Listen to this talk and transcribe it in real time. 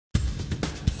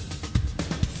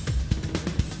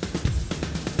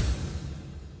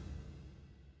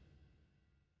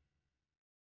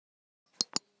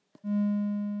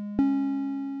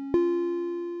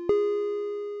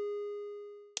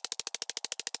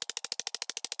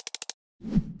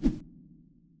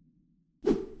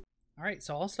All right,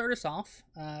 so I'll start us off.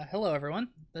 Hello, everyone.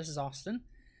 This is Austin.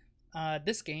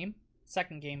 This game,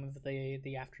 second game of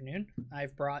the afternoon,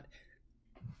 I've brought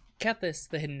Kethis,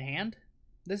 the Hidden Hand.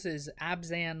 This is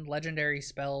Abzan legendary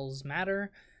spells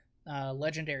matter,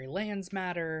 legendary lands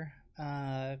matter.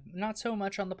 Not so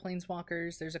much on the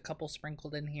planeswalkers. There's a couple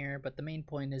sprinkled in here, but the main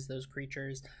point is those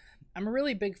creatures. I'm a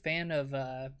really big fan of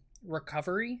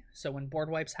recovery. So when board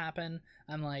wipes happen,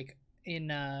 I'm like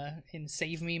in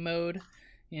save me mode.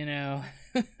 You know,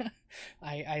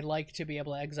 I like to be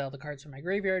able to exile the cards from my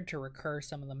graveyard to recur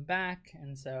some of them back,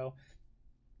 and so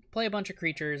play a bunch of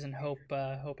creatures and hope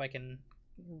I can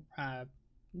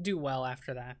do well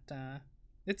after that.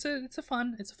 It's a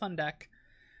fun deck.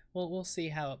 We'll see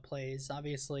how it plays.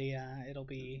 Obviously, it'll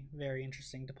be very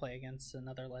interesting to play against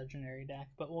another legendary deck,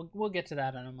 but we'll get to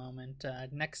that in a moment.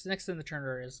 Next in the turn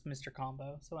order is Mr.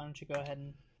 Combo. So why don't you go ahead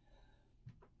and...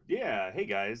 Yeah, hey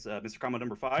guys, Mr. Combo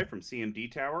number 5 from CMD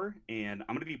Tower, and I'm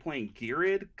going to be playing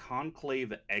Girid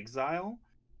Conclave Exile.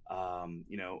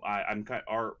 You know, I'm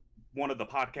one of the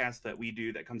podcasts that we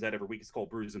do that comes out every week is called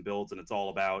Brews and Builds, and it's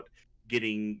all about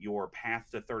getting your path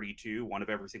to 32, one of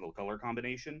every single color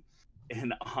combination.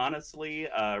 And honestly,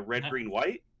 red, green,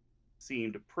 white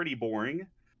seemed pretty boring.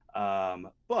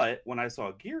 But when I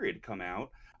saw Girid come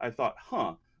out, I thought,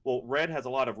 well, red has a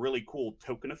lot of really cool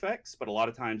token effects, but a lot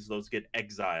of times those get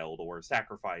exiled or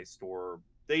sacrificed, or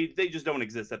they just don't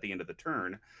exist at the end of the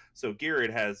turn. So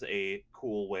Girid has a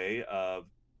cool way of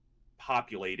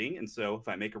populating, and so if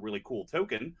I make a really cool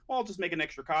token, well, I'll just make an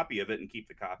extra copy of it and keep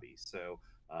the copy. So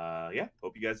yeah,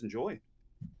 hope you guys enjoy.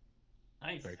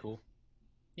 Nice. Very cool.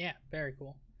 Yeah, very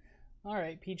cool. All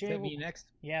right, PJ. Is that me next?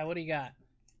 Yeah, what do you got?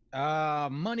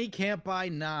 Money can't buy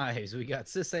knives. We got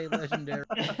Sisay Legendary.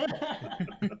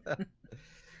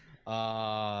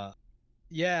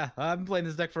 Yeah, I've been playing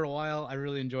this deck for a while. I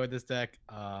really enjoyed this deck.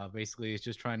 Basically, it's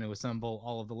just trying to assemble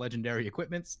all of the legendary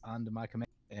equipments onto my command.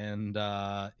 And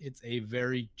it's a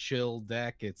very chill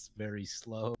deck. It's very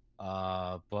slow,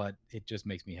 but it just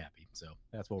makes me happy. So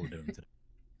that's what we're doing today.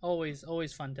 Always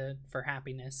fun for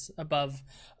happiness above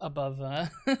above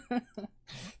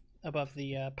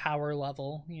the power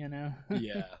level, you know.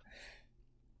 Yeah.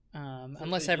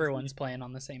 Unless everyone's playing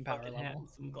on the same power level.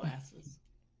 Some glasses.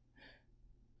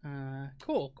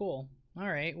 Cool. All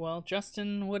right. Well,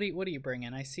 Justin, what do you bring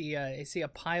in? I see a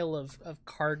pile of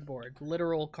cardboard,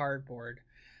 literal cardboard.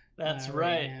 That's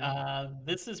right.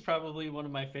 This is probably one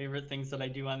of my favorite things that I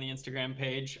do on the Instagram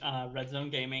page, Red Zone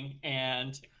Gaming,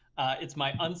 and it's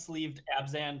my unsleeved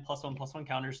Abzan +1/+1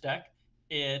 counters deck.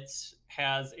 It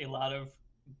has a lot of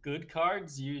good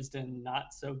cards used in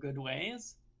not so good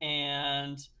ways,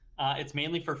 and it's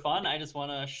mainly for fun. I just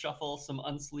want to shuffle some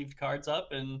unsleeved cards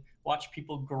up and watch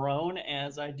people groan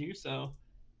as I do so.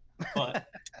 But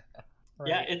right.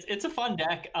 Yeah, it's a fun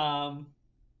deck.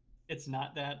 It's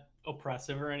not that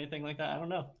oppressive or anything like that. I don't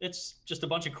know. It's just a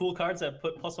bunch of cool cards that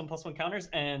put +1/+1 counters,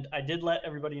 and I did let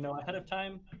everybody know ahead of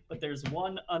time, but there's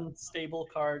one unstable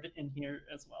card in here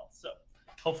as well. So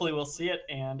hopefully we'll see it,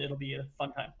 and it'll be a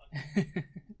fun time.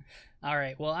 All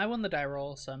right. Well, I won the die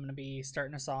roll, so I'm going to be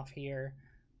starting us off here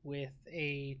with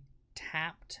a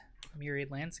tapped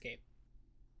Myriad Landscape.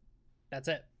 That's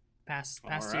it. Pass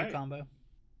to you, Combo.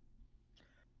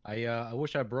 I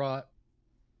wish I brought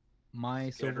my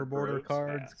silver border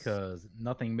cards, because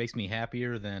nothing makes me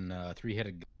happier than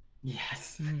three-headed.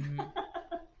 Yes.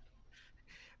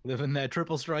 Living that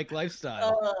triple strike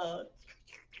lifestyle.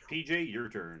 PJ, your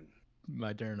turn.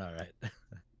 My turn. All right.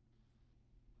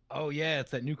 Oh yeah,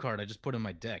 it's that new card I just put in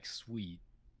my deck. Sweet.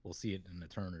 We'll see it in a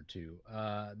turn or two.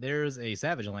 There's a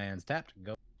Savage Lands tapped.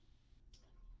 Go.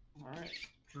 All right.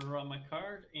 Draw my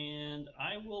card, and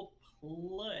I will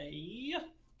play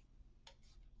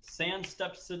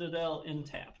Sandstep Citadel in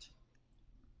tapped.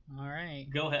 All right.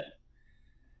 Go ahead.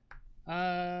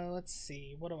 Let's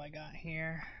see. What do I got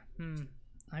here?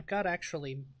 I've got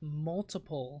actually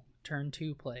multiple turn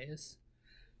 2 plays.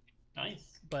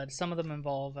 Nice. But some of them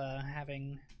involve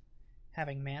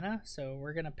having mana, so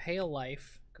we're gonna pay a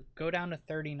life, go down to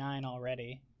 39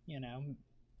 already. You know,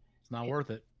 it's not worth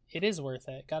it. It is worth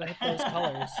it. Gotta hit those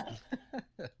colors.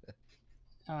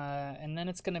 And then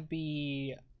it's gonna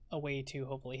be a way to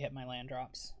hopefully hit my land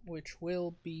drops, which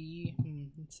will be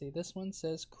let's see. This one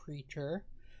says creature.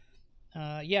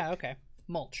 Yeah, okay.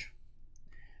 Mulch.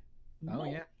 Oh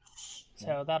yeah.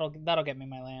 So that'll get me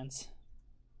my lands.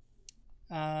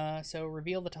 So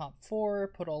reveal the top 4,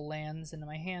 put all lands into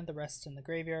my hand, the rest in the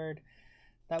graveyard.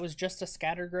 That was just a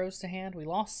Scattered Rose to hand. We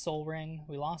lost Soul Ring,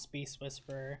 we lost Beast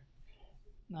Whisperer.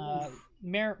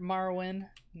 Marwyn,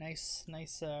 nice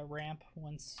ramp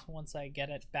once I get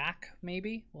it back,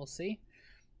 maybe. We'll see.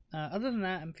 Other than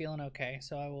that, I'm feeling okay,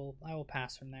 so I will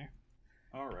pass from there.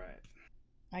 All right.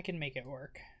 I can make it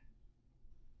work.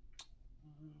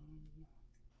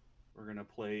 We're gonna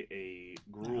play a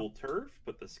Gruul Turf.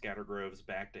 Put the Scattergroves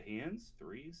back to hands.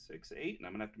 3, 6, 8, and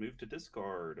I'm gonna have to move to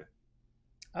discard.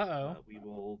 Uh-oh. We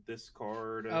will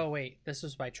discard. Oh wait, this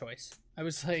was by choice. I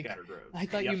was like, Scattergroves. I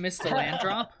thought you missed the land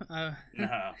drop.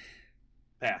 No.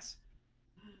 Pass.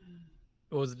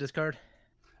 What was the discard?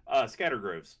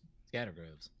 Scattergroves.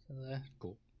 Scattergroves. So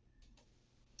Cool.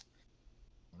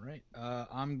 All right.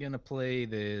 I'm gonna play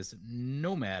this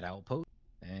Nomad Outpost,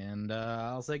 and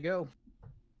I'll say go.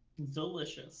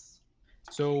 Delicious.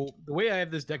 So the way I have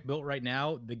this deck built right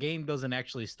now, the game doesn't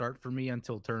actually start for me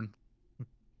until turn.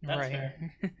 That's right.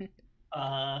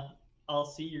 fair. I'll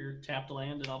see your tapped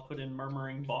land, and I'll put in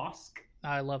Murmuring Bosk.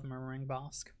 I love Murmuring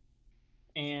Bosk.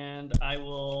 And I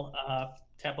will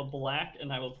tap a black,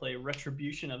 and I will play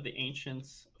Retribution of the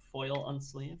Ancients, foil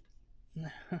unsleeved.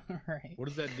 Right. What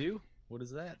does that do? What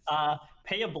is that?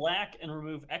 Pay a black and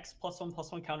remove X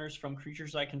 +1/+1 counters from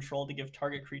creatures I control to give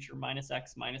target creature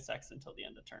 -X until the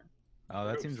end of turn. Oh,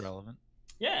 that seems relevant.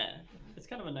 Yeah, it's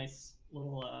kind of a nice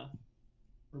little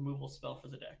removal spell for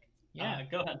the deck. Yeah.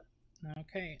 Go ahead.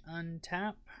 Okay,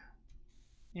 untap.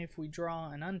 If we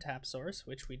draw an untap source,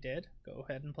 which we did, go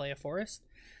ahead and play a forest.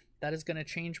 That is going to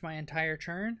change my entire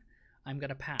turn. I'm going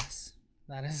to pass.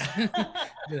 That is...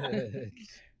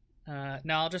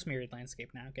 no, I'll just Mirrored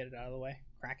Landscape now. Get it out of the way.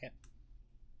 Crack it.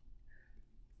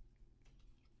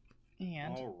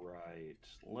 And... All right.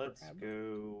 Let's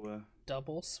go...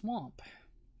 Double Swamp.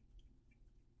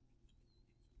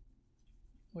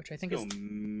 Which I think go is...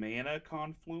 Mana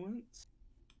Confluence.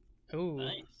 Ooh.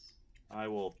 Nice. I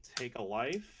will take a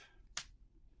life.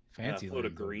 Fancy. Float a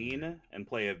green and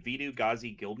play a Vidu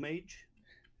Ghazi Guildmage.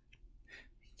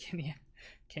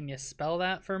 Can you spell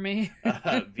that for me?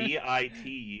 VITU-GHAZI.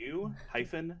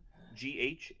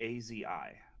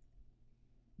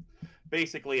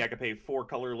 Basically, I could pay 4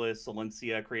 colorless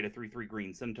Silencia, create a 3/3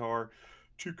 green Centaur,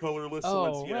 2 colorless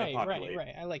Silencia, populate.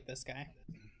 Right. I like this guy.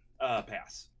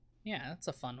 Pass. Yeah, that's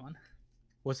a fun one.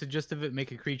 What's the gist of it?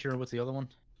 Make a creature, and what's the other one?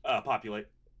 Populate.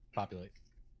 Populate.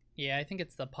 Yeah, I think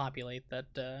it's the populate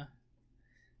that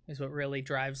is what really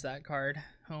drives that card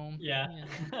home. Yeah.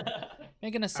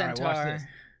 Making a All right, Centaur. watch this.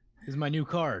 This is my new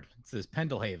card. It says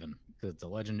Pendelhaven because it's a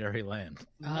legendary land.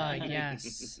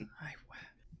 Yes.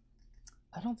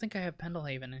 I don't think I have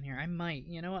Pendelhaven in here. I might.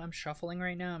 You know what? I'm shuffling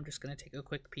right now. I'm just going to take a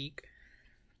quick peek.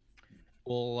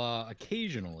 Well,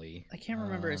 occasionally. I can't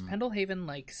remember. Is Pendelhaven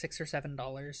like $6 or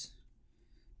 $7?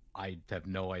 I have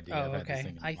no idea. Oh,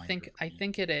 okay. I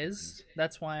think it is.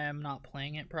 That's why I'm not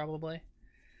playing it, probably.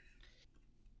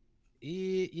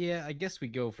 Yeah, I guess we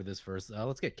go for this first.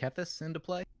 Let's get Kethis into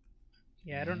play.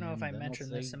 Yeah, I don't know if I And then I'll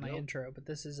mentioned this say in my go. intro, but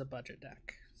this is a budget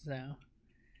deck. So,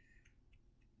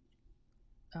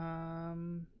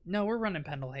 no, we're running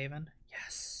Pendelhaven.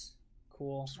 Yes,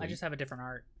 cool. I Sweet. just have a different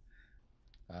art.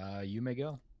 You may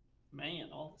go. Man,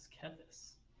 all this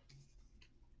Kethis.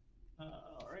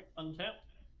 All right, untap.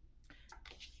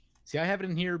 See, I have it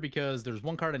in here because there's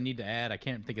one card I need to add. I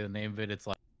can't think of the name of it.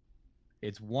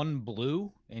 It's 1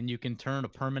 blue, and you can turn a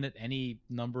permanent any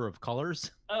number of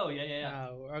colors. Oh, yeah.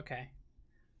 Oh, okay.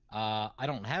 I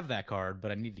don't have that card,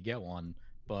 but I need to get one.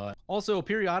 But also,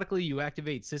 periodically, you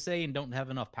activate Sisay and don't have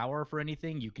enough power for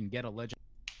anything, you can get a legend.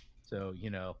 So,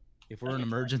 if we're in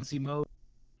emergency mode.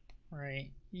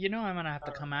 Right. You know I'm going to have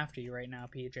to come after you right now,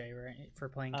 PJ, right? For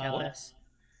playing Kethis.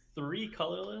 3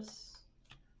 colorless.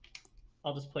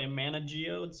 I'll just play Mana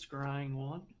Geode, scrying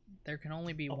 1. There can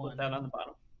only be I'll one. put that on the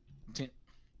bottom. It's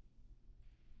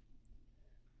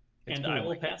And cool. I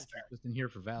will pass It's just in here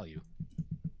for value.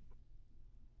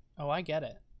 Oh, I get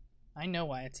it. I know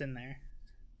why it's in there.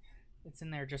 It's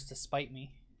in there just to spite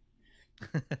me.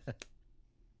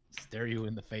 Stare you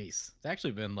in the face. It's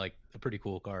actually been like a pretty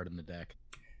cool card in the deck.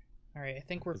 All right, I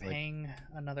think we're paying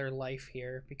another life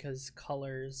here because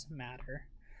colors matter.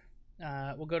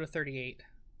 We'll go to 38.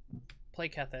 Play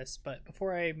Kethis, but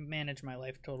before I manage my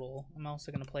life total, I'm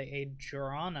also going to play a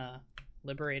Jorana,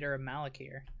 Liberator of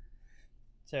Malakir.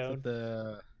 So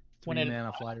the when 3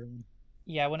 mana flyer.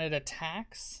 Yeah, when it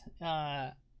attacks,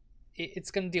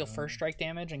 it's going to deal first strike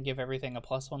damage and give everything a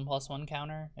 +1/+1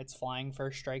 counter. It's flying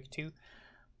first strike 2,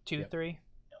 3.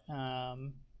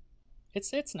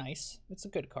 It's nice. It's a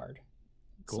good card.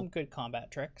 Cool. Some good combat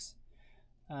tricks.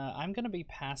 I'm going to be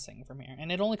passing from here. And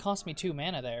it only cost me 2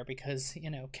 mana there because,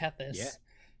 Kethis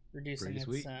reducing its...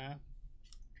 sweet.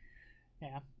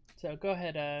 Yeah. So go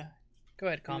ahead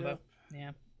combo.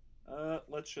 Yeah.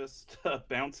 Let's just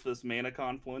bounce this Mana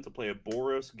Confluence and play a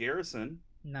Boros Garrison.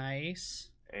 Nice.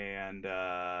 And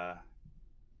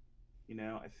You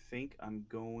know, I think I'm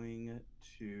going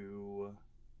to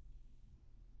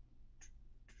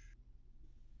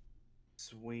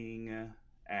swing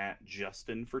at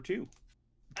Justin for 2.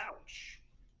 Ouch.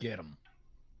 Get him.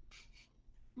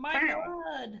 My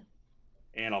God.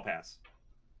 And I'll pass.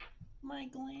 My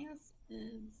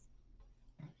glasses.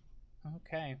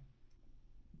 Okay.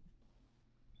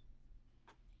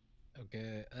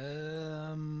 Okay.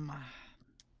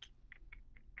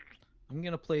 I'm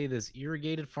gonna play this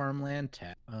irrigated farmland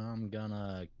tap. I'm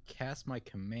gonna cast my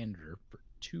commander for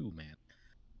 2 man.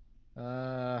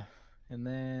 And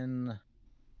then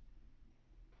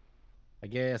I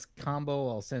guess combo.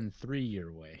 I'll send 3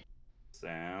 your way,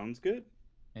 Sounds good.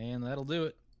 and that'll do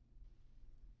it.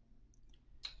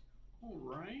 All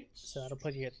right. So that'll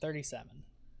put you at 37.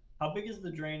 How big is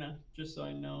the Draina? Just so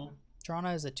I know.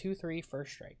 Drana is a 2/3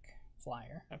 first strike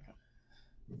flyer. Okay.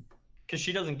 Because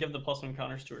she doesn't give the +1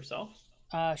 counters to herself.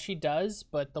 She does,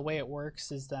 but the way it works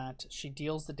is that she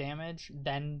deals the damage,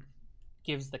 then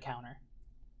gives the counter.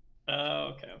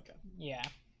 Oh, okay, okay. Yeah.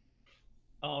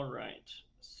 All right.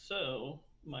 So,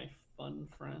 my fun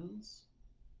friends.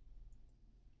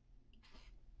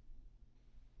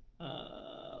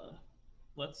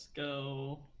 Let's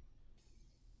go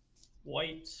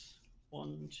white.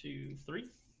 1, 2, 3.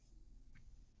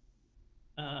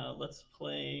 Let's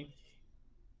play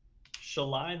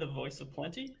Shalai, the Voice of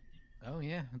Plenty. Oh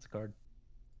yeah, that's a card.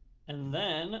 And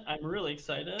then I'm really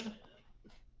excited.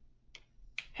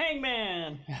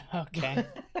 Hangman! Okay.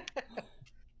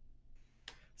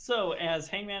 So as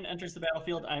Hangman enters the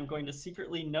battlefield, I'm going to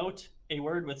secretly note a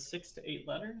word with 6 to 8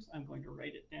 letters. I'm going to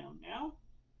write it down now.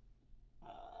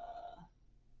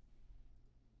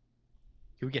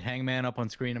 Can we get Hangman up on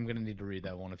screen? I'm gonna need to read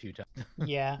that one a few times.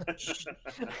 Yeah.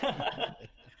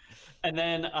 And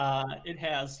then it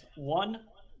has 1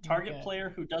 target Okay. player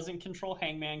who doesn't control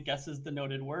Hangman guesses the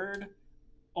noted word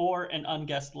or an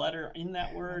unguessed letter in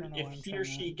that word. know If why I'm he or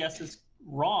trying she guesses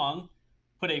wrong,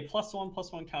 put a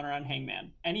 +1/+1 counter on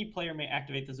Hangman. Any player may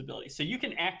activate this ability. So you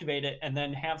can activate it and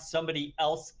then have somebody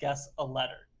else guess a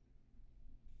letter.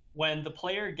 When the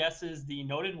player guesses the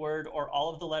noted word or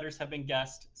all of the letters have been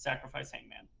guessed, sacrifice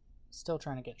Hangman. Still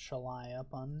trying to get Shalai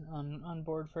up on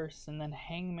board first, and then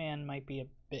Hangman might be a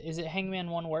bit. Is it Hangman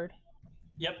one word?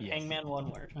 Yep, Yes. Hangman 1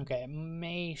 word. Okay, it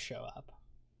may show up.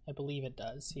 I believe it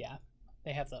does. Yeah,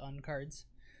 they have the uncards.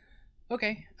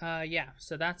 Okay, yeah.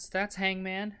 So that's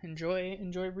Hangman. Enjoy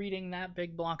reading that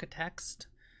big block of text.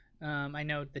 I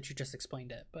know that you just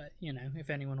explained it, but you know, if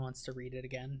anyone wants to read it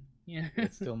again, yeah.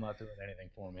 It's still not doing anything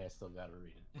for me. I still gotta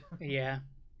read it. Yeah.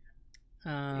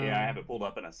 Yeah, I have it pulled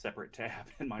up in a separate tab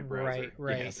in my browser.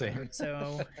 Right. Yeah, same.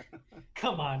 So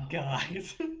Come on,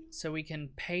 guys. so we can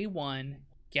pay 1,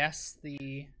 guess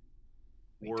the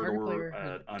Word target or,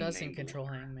 player who doesn't unnamed control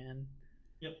letter. Hangman.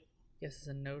 Yep. Guess is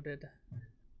a noted.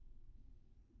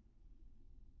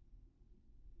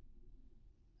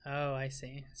 Oh, I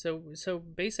see. So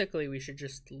basically, we should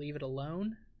just leave it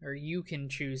alone, or you can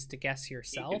choose to guess He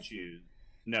yourself. can choose.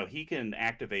 No, he can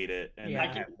activate it and Yeah.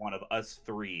 then have one of us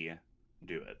 3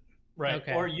 do it. Right.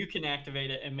 Okay. Or you can activate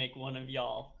it and make one of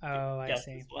y'all Oh, I guess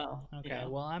see. as well. Okay. you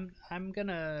know? Well, I'm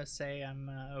gonna say I'm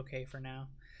okay for now,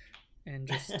 and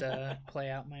just play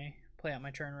out my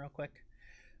turn real quick,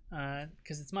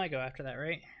 because it's my go after that,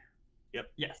 right?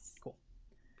 Yes. Cool.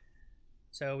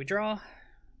 So we draw,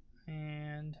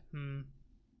 and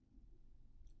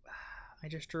I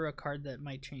just drew a card that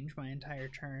might change my entire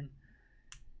turn.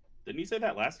 Didn't you say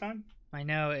that last time? I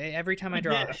know. Every time I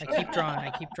draw, Yeah.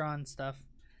 I keep drawing stuff.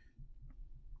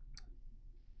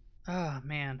 Oh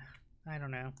man, I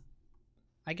don't know.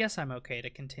 I guess I'm okay to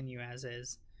continue as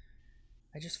is.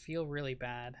 I just feel really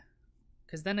bad,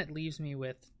 because then it leaves me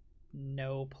with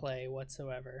no play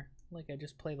whatsoever. Like I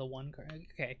just play the 1 card.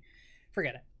 Okay,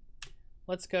 forget it.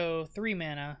 Let's go 3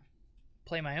 mana,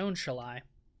 play my own Shalai.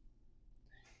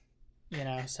 You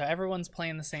know, so everyone's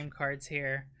playing the same cards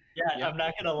here. Yeah, Yep. I'm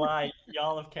not gonna lie.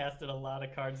 Y'all have casted a lot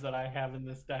of cards that I have in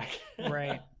this deck.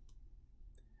 Right.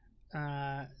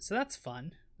 So that's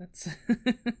fun. That's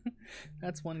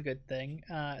that's one good thing.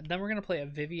 Then we're gonna play a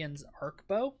Vivian's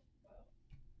Arcbow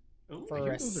Ooh, for a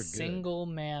those are good. single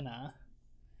mana.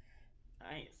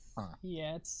 nice. Huh.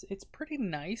 Yeah, it's pretty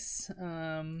nice.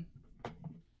 I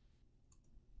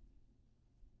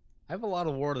have a lot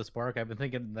of War of the Spark. I've been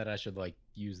thinking that I should like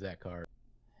use that card.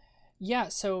 Yeah,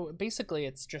 so basically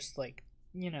it's just like,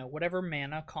 you know, whatever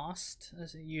mana cost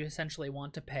you essentially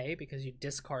want to pay, because you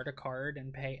discard a card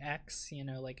and pay X. You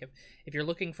know, like if you're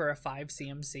looking for a 5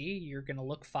 CMC, you're gonna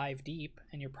look 5 deep,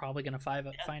 and you're probably gonna find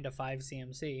a 5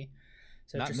 CMC.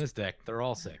 So Not in this deck. They're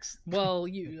all 6. well,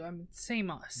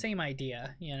 same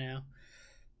idea, you know.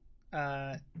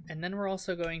 And then we're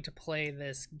also going to play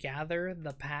this Gather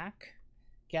the Pack.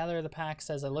 Gather the Pack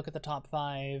says I look at the top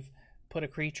 5, put a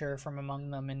creature from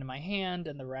among them into my hand,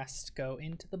 and the rest go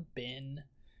into the bin,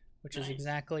 which is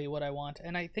exactly what I want.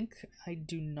 And I think I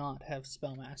do not have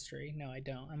Spell Mastery. No, I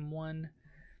don't. I'm 1,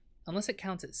 unless it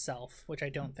counts itself, which I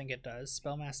don't think it does.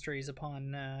 Spell Mastery is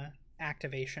upon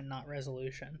activation, not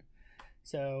resolution.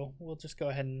 So we'll just go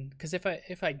ahead and, because if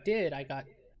I did, I got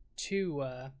two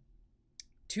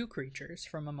creatures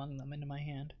from among them into my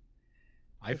hand.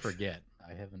 I forget.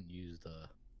 I haven't used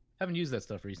that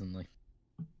stuff recently.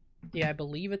 Yeah, I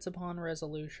believe it's upon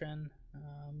resolution.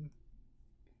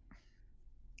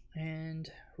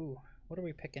 And what are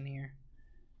we picking here?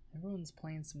 Everyone's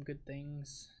playing some good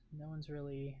things. No one's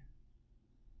really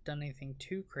done anything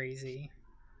too crazy.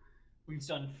 We've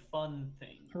done fun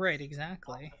things. Right,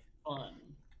 exactly. Fun.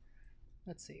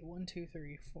 Let's see. 1, 2,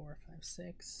 3, 4, 5,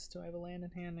 6. Do I have a land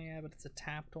in hand? Yeah, but it's a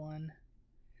tapped one.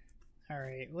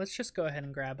 Alright, let's just go ahead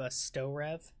and grab a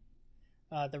Storev.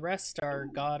 The rest are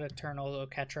God, Eternal,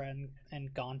 Oketra,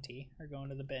 and Gonti are going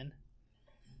to the bin.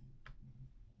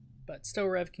 But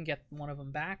Storev can get one of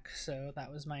them back, so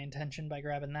that was my intention by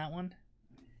grabbing that one.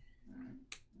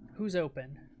 Who's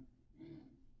open?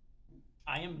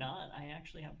 I am not. I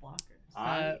actually have blockers.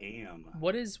 I am.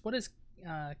 What is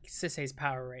Sisei's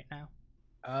power right now?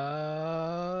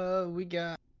 We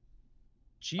got.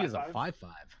 She is a 5/5.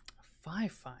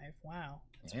 5/5. Wow.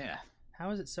 Yeah.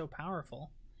 How is it so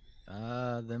powerful?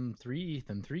 Them three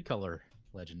color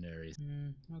legendaries.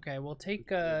 Okay, well take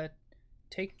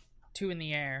 2 in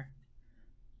the air,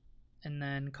 and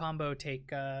then combo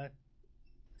take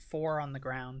 4 on the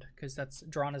ground, because that's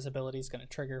Drana's ability is going to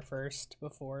trigger first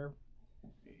before.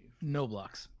 No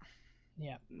blocks.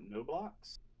 Yeah. No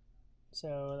blocks.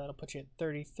 So that'll put you at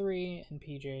 33 and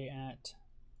PJ at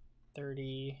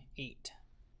 38.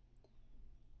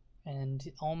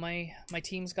 And all my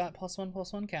team's got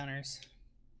 +1/+1 counters.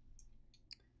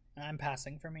 I'm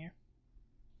passing from here.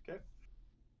 Okay.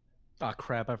 Oh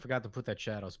crap! I forgot to put that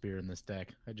Shadow Spear in this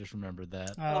deck. I just remembered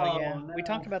that. Oh yeah, no. we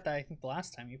talked about that. I think the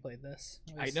last time you played this.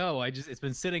 I know. It's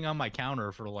been sitting on my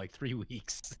counter for like 3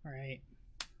 weeks. Right.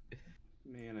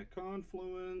 Mana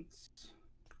Confluence.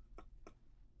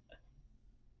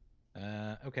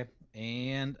 Okay.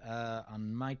 And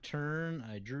on my turn,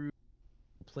 I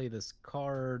play this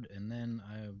card, and then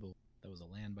that was a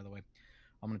land, by the way.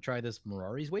 I'm gonna try this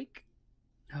Mirari's Wake.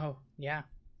 Oh yeah.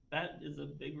 That is a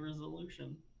big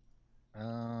resolution.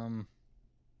 There's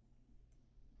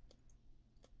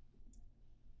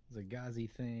a Ghazi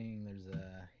thing. There's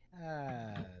a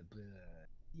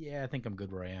yeah. I think I'm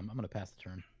good where I am. I'm gonna pass the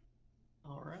turn.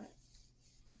 All right.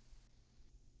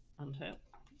 Untap.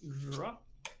 Draw.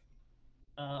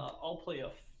 I'll play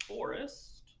a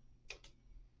forest,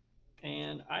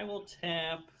 and I will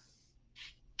tap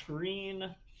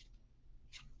green,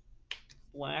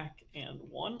 black, and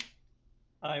 1.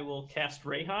 I will cast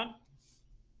Rayhan,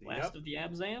 last of the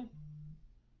Abzan.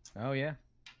 Oh yeah.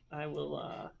 I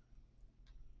will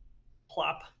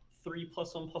plop 3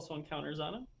 +1/+1 counters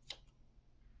on him,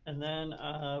 and then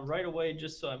right away,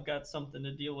 just so I've got something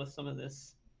to deal with some of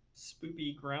this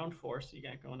spoopy ground force you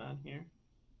got going on here.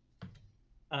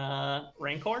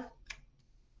 Rancor.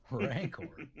 Rancor.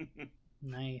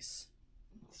 Nice.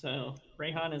 So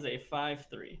Rayhan is a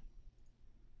 5/3.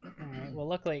 Alright, well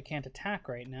luckily it can't attack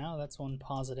right now. That's one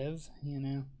positive, you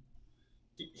know.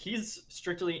 He's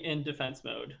strictly in defense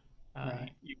mode,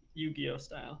 Right. Yu-Gi-Oh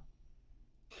style.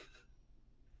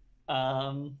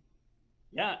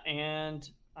 Yeah, and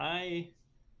I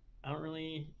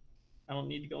don't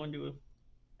need to go into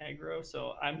aggro,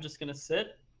 so I'm just gonna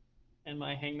sit, and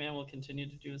my Hangman will continue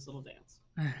to do his little dance.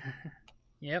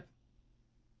 Yep.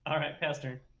 All right, pass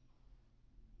turn.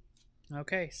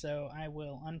 Okay, so I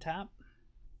will untap.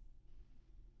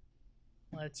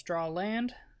 Let's draw a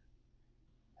land.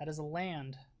 That is a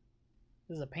land.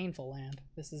 This is a painful land.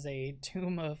 This is a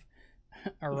Tomb of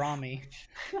Arami.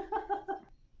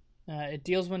 It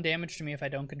deals 1 damage to me if I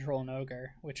don't control an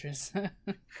ogre, which is...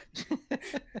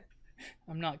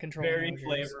 I'm not controlling Very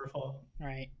ogres. flavorful.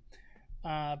 Right.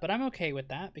 But I'm okay with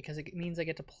that, because it means I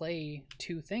get to play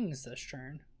 2 things this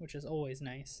turn, which is always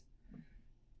nice.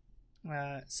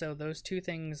 So those 2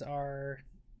 things are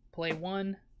play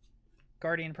 1,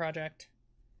 Guardian Project.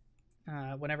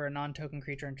 Whenever a non-token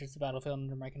creature enters the battlefield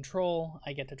under my control,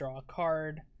 I get to draw a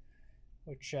card,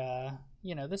 which,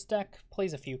 this deck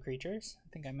plays a few creatures, I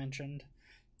think I mentioned.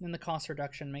 And the cost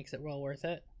reduction makes it well worth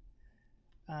it.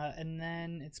 And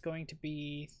then it's going to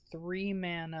be 3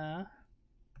 mana,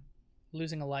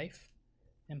 losing a life,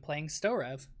 and playing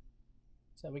Storev.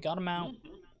 So we got him out.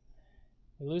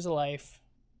 We lose a life.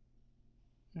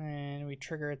 And we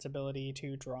trigger its ability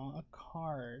to draw a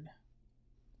card.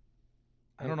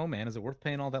 I don't know, man. Is it worth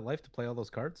paying all that life to play all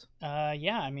those cards?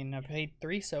 Yeah, I mean, I've paid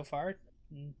 3 so far.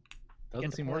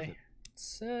 Doesn't seem worth it.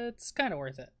 It's kind of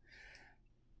worth it.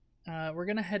 We're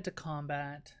gonna head to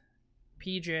combat.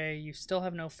 PJ, you still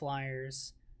have no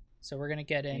flyers, so we're gonna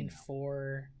get in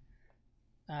for.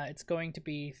 It's going to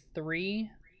be 3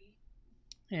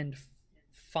 and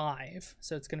 5,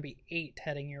 so it's gonna be 8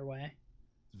 heading your way.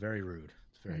 It's very rude.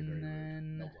 It's very rude.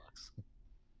 No blocks.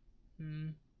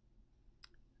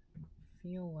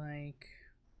 Feel like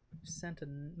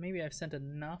maybe I've sent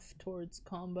enough towards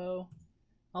combo.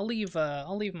 I'll leave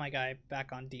my guy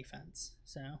back on defense.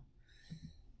 So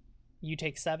you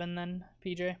take 7 then,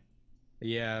 PJ?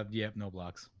 Yeah, yep, no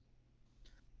blocks.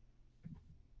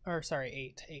 Or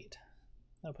sorry, 8.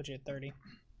 That'll put you at 30.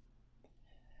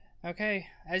 Okay,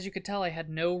 as you could tell, I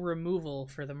had no removal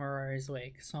for the Mirari's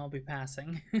Wake, so I'll be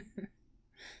passing.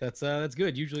 That's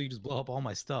good. Usually you just blow up all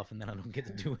my stuff and then I don't get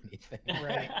to do anything.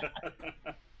 Right.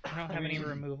 I don't have any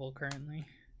removal currently.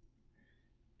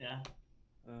 Yeah.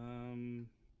 I'm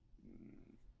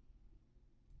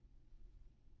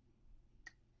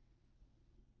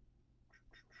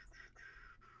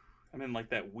in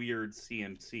like that weird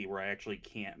CMC where I actually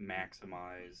can't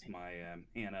maximize my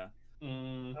mana. Hey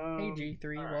G3,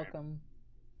 right. welcome.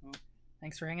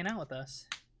 Thanks for hanging out with us.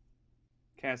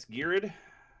 Cast Girid.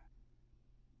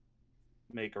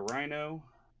 Make a Rhino.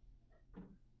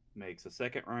 Makes a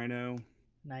second Rhino.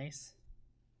 Nice.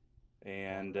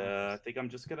 And I think I'm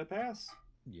just gonna pass.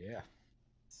 Yeah.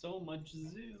 So much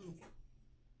zoo.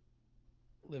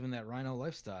 Living that Rhino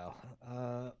lifestyle.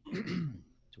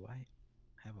 Do I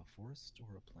have a forest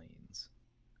or a plains?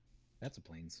 That's a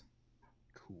plains.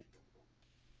 Cool.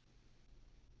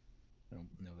 I don't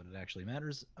know that it actually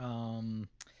matters.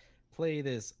 Play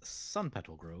this Sun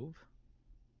Petal Grove.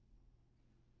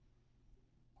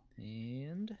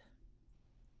 And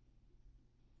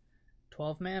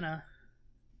 12 mana.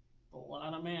 A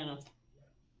lot of mana.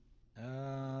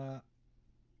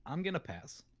 I'm gonna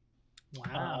pass.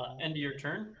 Wow. End of your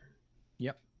turn?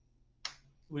 Yep.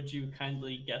 Would you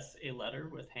kindly guess a letter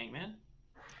with Hangman?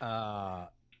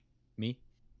 Me?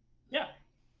 Yeah.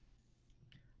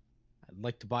 I'd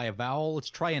like to buy a vowel. Let's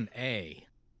try an A.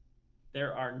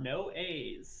 There are no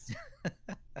A's.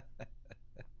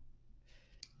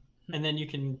 And then you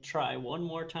can try one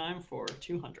more time for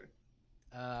 200.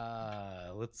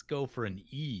 Let's go for an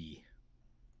E.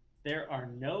 There are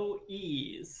no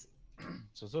E's.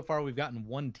 So far we've gotten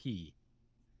 1 T.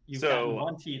 You've gotten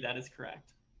 1 T, that is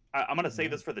correct. I'm going to say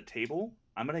this for the table.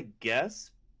 I'm going to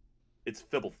guess it's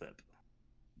Fibblethip.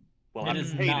 Well, I'm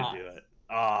paid to do it.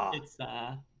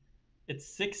 It's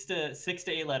 6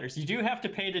 to 8 letters. You do have to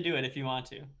pay to do it if you want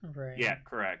to. Right. Yeah,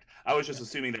 correct. I was just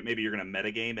assuming that maybe you're going to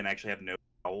metagame and actually have no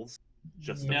vowels.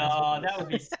 Just no, that would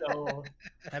be so.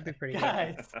 That'd be pretty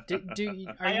Guys, good.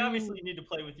 I obviously need to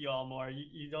play with you all more.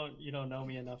 You don't know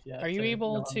me enough yet. Are you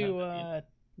able to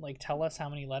like tell us how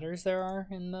many letters there are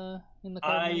in the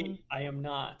card name? I am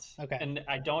not. Okay. And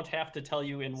I don't have to tell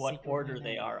you in what Secret order name.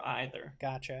 they are either.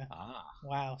 Gotcha. Ah.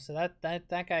 Wow. So that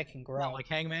guy can grow. Not like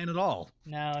Hangman at all.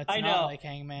 No, it's I not know. like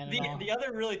Hangman at all. The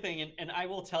other really thing, and I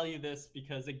will tell you this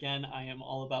because again, I am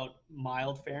all about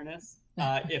mild fairness.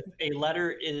 If a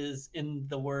letter is in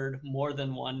the word more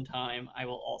than one time, I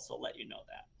will also let you know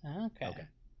that. Okay.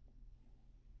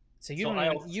 So you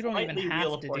don't even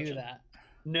have to do that.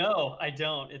 No, I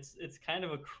don't. It's kind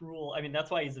of a cruel. I mean,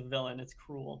 that's why he's a villain. It's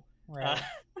cruel. Right.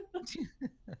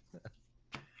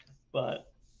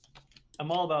 But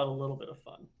I'm all about a little bit of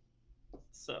fun.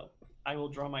 So I will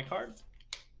draw my card.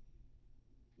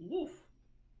 Woof.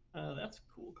 That's a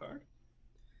cool card.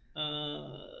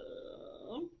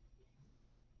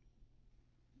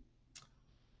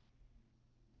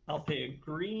 I'll pay a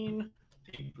green,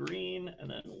 and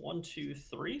then 1, 2,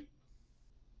 3.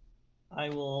 I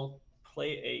will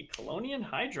play a Colonian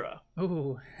Hydra.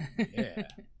 Ooh. Yeah.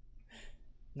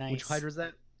 Nice. Which Hydra is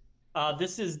that?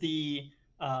 This is the.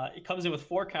 It comes in with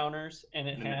 4 counters, and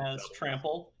it has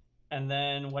trample. And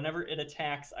then whenever it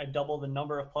attacks, I double the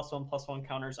number of +1/+1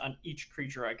 counters on each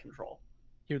creature I control.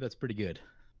 Here, that's pretty good.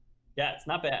 Yeah, it's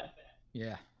not bad.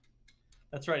 Yeah.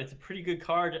 That's right. It's a pretty good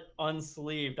card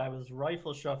unsleeved. I was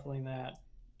rifle shuffling that.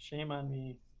 Shame on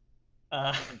me.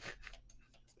 And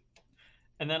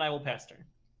then I will pass turn.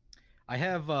 I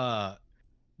have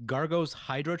Gargo's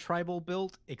Hydra tribal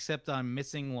built, except I'm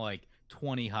missing like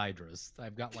 20 Hydras.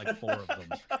 I've got like 4 of them.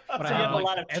 But So I you have have a like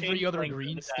lot of every other changelings in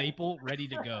green the deck. staple ready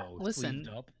to go. Listen,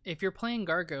 sleeved up. if you're playing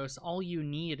Gargos, all you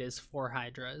need is 4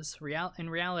 Hydras. In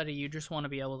reality, you just want to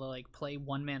be able to like play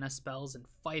 1 mana spells and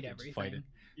fight Just everything. fight it.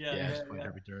 Yeah. Just fight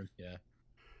every turn. Yeah.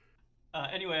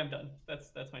 Anyway, I'm done.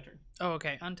 That's my turn. Oh,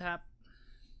 okay. Untap.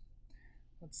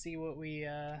 Let's see what we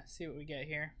get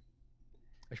here.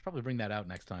 I should probably bring that out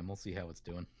next time. We'll see how it's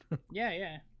doing.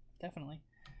 Yeah, definitely.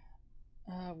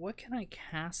 What can I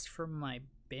cast from my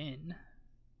bin?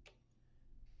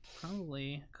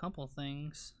 Probably a couple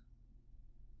things.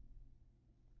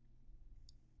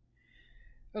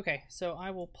 Okay, so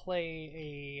I will play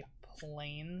a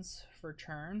Plains for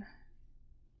turn.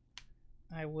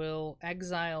 I will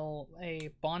exile a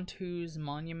Bantu's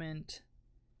Monument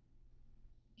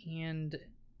and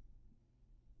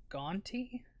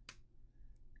Gaunty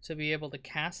to be able to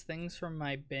cast things from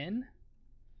my bin.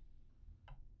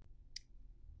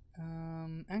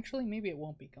 Actually, maybe it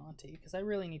won't be Gaunty because I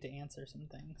really need to answer some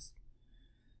things.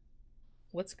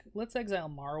 Let's exile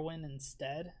Marwyn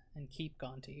instead and keep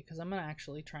Gaunty because I'm gonna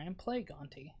actually try and play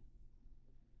Gaunty.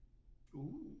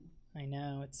 Ooh. I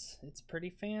know it's pretty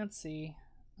fancy.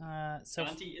 So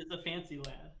Gaunty is a fancy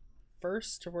lad.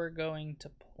 First, we're going to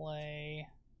play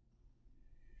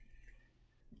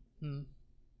 2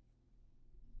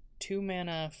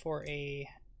 mana for a.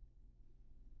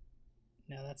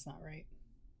 No, that's not right.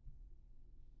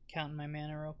 Counting my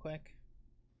mana real quick.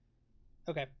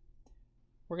 Okay.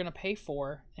 We're going to pay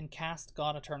 4 and cast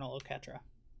God Eternal Oketra,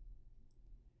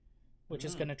 which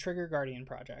is going to trigger Guardian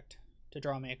Project to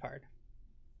draw me a card.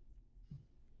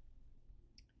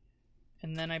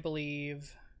 And then I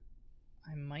believe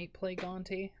I might play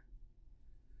Gaunty.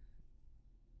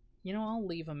 You know, I'll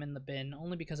leave him in the bin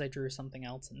only because I drew something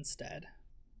else instead.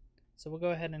 So we'll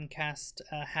go ahead and cast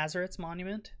Hazoret's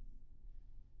Monument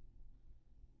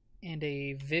and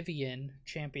a Vivian,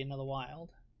 Champion of the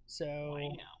Wild. So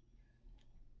Wow.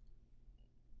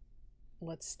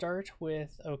 Let's start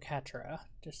with Oketra,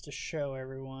 just to show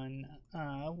everyone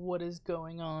what is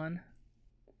going on.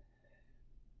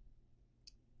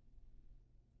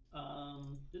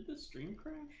 Did the stream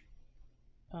crash?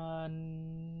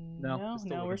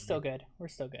 No, we're still good. We're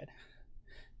still good.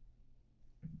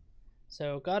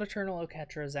 So God Eternal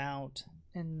Oketra's out,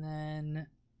 and then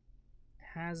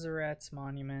Hazoret's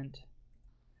Monument.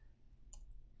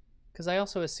 Because I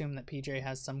also assume that PJ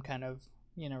has some kind of,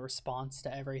 response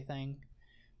to everything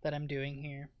that I'm doing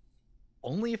here.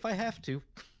 Only if I have to.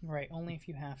 Right, only if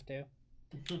you have to.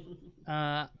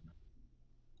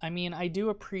 I mean, I do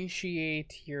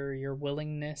appreciate your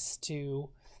willingness to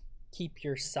keep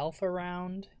yourself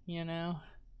around, and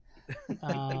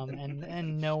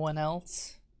no one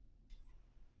else.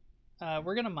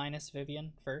 We're gonna minus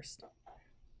Vivian first.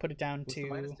 Put it down What's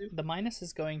to the minus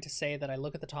is going to say that I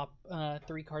look at the top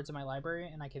 3 cards of my library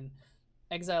and I can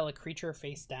exile a creature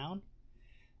face down,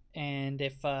 and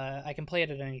if I can play it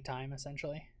at any time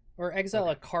essentially, or exile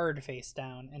a card face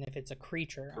down, and if it's a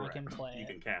creature, correct, I can play you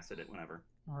can cast it at whenever.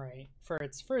 Right, for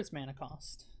its mana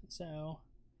cost. So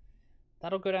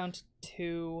that'll go down to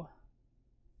 2,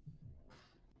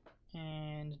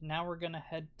 and now we're gonna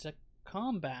head to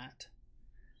combat.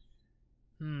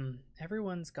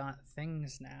 Everyone's got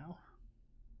things now.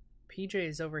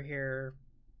 PJ's over here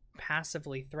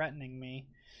passively threatening me.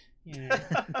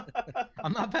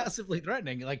 I'm not passively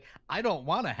threatening. Like, I don't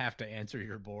want to have to answer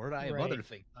your board. I have other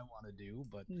things I want to do,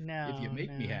 but if you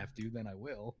make me have to, then I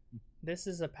will. This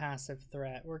is a passive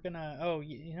threat. We're gonna... Oh,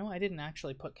 I didn't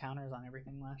actually put counters on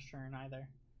everything last turn either.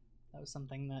 That was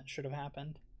something that should have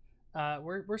happened.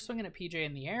 We're swinging at PJ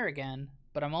in the air again,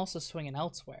 but I'm also swinging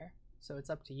elsewhere. So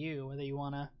it's up to you whether you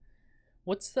want to...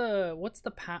 What's the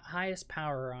highest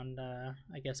power on,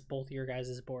 I guess, both your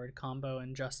guys' board, Combo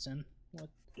and Justin?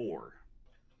 4.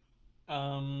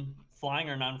 Flying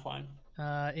or non-flying?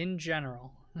 In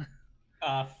general.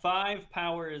 5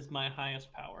 power is my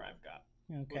highest power I've got.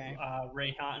 Okay. With,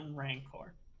 Rayhan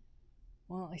Rancor.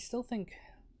 Well, I still think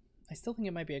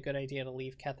it might be a good idea to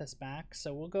leave Kethis back.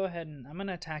 So we'll go ahead and I'm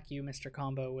gonna attack you, Mr.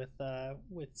 Combo, with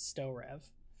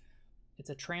Storev. It's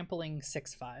a trampling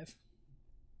 6/5.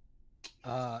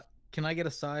 Can I get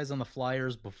a size on the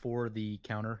flyers before the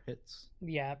counter hits?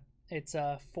 Yeah, it's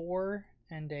a 4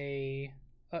 and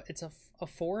it's a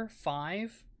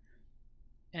 4/5,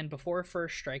 and before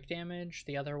first strike damage,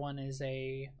 the other one is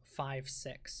a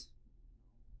 5/6.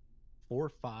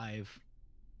 4/5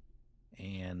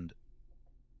 and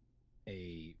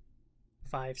a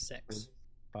 5/6.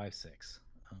 5/6.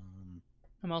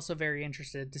 I'm also very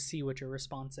interested to see what your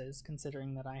response is,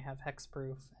 considering that I have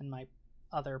hexproof and my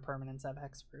other permanents have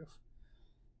hexproof.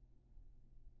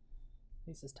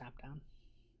 This is tap down.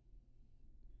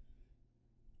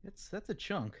 That's a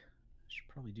chunk. I should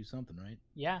probably do something, right?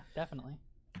 Yeah, definitely.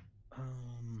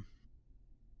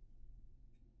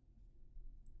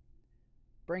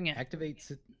 Bring it. Activate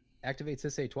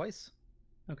Sisay twice.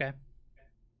 Okay.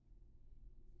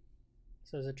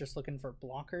 So is it just looking for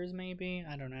blockers, maybe?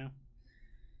 I don't know.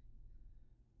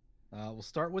 We'll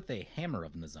start with a Hammer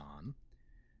of Nazan.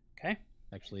 Okay.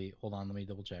 Actually, hold on, let me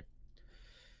double check.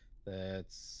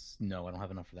 No, I don't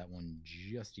have enough for that one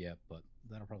just yet, but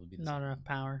that'll probably be the Not same. enough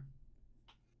power.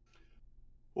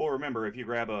 Well, remember, if you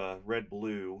grab a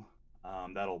red-blue,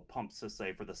 that'll pump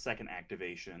Sisay for the second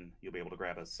activation. You'll be able to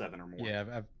grab a 7 or more.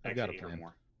 Yeah, I've got a 8 or plan.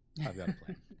 more. I've got a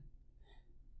plan.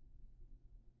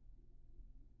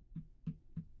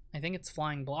 I think it's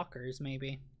flying blockers,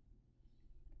 maybe.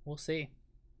 We'll see.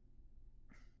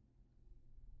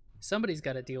 Somebody's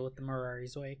got to deal with the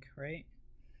Mirari's Wake, right?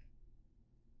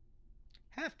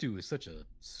 Have to is such a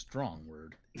strong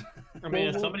word. I mean,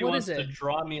 Well, if somebody what wants is to it?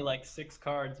 draw me like 6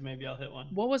 cards, maybe I'll hit one.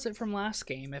 What was it from last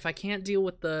game? If I can't deal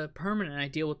with the permanent, I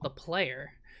deal with the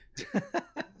player.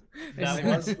 That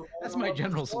was That's my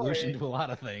general solution to a lot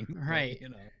of things. Right.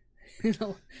 You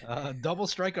know, double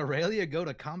strike Aurelia, go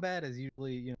to combat is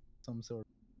usually some sort.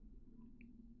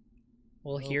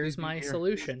 Well, Oh, here's please be my here.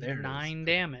 solution. There it is. 9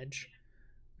 damage.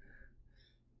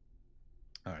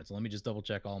 All right, so let me just double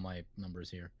check all my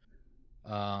numbers here.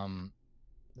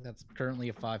 That's currently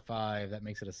a 5/5. That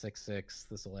makes it a 6/6.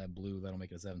 This will add blue. That'll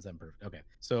make it a 7/7. Perfect. Okay.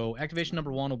 So activation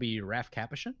number 1 will be Raf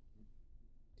Capuchin.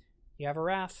 You have a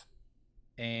Raf.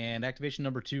 And activation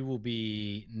number 2 will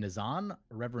be Nazan,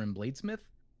 Reverend Bladesmith,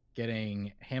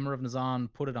 getting Hammer of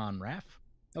Nazan, put it on Raf.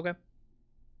 Okay.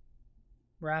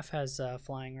 Raf has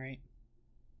flying, right?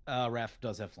 Raf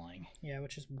does have flying. Yeah,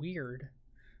 which is weird.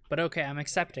 But okay, I'm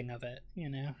accepting of it,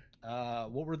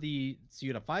 What were the... So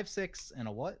you had a 5/6 and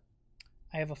a what?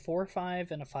 I have a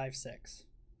 4/5 and a 5/6.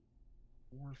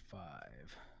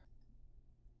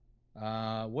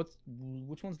 4/5.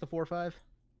 Which one's the 4/5?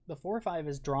 The 4/5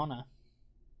 is Drana.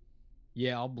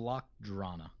 Yeah, I'll block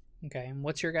Drana. Okay, and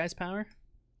what's your guy's power?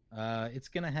 It's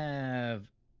gonna have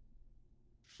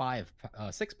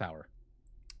 6 power.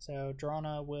 So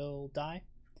Drana will die.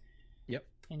 Yep.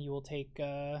 And you will take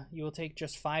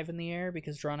just 5 in the air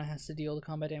because Drana has to deal the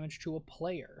combat damage to a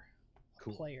player.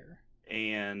 Cool.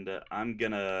 And I'm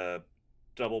gonna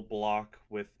double block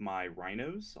with my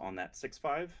rhinos on that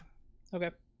 6/5.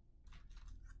 Okay.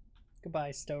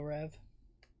 Goodbye, Storev.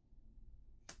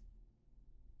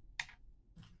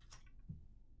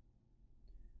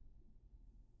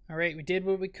 All right, we did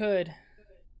what we could.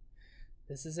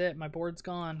 This is it. My board's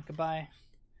gone. Goodbye.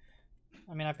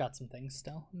 I mean, I've got some things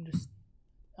still.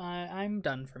 I'm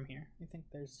done from here. I think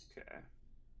there's... Okay.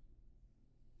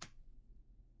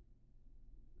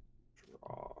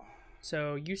 Draw.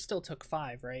 So you still took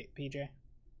 5, right, PJ?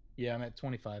 Yeah, I'm at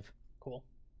 25. Cool.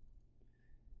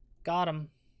 Got him.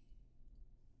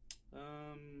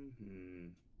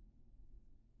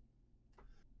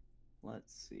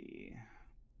 Let's see.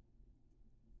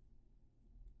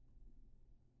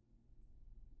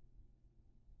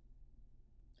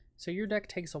 So your deck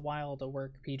takes a while to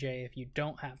work, PJ, if you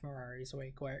don't have Mirari's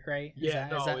Wake, right? Yeah,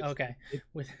 is that okay?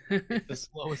 With It's the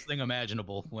slowest thing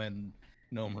imaginable when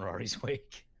no Mirari's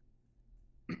Wake.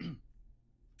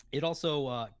 It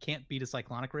also can't beat a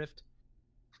Cyclonic Rift.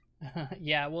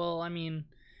 yeah, well, I mean,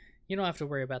 you don't have to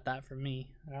worry about that from me.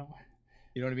 I don't...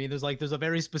 You know what I mean? There's a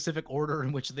very specific order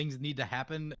in which things need to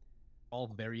happen,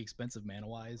 all very expensive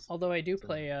mana-wise. Although I do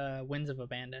play Winds of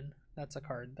Abandon. That's a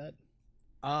card that...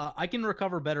 I can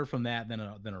recover better from that than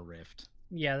a Rift.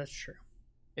 Yeah, that's true.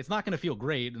 It's not going to feel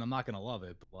great, and I'm not going to love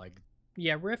it, but like...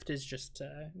 Yeah, Rift is just,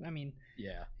 I mean...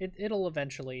 Yeah. It'll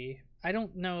eventually... I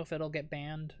don't know if it'll get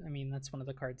banned. I mean, that's one of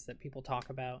the cards that people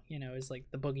talk about, is like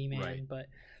the Boogeyman, Right. But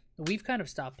we've kind of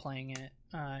stopped playing it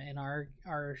in our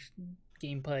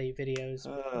gameplay videos.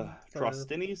 for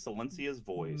Trostini Silencia's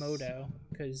voice. Modo,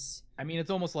 because... I mean, it's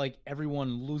almost like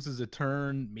everyone loses a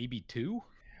turn, maybe 2.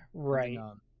 Right.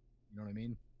 You know what I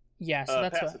mean? Yeah, so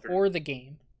that's passive what... turn. Or the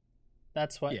game.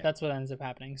 That's what Yeah. That's what ends up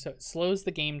happening. So it slows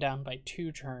the game down by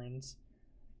 2 turns.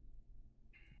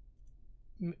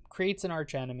 Creates an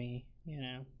arch enemy,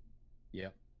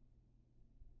 Yep.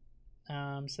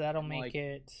 So that'll make Like-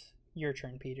 it your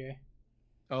turn, PJ.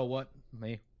 Oh, what?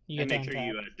 Me? You And get make to sure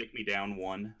you untap. dick me down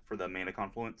 1 for the mana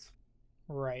confluence.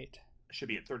 Right. It should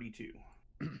be at 32.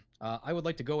 I would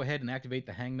like to go ahead and activate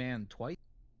the Hangman twice.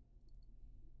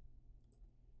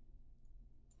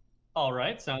 All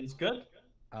right, sounds good.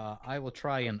 I will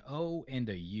try an O and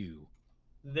a U.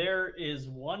 There is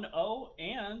 1 O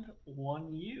and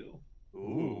 1 U.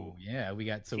 Ooh. Yeah, we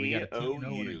got a T and O and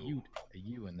T-O-U. a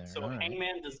U in there. So All right.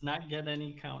 Hangman does not get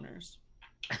any counters.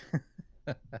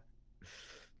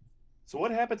 So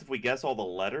what happens if we guess all the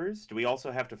letters? Do we also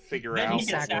have to figure Then he out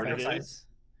gets what word it sacrificed. is?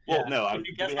 Well, no, if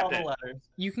you guess all the letters.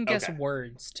 You can guess Okay.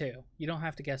 words too. You don't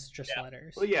have to guess just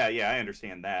letters. Well, yeah, I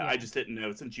understand that. Yeah. I just didn't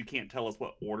know, since you can't tell us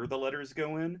what order the letters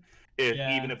go in, if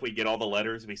Yeah. even if we get all the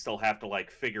letters, we still have to like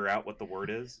figure out what the word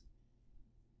is.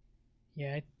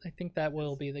 Yeah, I think that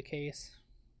will be the case.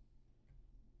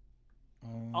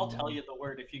 I'll tell you the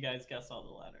word if you guys guess all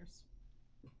the letters.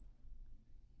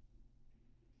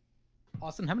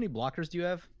 Austin, how many blockers do you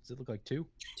have? Does it look like 2?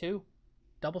 2.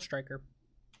 Double striker.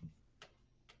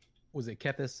 Was it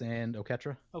Kethis and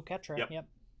Oketra? Oketra, yep.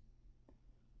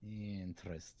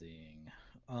 Interesting.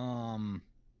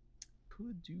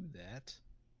 Could do that.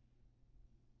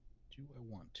 Do I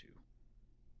want to?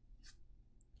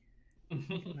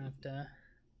 I'm gonna have to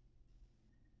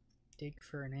dig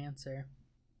for an answer.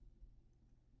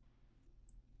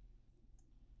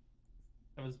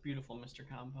 That was beautiful, Mr.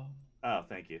 Combo. Oh,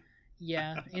 thank you.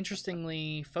 Yeah,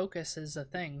 interestingly, focus is a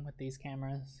thing with these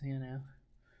cameras, you know.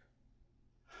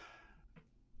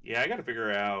 Yeah, I got to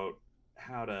figure out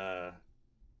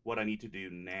what I need to do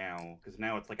now, because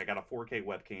now it's like I got a 4K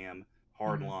webcam,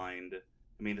 hard-lined.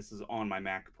 I mean, this is on my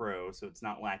Mac Pro, so it's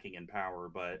not lacking in power,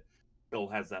 but still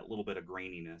has that little bit of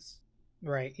graininess.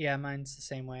 Right, yeah, mine's the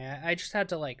same way. I just had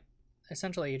to, like,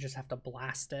 essentially you just have to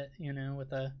blast it, you know,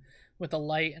 with a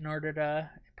light in order to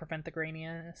prevent the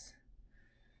graininess.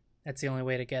 That's the only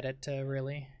way to get it to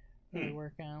really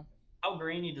work out. How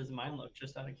grainy does mine look,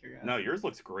 just out of curiosity? No, yours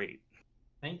looks great.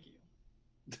 Thank you.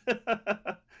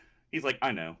 He's like,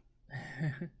 I know.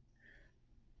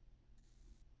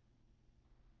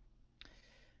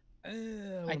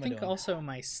 I think also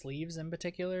my sleeves in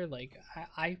particular, like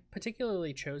I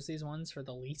particularly chose these ones for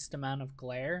the least amount of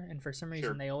glare, and for some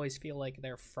reason they always feel like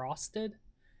they're frosted,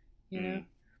 you know,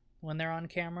 when they're on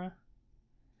camera.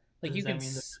 Like you can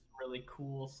really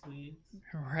cool sleeves.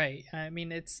 Right. I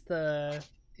mean, it's the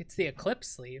Eclipse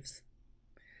sleeves.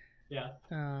 Yeah.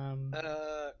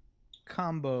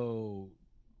 Combo.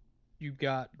 You've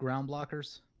got ground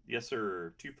blockers? Yes,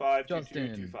 sir. 2-5,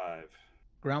 Justin. 2-2, 2-5.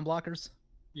 Ground blockers?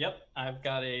 Yep. I've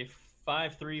got a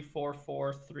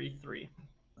 5-3-4-4-3-3.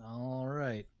 All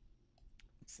right.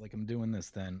 Looks like I'm doing this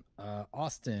then.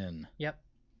 Austin. Yep.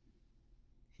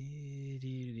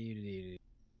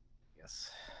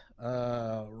 Yes.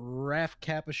 Raf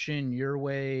Capuchin, your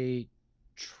way,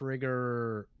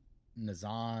 trigger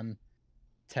Nazan,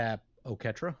 tap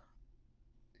Oketra.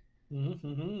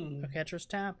 Oketra's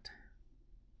tapped.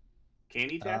 Can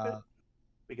he tap it?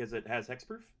 Because it has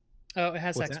hexproof? Oh, it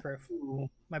has hexproof.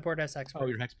 My board has hexproof. Oh,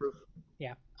 you're hexproof?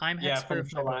 Yeah. I'm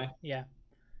hexproof. Yeah.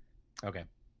 Okay.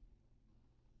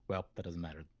 Well, that doesn't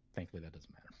matter. Thankfully, that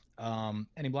doesn't matter.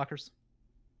 Any blockers?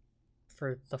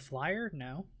 For the flyer?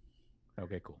 No.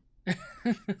 Okay, cool.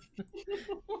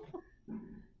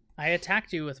 I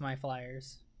attacked you with my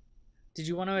flyers. Did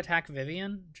you want to attack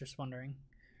Vivian? Just wondering.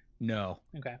 No.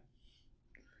 Okay.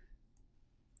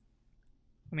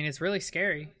 I mean, it's really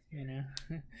scary, you know.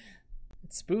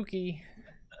 It's spooky.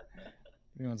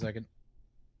 Give me 1 second.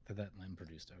 That lamp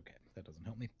produced. Okay, that doesn't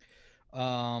help me.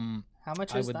 How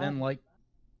much is that?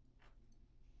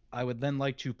 I would then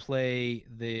like to play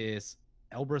this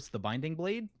Elbrus the Binding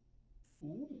Blade.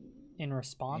 Ooh. In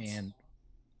response?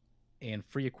 And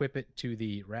free equip it to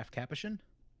the Raf Capuchin.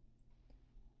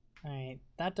 Alright,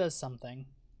 that does something.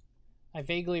 I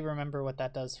vaguely remember what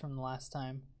that does from the last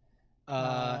time.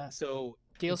 So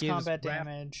deals combat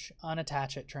damage,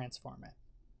 unattach it, transform it.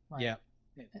 Right. Yeah.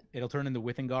 It'll turn into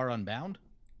Withingar Unbound.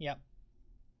 Yep.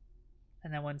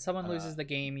 And then when someone loses the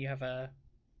game,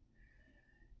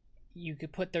 you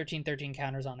could put 13/13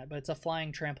 counters on it, but it's a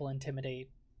flying trample intimidate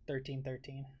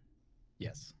 13/13.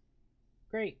 Yes.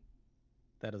 Great.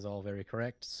 That is all very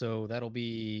correct. So that'll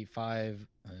be 5.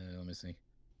 Let me see.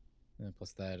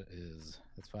 Plus that's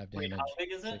 5 damage. Wait, how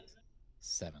big is it?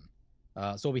 7.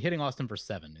 So we'll be hitting Austin for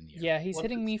 7 in the air. Yeah, he's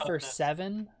hitting me for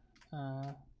 7.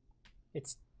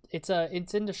 It's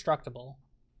indestructible.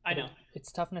 I know.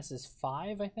 Its toughness is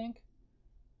 5, I think.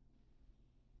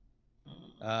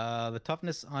 The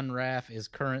toughness on Raf is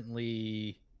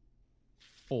currently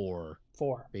 4.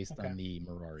 4. Based on the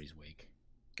Mirari's Wake.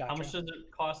 Gotcha. How much does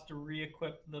it cost to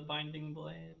re-equip the Binding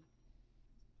Blade?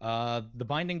 The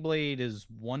Binding Blade is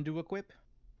 1 to equip.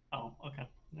 Oh, okay.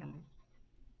 Never mind.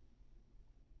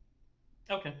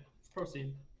 Okay,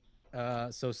 proceed.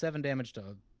 So 7 damage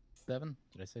to 7.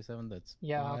 Did I say 7? That's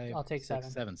yeah. 5, I'll take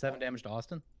 6, 7. 7 damage to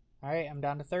Austin. All right, I'm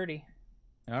down to 30.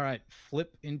 All right,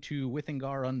 flip into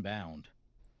Withingar Unbound.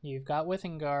 You've got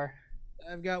Withingar.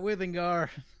 I've got Withingar.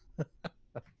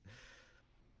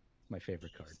 My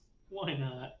favorite card. Why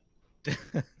not?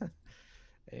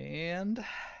 And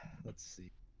let's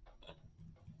see.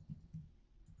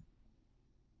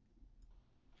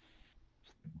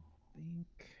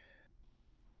 think.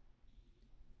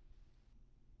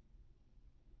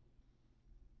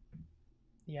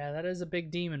 Yeah, that is a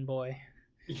big demon boy.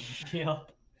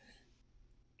 Yep.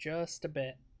 Just a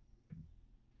bit.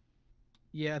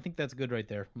 Yeah, I think that's good right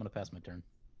there. I'm gonna pass my turn.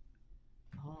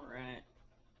 All right.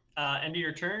 End of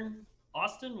your turn,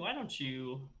 Austin. Why don't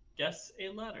you guess a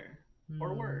letter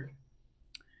or word?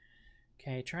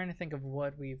 Okay, trying to think of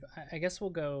what we've. I guess we'll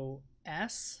go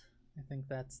S. I think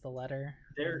that's the letter.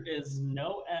 There is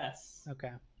no S.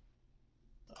 Okay.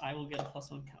 So I will get a +1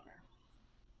 counter.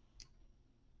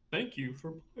 Thank you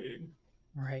for playing.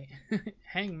 Right.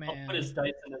 Hangman. I'll put his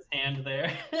dice in his hand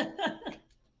there.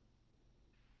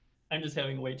 I'm just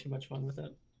having way too much fun with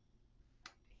it.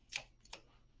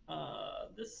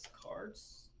 This card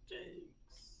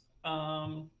stinks.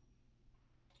 All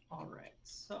right,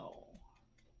 so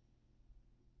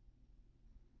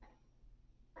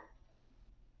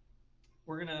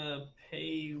we're gonna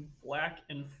pay black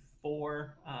and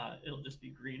 4. It'll just be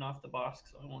green off the box,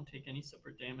 so I won't take any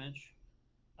separate damage.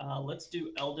 Let's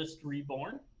do Eldest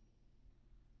Reborn.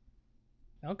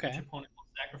 Okay. Each opponent will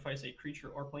sacrifice a creature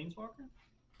or planeswalker.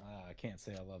 I can't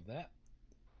say I love that.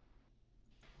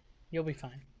 You'll be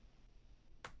fine.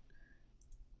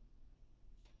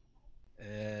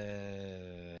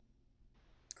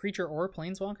 Creature or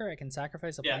planeswalker? I can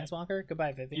sacrifice a planeswalker?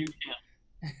 Goodbye, Vivian. You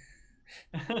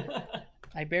can.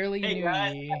 I barely Hey knew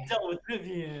guys, ye. I dealt with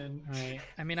Vivian. Right.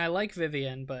 I mean, I like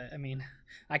Vivian, but I mean,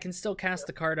 I can still cast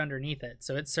the card underneath it,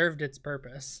 so it served its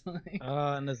purpose.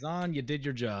 Nazan, you did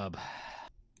your job.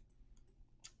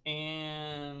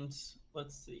 And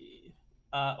let's see.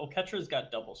 Oketra's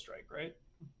got double strike, right?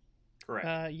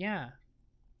 Correct. Yeah.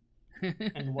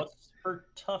 And what's her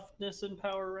toughness and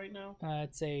power right now?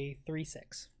 It's a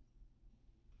 3/6.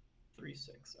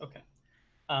 3/6. Okay.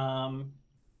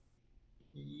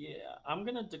 Yeah, I'm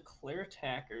gonna declare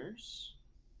attackers,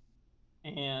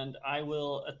 and I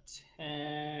will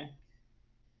attack.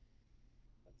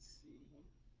 Let's see.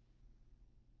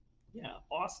 Yeah,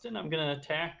 Austin, I'm gonna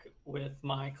attack with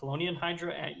my Colonian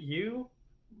Hydra at you,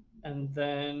 and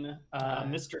then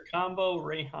Mr. Combo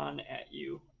Rayhan at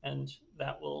you, and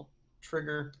that will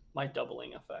trigger my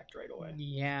doubling effect right away.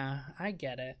 Yeah, I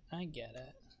get it.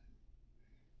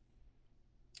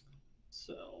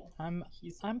 So I'm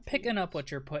picking up what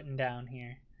you're putting down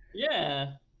here.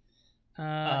 Yeah.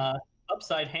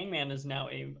 Upside Hangman is now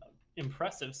a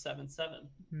impressive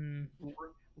 7/7.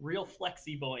 Real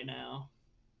flexy boy now.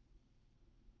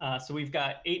 So we've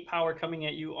got 8 power coming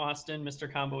at you, Austin.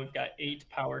 Mr. Combo, we've got 8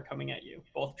 power coming at you.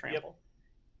 Both trample.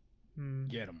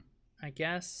 Get him. I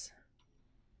guess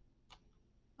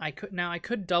I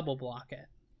could double block it.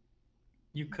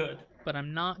 You could. But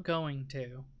I'm not going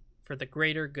to, for the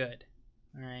greater good.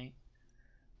 All right.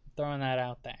 Throwing that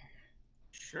out there.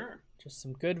 Sure. Just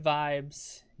some good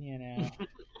vibes, you know.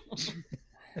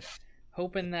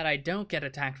 Hoping that I don't get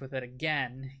attacked with it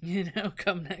again, you know,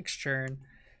 come next turn,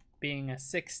 being a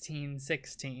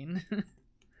 16/16.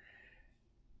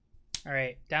 All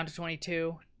right, down to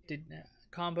 22. Did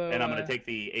combo. And I'm going to take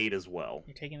the 8 as well.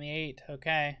 You're taking the 8.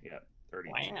 Okay. Yep.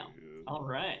 32. Wow. All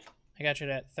right. I got you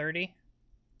at 30.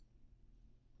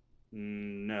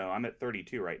 No, I'm at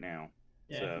 32 right now.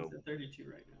 Yeah, so, he's at 32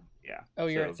 right now. Yeah. Oh,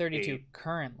 you're so at 32 8,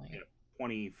 currently. Yep.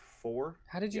 24.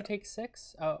 How did you take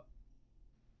 6? Oh.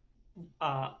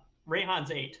 Rayhan's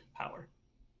 8 power.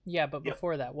 Yeah, but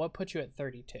before that, what put you at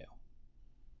 32?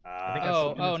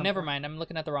 I Never mind. I'm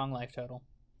looking at the wrong life total.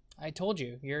 I told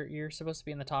you. You're supposed to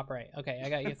be in the top right. Okay, I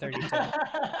got you 32.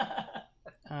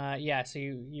 Yeah, so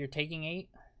you're taking 8?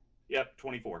 Yep,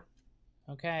 24.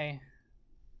 Okay.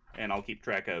 And I'll keep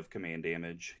track of command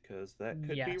damage because that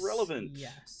could be relevant.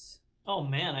 Yes. Oh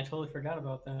man, I totally forgot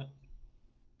about that.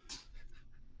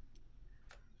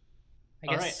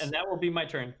 All right, and that will be my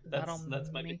turn.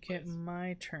 That's my make it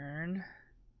my turn.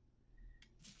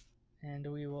 And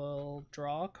we will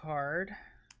draw a card.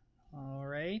 All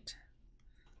right.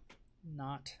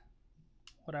 Not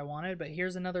what I wanted, but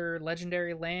here's another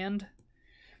legendary land.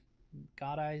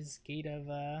 God Eye's Gate of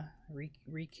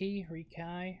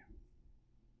Rikai.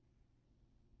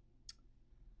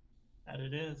 That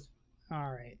it is. All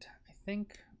right. I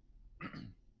think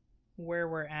where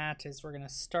we're at is we're going to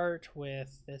start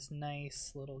with this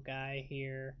nice little guy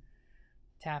here,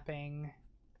 tapping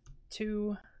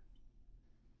 2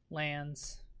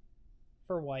 lands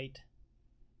for white,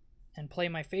 and play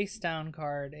my face down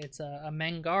card. It's a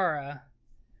Mangara.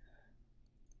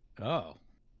 Oh.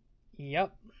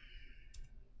 Yep.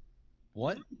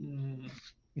 What?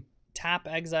 Tap,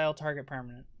 exile, target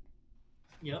permanent.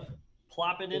 Yep.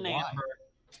 Plop it in Amber.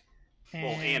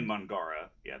 And Mangara.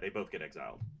 Yeah, they both get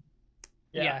exiled.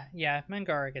 Yeah.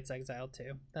 Mangara gets exiled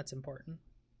too. That's important.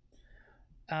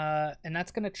 And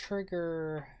that's gonna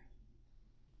trigger.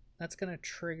 That's gonna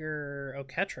trigger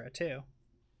Oketra too,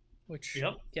 which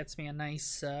gets me a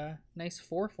nice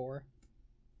 4/4,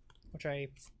 which I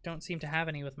don't seem to have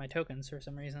any with my tokens for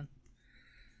some reason.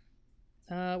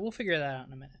 We'll figure that out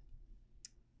in a minute.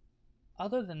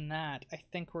 Other than that, I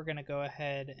think we're gonna go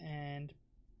ahead and.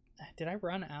 Did I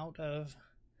run out of?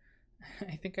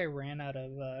 I think I ran out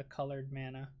of colored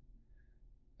mana.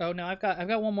 Oh no, I've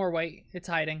got one more white. It's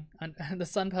hiding on the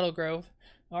Sun Petal Grove.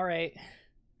 All right.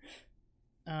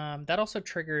 That also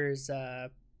triggers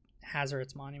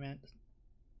Hazard's Monument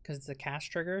because it's a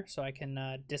cast trigger, so I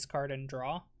can discard and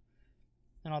draw.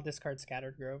 And I'll discard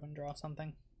Scattered Grove and draw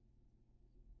something.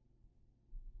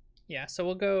 Yeah, so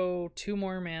we'll go 2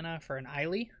 more mana for an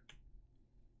Eily.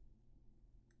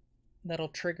 That'll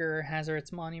trigger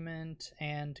Hazard's Monument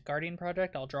and Guardian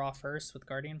Project. I'll draw first with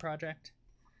Guardian Project.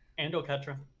 And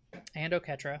Oketra.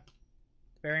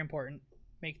 Very important.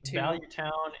 Make 2. Value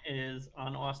Town is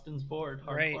on Austin's board.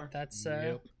 Hardcore. Right, that's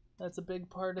a big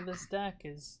part of this deck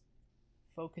is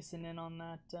focusing in on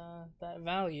that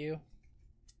value.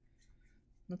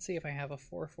 Let's see if I have a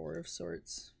 4/4 of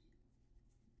sorts.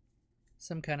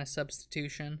 Some kind of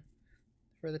substitution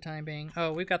for the time being.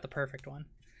 Oh, we've got the perfect one.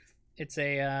 It's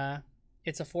a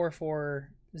 4/4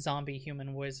 zombie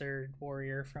human wizard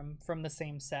warrior from the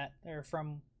same set, or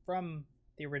from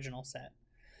the original set.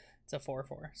 It's a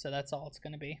 4/4, so that's all it's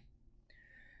gonna be.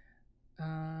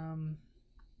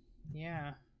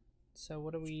 Yeah. So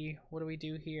what do we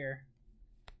do here?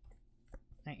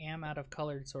 I am out of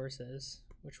colored sources,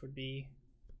 which would be,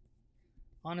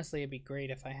 honestly, it'd be great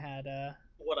if I had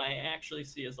What I actually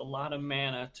see is a lot of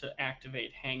mana to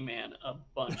activate Hangman a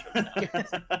bunch of times.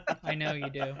 I know you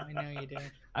do.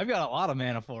 I've got a lot of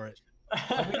mana for it.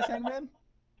 How big is Hangman?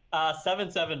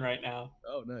 7/7 right now.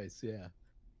 Oh, nice. Yeah.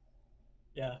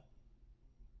 Yeah.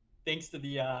 Thanks to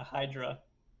the Hydra,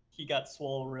 he got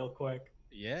swole real quick.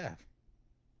 Yeah.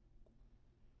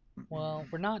 Well,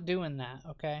 we're not doing that,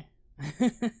 okay?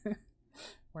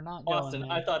 We're not Austin, going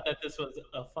there. I thought that this was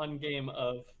a fun game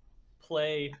of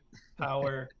play,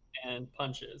 power, and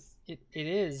punches. It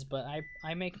is, but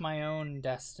I make my own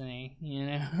destiny, you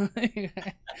know.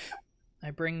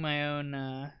 I bring my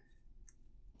own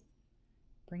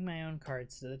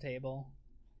cards to the table.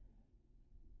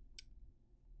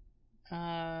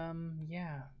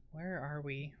 Yeah, where are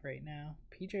we right now?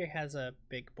 PJ has a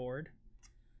big board.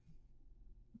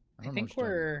 I think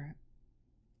we're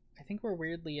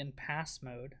weirdly in pass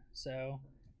mode, so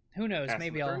who knows?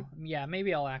 Maybe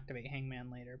I'll activate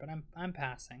Hangman later, but I'm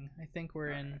passing. I think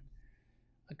we're in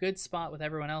a good spot with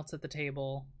everyone else at the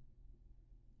table.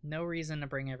 No reason to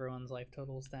bring everyone's life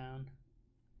totals down.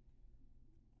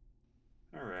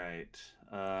 All right.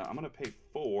 I'm going to pay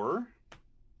 4.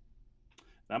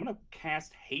 I'm going to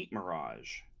cast Hate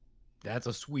Mirage. That's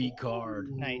a sweet card.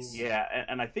 Nice. Yeah,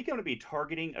 and I think I'm going to be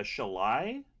targeting a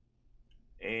Shalai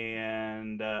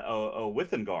and a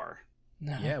Withengar.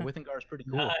 Yeah, Withengar is pretty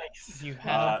cool. Nice. You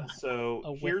have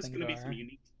so here's going to be some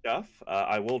unique stuff.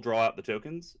 I will draw out the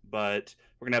tokens, but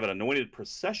we're going to have an Anointed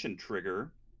Procession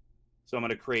trigger. So I'm going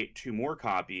to create 2 more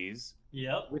copies.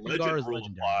 Yep. Withengar is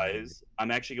Legend wise,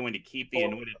 I'm actually going to keep the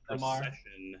Anointed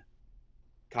Procession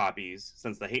copies,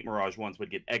 since the Hate Mirage ones would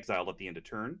get exiled at the end of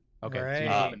turn. Okay, right. so you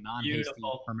have a non-hasty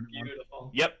permanent one.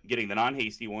 Beautiful. Yep, getting the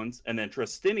non-hasty ones. And then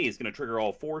Tristini is going to trigger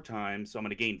all 4 times, so I'm going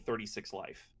to gain 36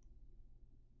 life.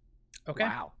 Okay.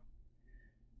 Wow.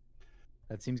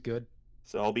 That seems good.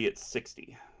 So I'll be at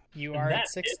 60. You are at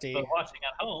 60. But watching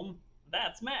at home,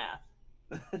 that's math.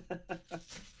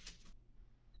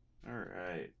 All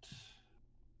right.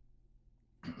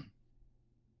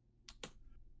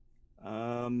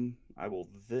 I will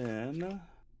then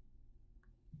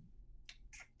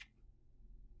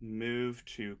move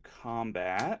to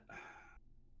combat.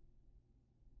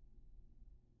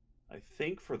 I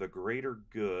think for the greater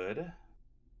good.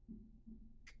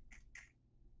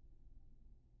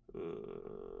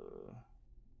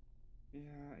 Yeah,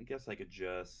 I guess I could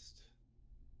just.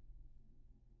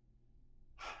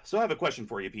 So I have a question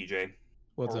for you, PJ.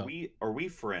 What's up? Are we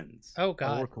friends? Oh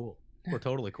God, we're cool. We're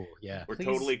totally cool. Yeah. We're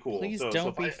totally cool. Please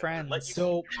don't be friends.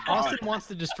 So Austin wants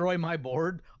to destroy my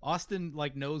board. Austin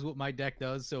knows what my deck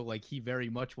does, so he very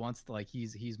much wants to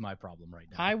he's my problem right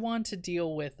now. I want to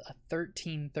deal with a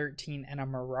 13/13 and a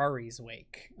Mirari's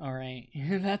Wake. All right,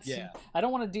 I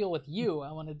don't want to deal with you.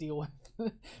 I want to deal with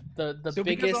the so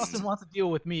biggest. Because Austin wants to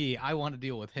deal with me, I want to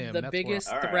deal with him. The biggest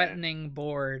threatening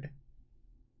board.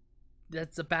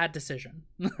 That's a bad decision.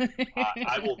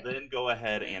 I will then go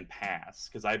ahead and pass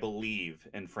because I believe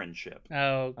in friendship.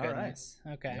 Oh goodness.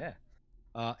 Right. Okay. Yeah.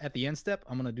 At the end step,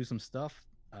 I'm gonna do some stuff.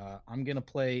 I'm gonna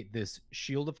play this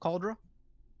Shield of Cauldra,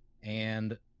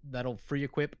 and that'll free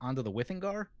equip onto the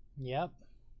Withingar. Yep.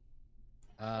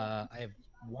 I have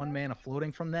 1 mana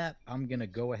floating from that. I'm gonna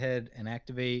go ahead and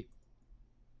activate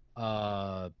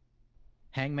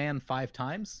Hangman 5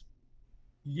 times.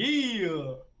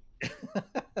 Yeah.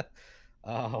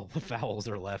 Oh, what vowels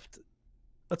are left?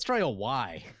 Let's try a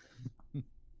Y.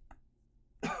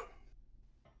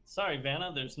 Sorry,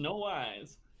 Vanna, there's no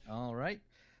Y's. All right.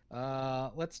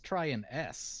 Let's try an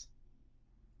S.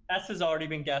 S has already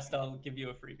been guessed. I'll give you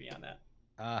a freebie on that.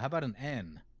 How about an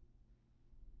N?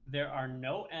 There are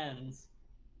no N's.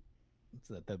 What's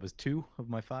that? That was 2 of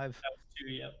my 5. That was 2,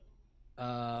 yep.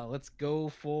 Let's go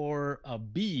for a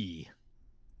B.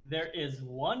 There is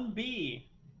 1 B.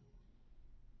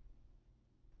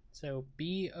 So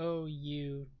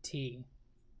BOUT.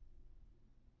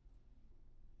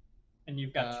 And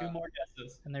you've got 2 more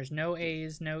guesses. And there's no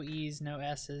A's, no E's, no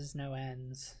S's, no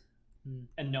N's.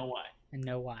 And no Y. And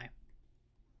no Y.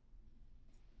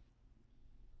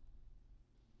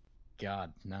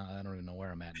 God, now I don't even know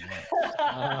where I'm at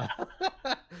now.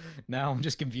 Now I'm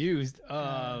just confused.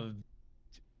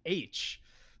 H.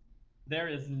 There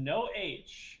is no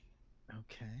H.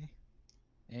 Okay.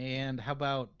 And how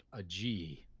about a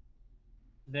G?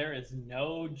 There is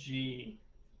no G.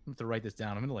 I have to write this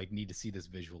down. I'm gonna need to see this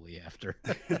visually after.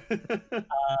 I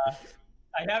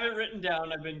have it written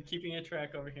down. I've been keeping a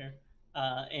track over here.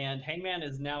 And Hangman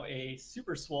is now a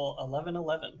super swole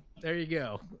 11/11. There you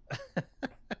go.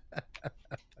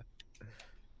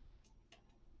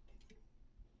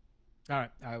 All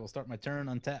right, I will start my turn.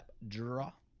 Untap,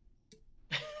 draw.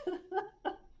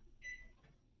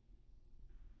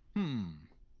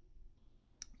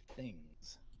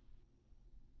 Things.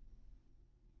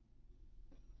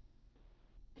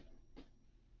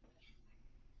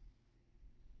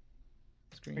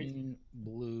 Green,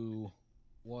 blue,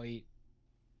 white,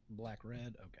 black,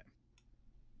 red. Okay.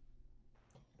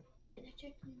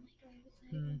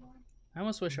 I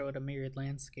almost wish I would have mirrored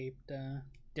landscaped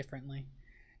differently.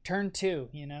 Turn 2,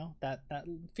 you know, that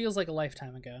feels like a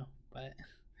lifetime ago, but.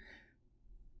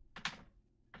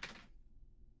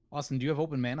 Austin, do you have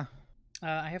open mana?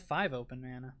 I have 5 open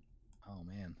mana. Oh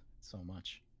man, so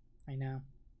much. I know.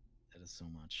 That is so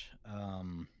much.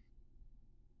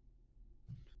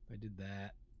 If I did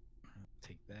that, I'll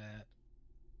take that,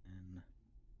 and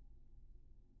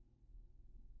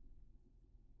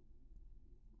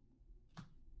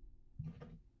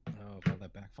oh, if all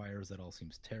that backfires, that all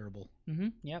seems terrible.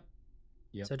 Yep.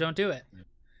 Yep. So don't do it.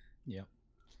 Yep.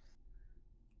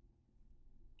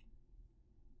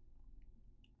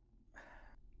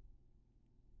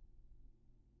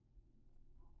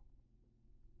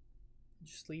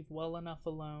 Just leave well enough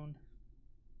alone.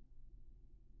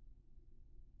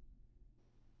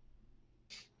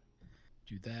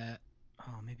 Do that.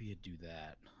 Oh, maybe you'd do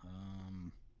that.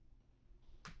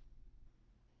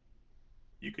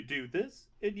 You could do this,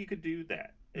 and you could do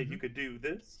that, and you could do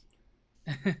this.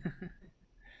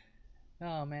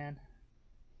 Oh man.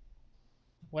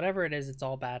 Whatever it is, it's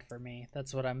all bad for me.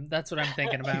 That's what I'm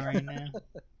thinking about right now.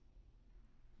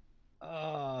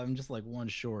 I'm just like 1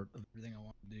 short of everything I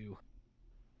want to do.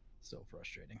 So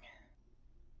frustrating.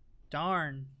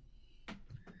 Darn.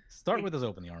 Start with us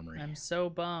open the armory. I'm so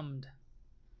bummed.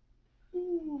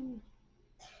 Ooh.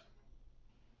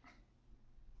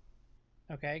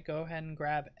 Okay, go ahead and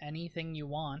grab anything you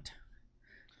want.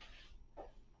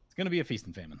 It's gonna be a feast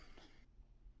and famine.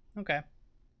 Okay.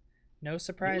 No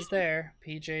surprise there.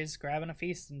 PJ's grabbing a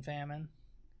feast and famine.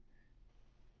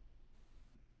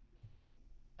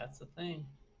 That's the thing.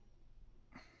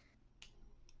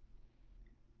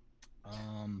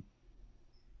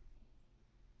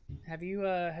 Have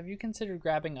you considered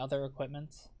grabbing other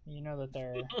equipments? You know that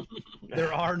there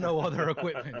are no other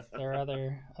equipment. there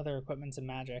are other equipments in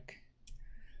Magic.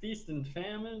 Feast and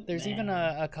famine. There's even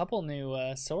a couple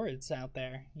new swords out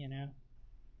there. You know,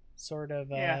 sort of.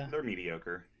 Yeah, they're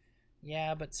mediocre.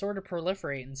 Yeah, but sort of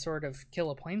proliferate and sort of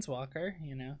kill a planeswalker.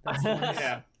 You know, that's the ones,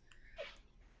 Yeah.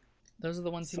 Those are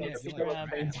the ones you need to kill a grab.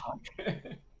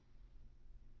 planeswalker.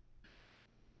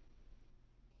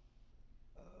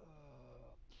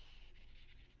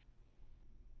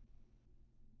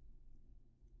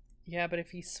 Yeah, but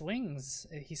if he swings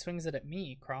it at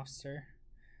me, Crofster.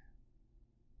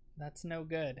 That's no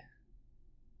good.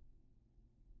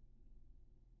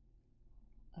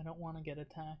 I don't want to get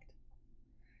attacked.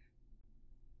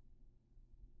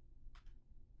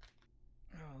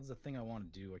 Oh, there's a thing I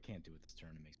want to do. I can't do it this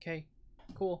turn. It makes. Okay,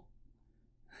 cool.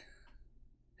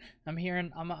 I'm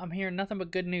hearing nothing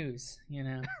but good news. You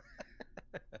know.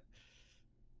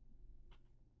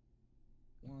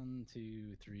 1,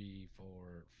 2, 3, 4,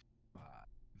 5.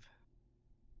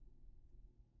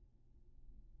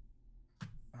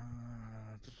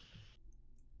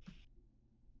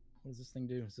 What does this thing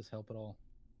do? Does this help at all?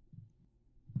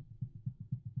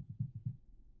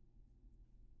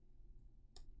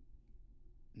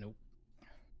 Nope.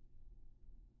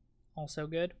 Also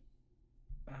good.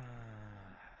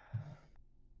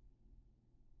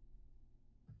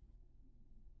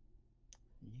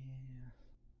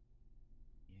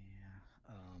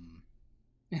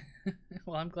 Yeah.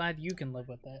 Well, I'm glad you can live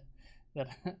with it.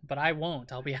 But I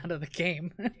won't. I'll be out of the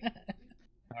game.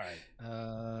 All right.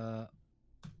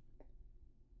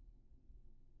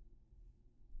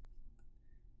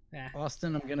 Yeah.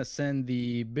 Austin, I'm gonna send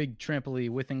the big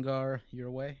Trampoline Withengar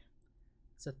your way.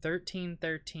 It's a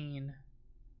 13/13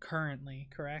 currently,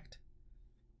 correct?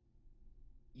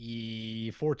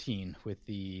 14 with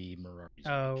the Mirari's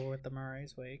Oh, Wake. with the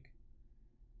Mirari's Wake.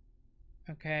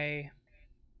 Okay.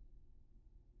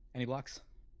 Any blocks?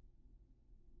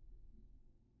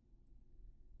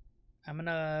 I'm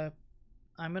gonna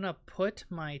put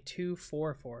my 2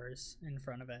 4/4s in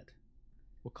front of it.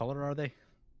 What color are they?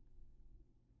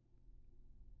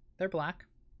 They're black.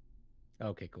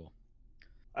 Okay, cool.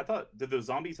 I thought, did those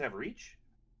zombies have reach?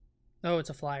 Oh,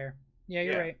 it's a flyer. Yeah,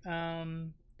 you're Yeah. right.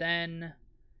 Then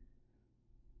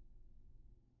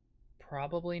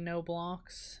probably no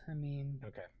blocks. I mean,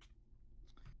 Okay.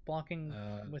 blocking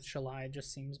with Shalai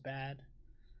just seems bad.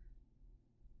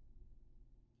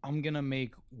 I'm gonna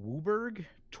make Wooburg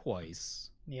twice.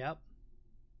 Yep.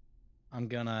 I'm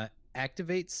gonna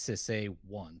activate Sisse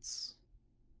once.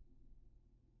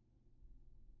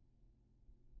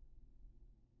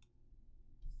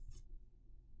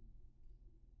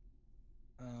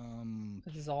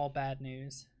 This is all bad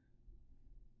news.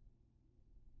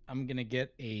 I'm gonna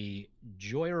get a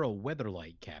Joyra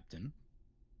Weatherlight Captain.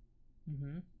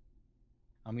 Mm-hmm.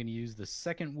 I'm gonna use the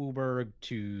second Wooburg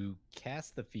to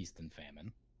cast the Feast and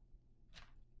Famine.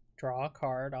 Draw a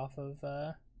card off of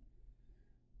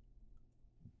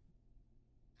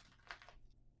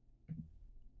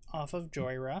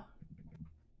Joyra.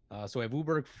 So I have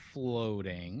Wooburg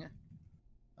floating.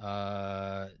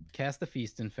 Cast the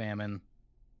Feast and Famine.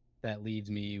 That leaves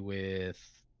me with.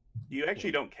 You actually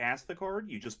don't cast the card,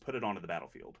 you just put it onto the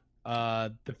battlefield.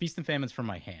 The Feast and Famine's from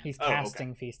my hand. He's Oh, okay.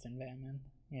 casting Feast and Famine.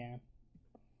 Yeah.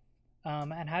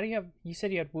 And how do you have? You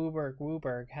said you had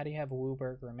Wooburg. How do you have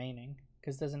Wooburg remaining?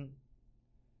 Because doesn't.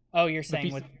 Oh, you're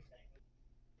saying with.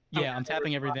 Yeah, I'm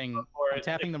tapping everything. I'm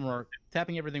tapping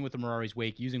everything with the Mirari's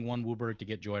Wake, using one Wooburg to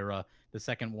get Joyra. The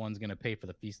second one's gonna pay for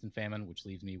the Feast and Famine, which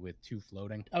leaves me with 2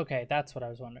 floating. Okay, that's what I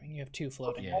was wondering. You have 2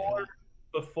 floating. Yeah.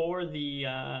 Before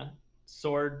the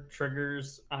sword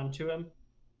triggers onto him,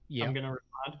 Yeah. I'm gonna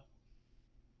respond.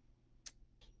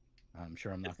 I'm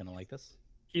sure I'm not gonna like this.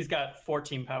 He's got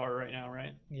 14 power right now,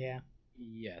 right? Yeah.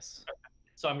 Yes.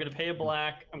 So I'm gonna pay a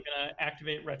black. I'm gonna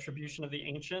activate Retribution of the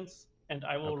Ancients, and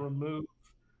I will remove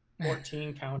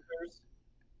 14 counters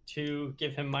to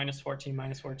give him -14,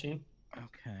 -14.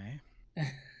 Okay.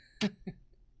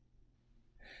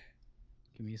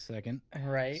 Give me a second.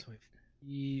 Right. So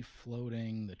if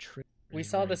floating the trick. We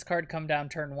saw this card come down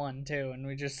turn 1 too, and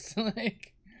we just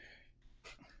like.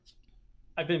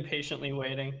 I've been patiently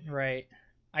waiting. Right.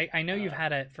 I know you've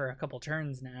had it for a couple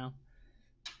turns now,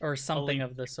 or something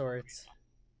of the sorts.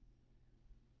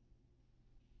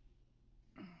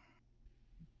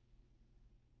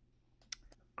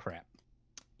 Crap.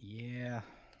 Yeah.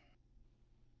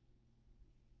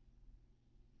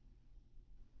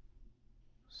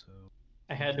 So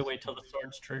I had to wait till the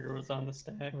sword's trigger was on the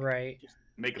stack. Right.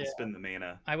 Make him spend the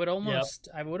mana. I would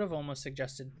have almost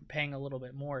suggested paying a little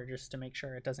bit more just to make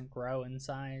sure it doesn't grow in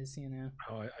size, you know.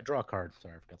 Oh, I draw a card.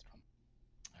 Sorry, I forgot the problem.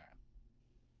 All right.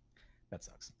 That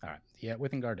sucks. All right. Yeah,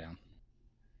 Withengar down.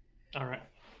 All right.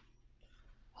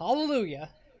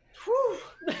 Hallelujah.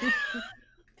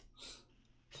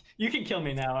 You can kill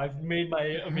me now. I've made my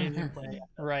amazing play.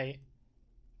 Right.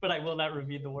 But I will not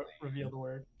reveal the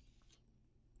word.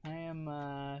 I am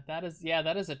that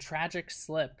is a tragic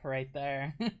slip right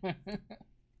there.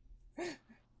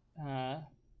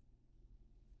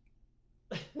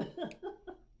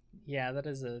 Yeah, that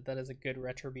is a good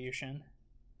retribution.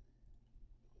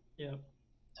 Yep.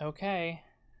 Okay.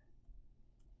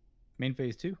 Main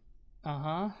phase 2.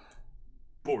 Uh-huh.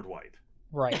 Board wipe.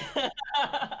 Right.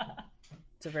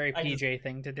 It's a very PJ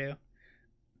thing to do.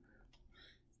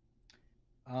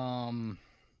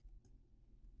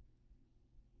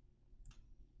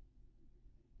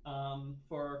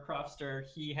 For Crofster,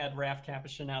 he had Wrath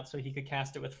Capuchin out so he could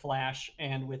cast it with Flash,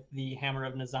 and with the Hammer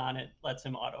of Nazan, it lets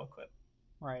him auto-equip.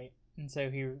 Right. and so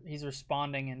he's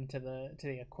responding into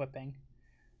the equipping.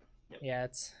 Yep. Yeah,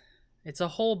 it's a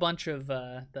whole bunch of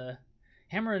the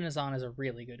Hammer and Azan is a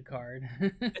really good card.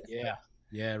 Yeah,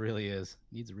 it really is.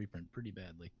 Needs a reprint pretty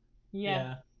badly.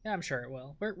 Yeah, I'm sure it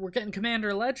will. We're getting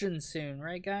Commander Legends soon,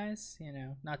 right, guys? You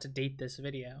know, not to date this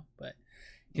video, but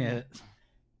you know.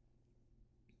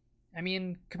 I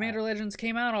mean, Commander Legends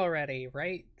came out already,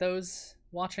 right? Those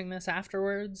watching this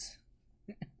afterwards,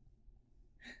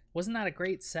 wasn't that a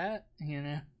great set? You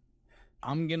know.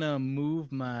 I'm gonna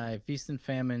move my Feast and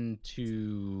Famine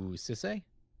to Sisay.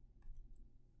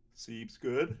 Seems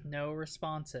good. No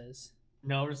responses.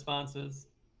 No responses.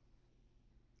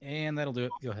 And that'll do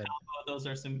it. Go ahead. Oh, those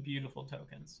are some beautiful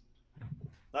tokens.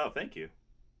 Oh, thank you.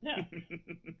 Yeah.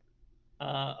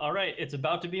 All right, it's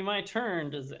about to be my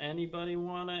turn. Does anybody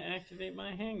want to activate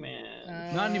my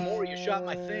Hangman? Not anymore. You shot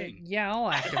my thing. Yeah, I'll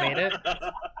activate it.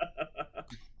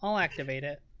 I'll activate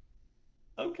it.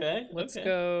 Okay. Let's okay.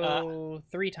 go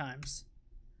 3 times.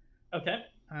 Okay.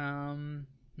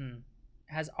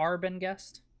 Has R been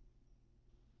guessed?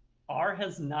 R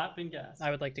has not been guessed.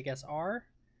 I would like to guess R.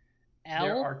 L.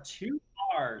 There are 2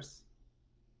 R's.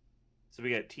 So we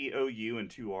got TOU and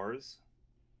 2 R's.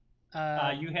 You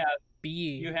have B.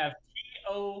 You have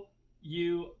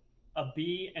TOU, a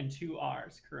B, and 2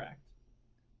 R's. Correct.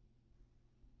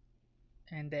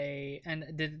 And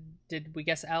did we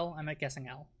guess L? I'm guessing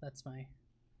L. That's my.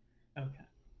 Okay.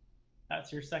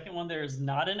 That's your second one. There is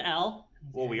not an L.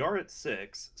 Well, we are at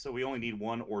 6, so we only need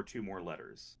 1 or 2 more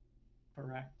letters.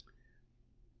 Correct.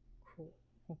 Cool.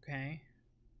 Okay.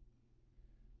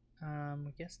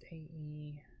 We guessed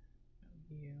AE.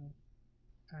 U.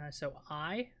 So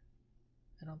I.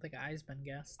 I don't think I's been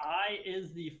guessed. I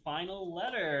is the final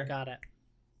letter. Got it.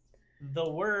 The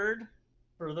word,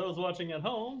 for those watching at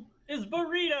home, is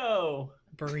burrito.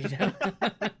 Burrito.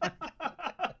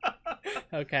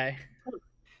 Okay.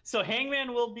 So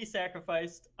Hangman will be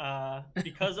sacrificed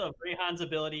because of Rayhan's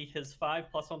ability. His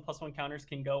 5+1/+1 counters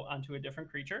can go onto a different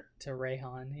creature. To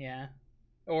Rayhan, yeah.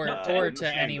 Or No,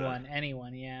 to anyone,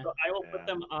 yeah. So I will put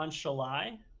them on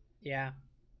Shalai. Yeah.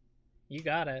 You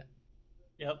got it.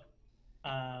 Yep.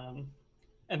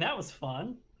 And that was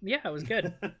fun. Yeah, it was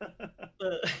good.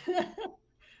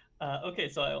 Okay,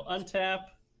 so I'll untap,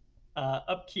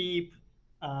 upkeep.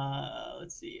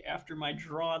 Let's see. After my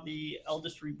draw, the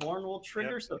Eldest Reborn will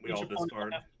trigger, Yep, so we each all opponent will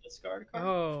discard. have to discard a card.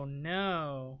 Oh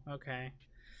no. Okay.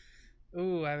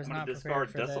 Ooh, I was I'm not gonna prepared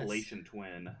discard for Desolation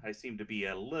Twin. I seem to be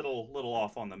a little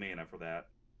off on the mana for that.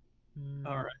 this.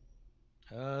 All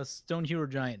right. Stone Hero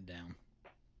Giant down.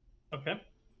 Okay.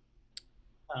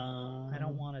 I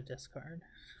don't want to discard.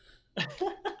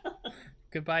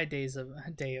 Goodbye, Day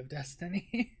of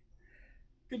Destiny.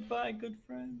 Goodbye, good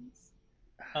friends.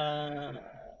 I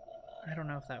don't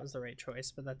know if that was the right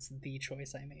choice, but that's the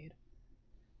choice I made.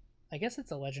 I guess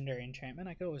it's a legendary enchantment.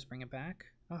 I could always bring it back.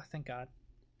 Oh, thank God.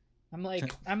 I'm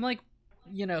like,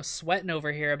 you know, sweating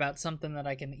over here about something that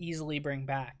I can easily bring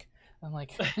back. I'm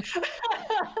like,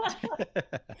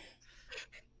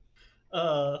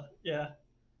 yeah.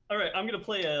 All right, I'm gonna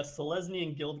play a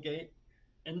Selesnyan Guildgate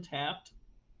tapped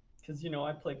because you know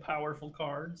I play powerful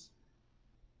cards,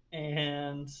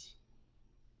 and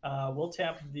we'll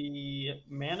tap the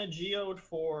Mana Geode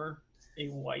for a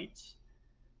white,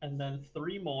 and then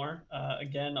 3 more.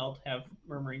 Again, I'll have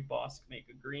Murmuring Bosk make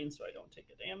a green so I don't take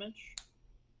a damage.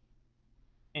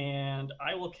 And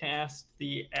I will cast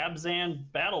the Abzan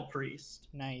Battle Priest.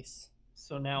 nice.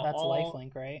 So now That's all...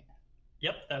 lifelink, right?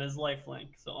 Yep, that is lifelink.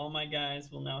 So all my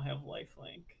guys will now have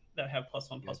lifelink that have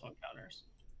 +1/+1 counters.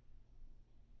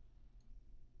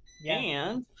 Yeah.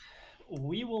 And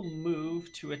we will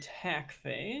move to attack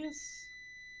phase.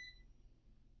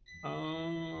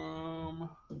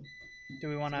 Do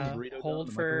we want Someone's to burrito down hold in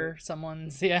the for microwave?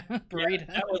 someone's burrito?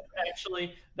 Yeah,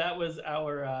 that was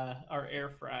our air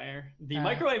fryer. The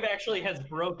microwave actually has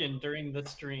broken during the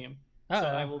stream. So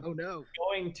I will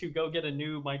going to go get a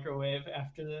new microwave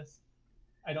after this.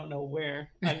 I don't know where.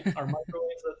 Are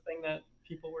microwaves a thing that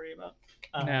people worry about?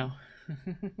 No.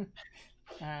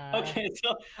 Okay,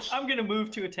 so I'm going to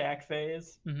move to attack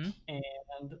phase. Mhm.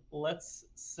 And let's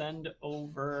send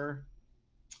over...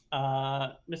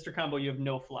 Mr. Combo, you have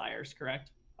no flyers,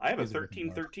 correct? I have a He's a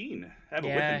Withing 13/13. I have a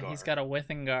Yeah, Withing he's got a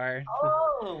Withing.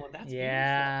 Oh, that's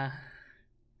Yeah.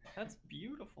 beautiful. That's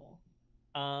beautiful.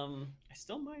 I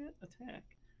still might attack.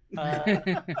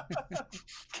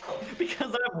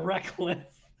 Because I'm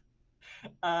reckless.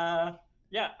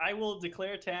 Yeah, I will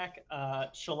declare attack.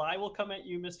 Shalai will come at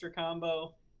you, Mr.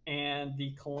 Combo, and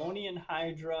the Colonian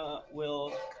Hydra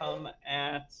will come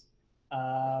at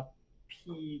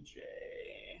PJ.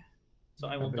 So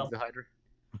I will double. The Hydra?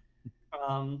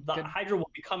 The Good. Hydra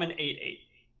will become an 8/8.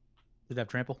 Did that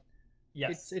trample?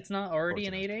 Yes. It's not already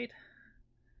an Unfortunate. 8/8.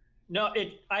 No,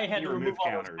 I had You to remove remove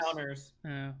all those counters. counters.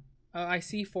 Oh. Oh, I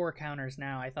see 4 counters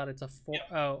now. I thought it's a 4. Yep.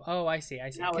 Oh, I see.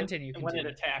 Now Continue. when it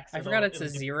attacks, I forgot it's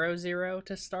it'll a give- 0/0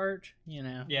 to start. You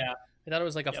know. Yeah. I thought it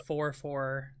was like a Yep.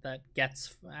 4/4 that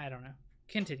gets. I don't know.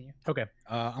 Continue. Okay.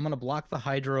 I'm gonna block the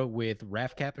Hydra with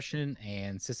Raf Capuchin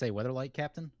and Sisay Weatherlight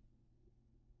Captain.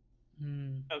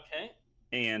 Okay.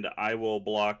 And I will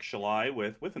block Shalai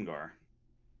with Withengar.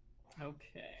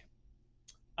 Okay.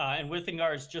 And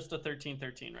Withengar is just a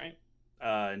 13/13, right?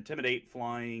 Intimidate,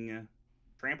 flying,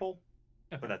 trample,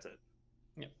 Okay. but that's it.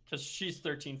 Yeah, because she's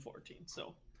 13/14.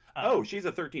 So. Oh, she's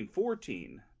a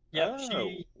 13/14. Yep.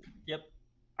 Oh. Yep.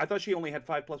 I thought she only had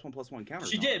 5+1/+1 counters.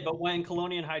 She on did, it. but when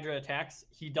Colonian Hydra attacks,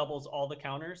 he doubles all the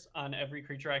counters on every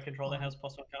creature I control that has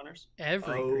 +1 counters.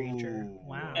 Every creature. Oh.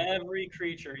 Wow. Every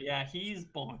creature, yeah, he's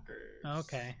bonkers.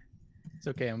 Okay. It's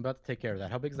okay. I'm about to take care of that.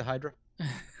 How big is the Hydra?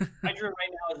 Hydra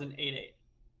right now is an 8/8.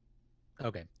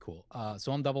 Okay, cool.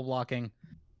 So I'm double blocking,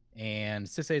 and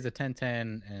Sisay is a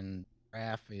 10/10, and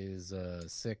Raf is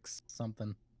 6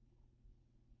 something.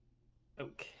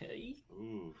 Okay.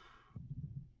 Oof.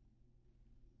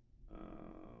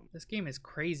 This game is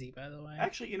crazy, by the way.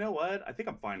 Actually, you know what? I think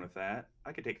I'm fine with that.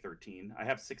 I could take 13. I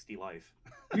have 60 life.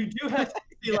 You do have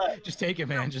 60 left. Just take it,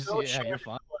 man. Just No yeah, you're chance.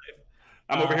 fine.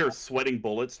 I'm over here sweating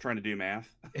bullets trying to do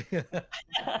math.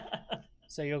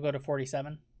 So you'll go to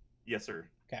 47. Yes, sir.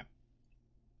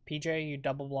 PJ, you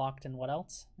double blocked, and what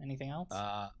else? Anything else?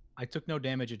 I took no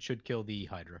damage. It should kill the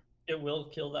Hydra. It will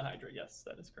kill the Hydra, yes,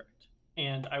 that is correct.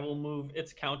 And I will move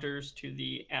its counters to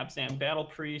the Abzan Battle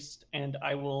Priest, and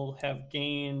I will have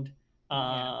gained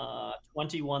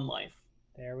 21 life.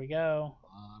 There we go.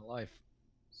 Life.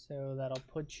 So that'll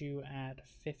put you at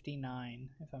 59,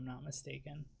 if I'm not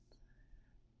mistaken.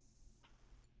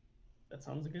 That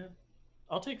sounds good.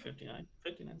 I'll take 59.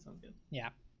 59 sounds good. Yeah.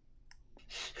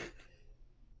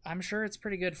 I'm sure it's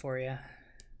pretty good for you.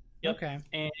 Yep. Okay.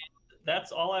 And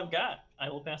that's all I've got. I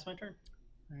will pass my turn.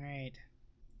 All right.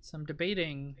 So I'm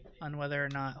debating on whether or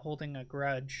not holding a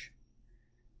grudge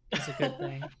is a good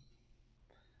thing.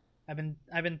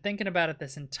 I've been thinking about it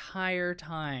this entire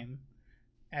time.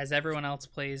 As everyone else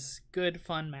plays good,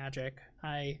 fun Magic,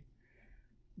 I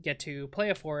get to play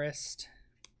a forest.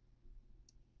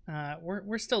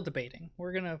 We're still debating.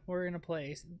 We're gonna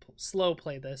slow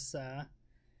play this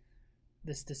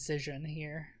this decision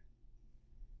here.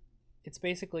 It's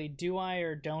basically, do I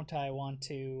or don't I want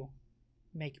to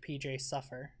make PJ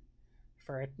suffer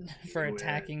for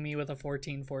attacking me with a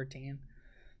 14/14?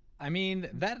 I mean,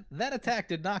 that attack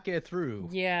did not get through.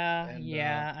 Yeah, And,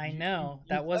 I know.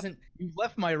 That wasn't. You've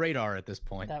left my radar at this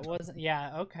point. That wasn't.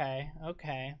 Yeah. Okay.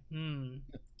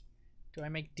 Do I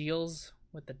make deals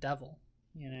with the devil?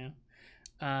 You know.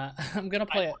 I'm gonna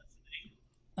play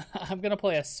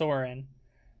a Sorin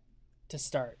to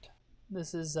start.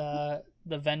 This is the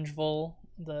vengeful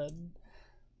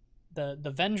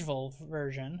the vengeful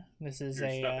version. This is Your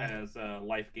a stuff has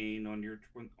life gain on your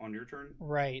turn.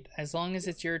 right. As long as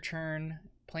it's your turn,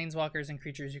 planeswalkers and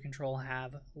creatures you control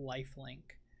have lifelink.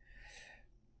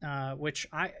 Which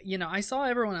I saw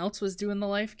everyone else was doing the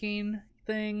life gain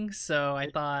thing, so I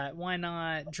thought, why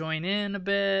not join in a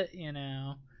bit?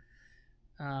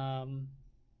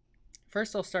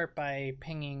 First I'll start by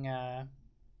pinging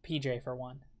PJ for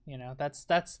 1.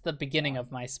 That's the beginning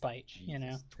of my spite.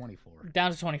 Jesus, 24.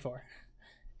 Down to 24,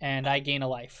 and I gain a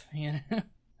life.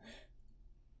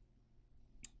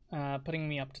 Putting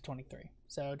me up to 23.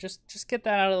 So just get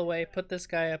that out of the way. Put this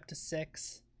guy up to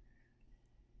 6.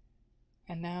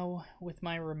 And now with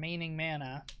my remaining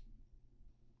mana,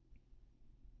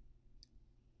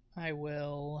 I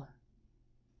will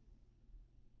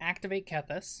activate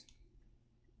Kethis.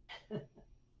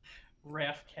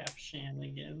 Raf Cap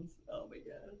shenanigans. Oh my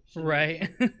god. Right.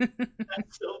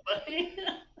 That's so funny.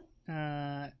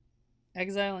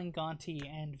 Exiling Gonti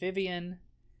and Vivian,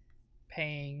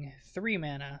 paying 3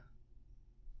 mana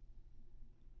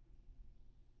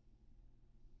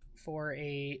for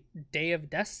a Day of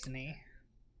Destiny.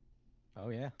 Oh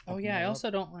yeah. Oh Open yeah, that I up.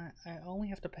 also don't. I only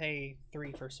have to pay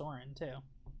 3 for Sorin too.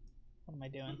 What am I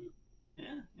doing?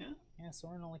 Yeah. Yeah,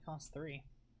 Sorin only costs 3.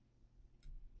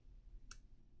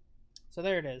 So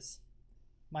there it is.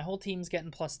 My whole team's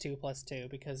getting +2/+2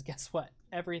 because guess what?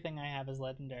 Everything I have is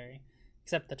legendary,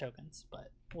 except the tokens.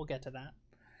 But we'll get to that.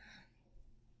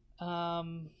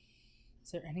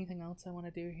 Is there anything else I want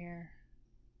to do here?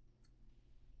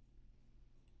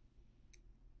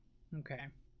 Okay.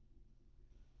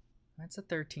 That's a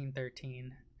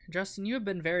 13/13. Justin, you have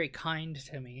been very kind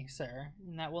to me, sir,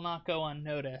 and that will not go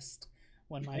unnoticed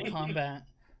when my combat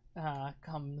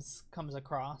comes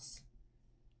across.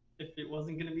 If it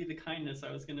wasn't going to be the kindness,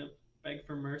 I was going to beg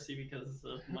for mercy because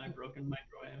of my broken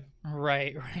microwave.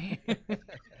 Right, right.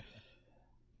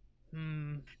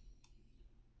 Hmm.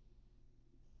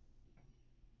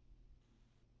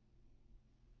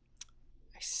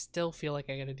 I still feel like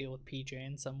I got to deal with PJ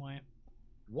in some way.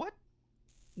 What?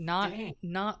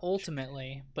 Not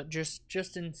ultimately, but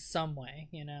just in some way,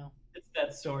 you know. It's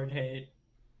that sword hate.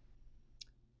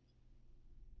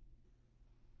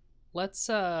 Let's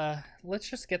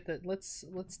just get the let's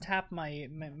tap my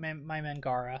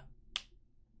Mangara,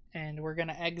 and we're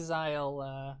gonna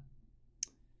exile.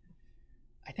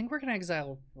 I think we're gonna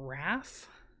exile Raph.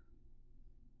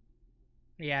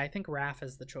 Yeah, I think Raph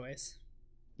is the choice.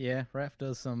 Yeah, Raph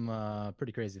does some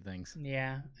pretty crazy things.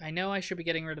 Yeah, I know I should be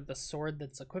getting rid of the sword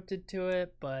that's equipped to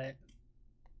it, but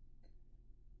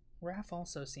Raph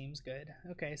also seems good.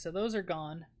 Okay, so those are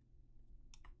gone.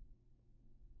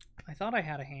 I thought I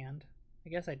had a hand. I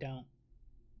guess I don't.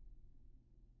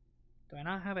 Do I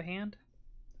not have a hand?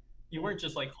 You weren't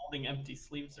just like holding empty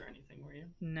sleeves or anything, were you?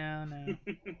 No.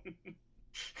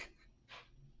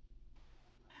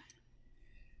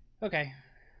 Okay.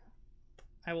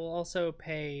 I will also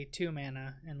pay 2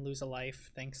 mana and lose a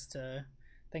life thanks to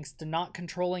not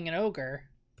controlling an ogre.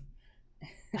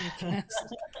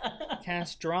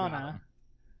 cast Drana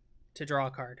to draw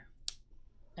a card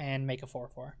and make a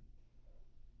 4/4.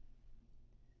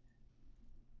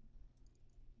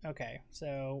 Okay,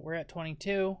 so we're at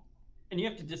 22. And you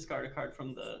have to discard a card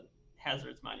from the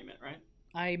Hazard's Monument, right?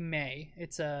 I may.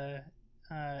 It's a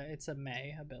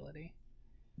may ability.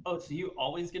 Oh, so you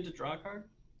always get to draw a card?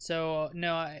 So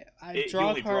no, I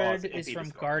draw a card is from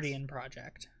discards. Guardian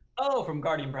Project. Oh, from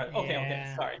Guardian Project. Okay, Yeah.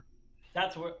 okay, sorry.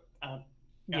 That's where.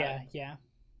 Yeah.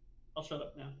 I'll shut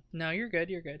up now. No, you're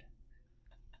good. You're good.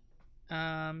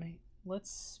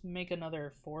 Let's make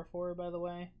another 4/4. By the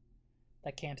way,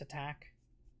 that can't attack.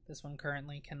 This one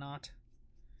currently cannot.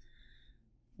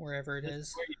 Wherever it This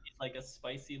is. where you need like a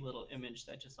spicy little image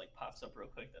that just like pops up real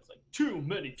quick. That's like too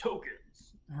many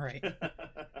tokens. Right.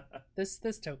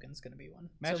 This token's gonna be one.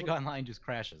 Magic So- Online just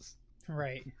crashes.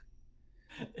 Right.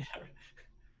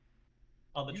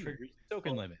 All the You triggers. reached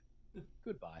token limit.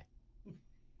 Goodbye.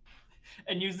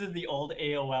 And uses the old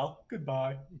AOL.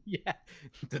 Goodbye. Yeah,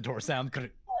 the door sound.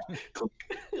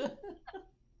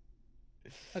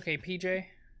 Okay, PJ,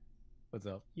 What's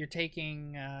up? you're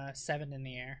taking 7 in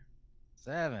the air.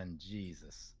 7.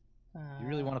 Jesus. You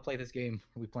really want to play this game?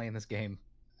 Are we playing this game?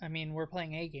 I mean, we're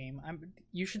playing a game.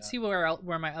 You should Yeah. see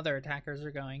where my other attackers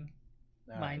are going.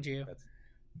 All Mind you. That's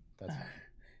fine.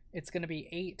 It's going to be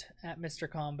 8 at Mr.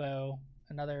 Combo.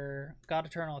 Another God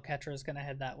Eternal Ketra is going to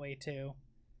head that way too.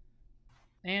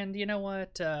 And you know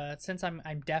what? Since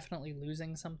I'm definitely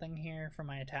losing something here for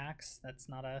my attacks, that's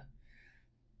not a...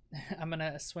 I'm going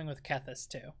to swing with Kethis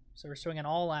too. So we're swinging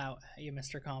all out at you,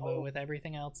 Mr. Combo, with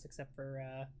everything else except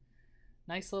for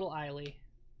nice little Eiley.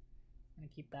 I'm going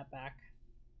to keep that back.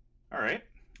 All right.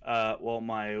 Well,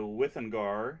 my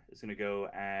Withengar is going to go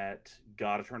at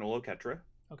God Eternal Oketra.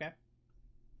 Okay.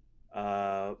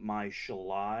 My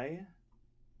Shalai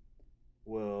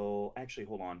will actually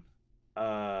hold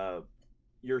on.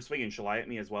 You're swinging Shalai at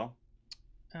me as well.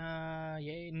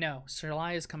 Yeah. No,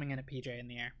 Shalai is coming in at PJ in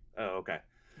the air. Oh, okay.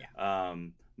 Yeah.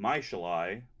 My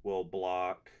Shalai will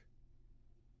block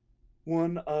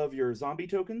one of your zombie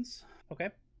tokens. Okay.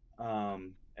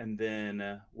 And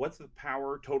then what's the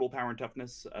total power and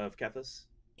toughness of Kethis?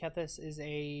 Kethis is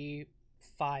a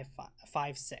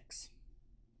 5/6.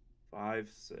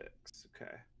 5/6.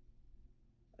 Okay.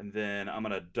 And then I'm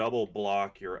gonna double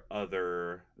block your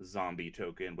other zombie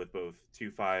token with both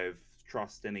 2/5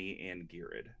 Trostini and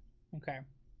Girid. Okay.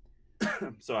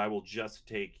 So I will just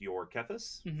take your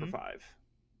Kethis for 5.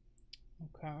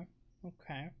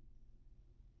 Okay.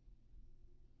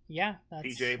 Yeah, that's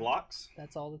PJ blocks.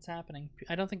 That's all that's happening.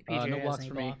 I don't think PJ No has blocks any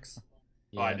for me. blocks.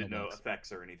 Oh, I no didn't know blocks.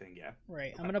 effects or anything. Yeah.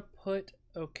 Right. I'm Okay. gonna put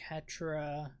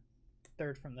Oketra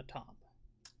 3rd from the top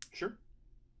Sure.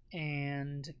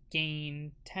 and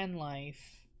gain 10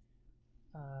 life,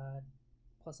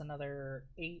 plus another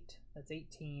 8. That's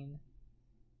 18,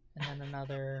 and then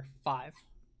another 5.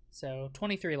 So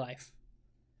 23 life.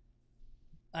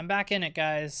 I'm back in it,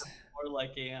 guys. Or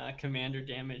like a commander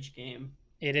damage game.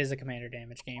 It is a commander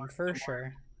damage game for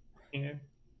sure. Yeah.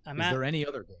 I'm Is at, there any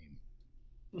other game?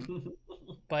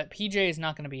 but PJ is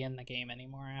not going to be in the game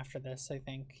anymore after this. I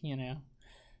think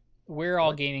we're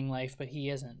all gaining life, but he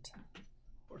isn't.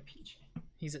 Poor PJ.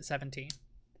 He's at 17.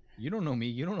 You don't know me.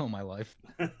 You don't know my life.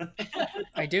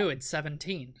 I do. It's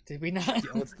 17. Did we not?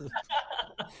 What's the...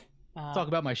 Talk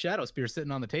about my shadow spear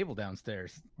sitting on the table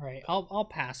downstairs. Right. I'll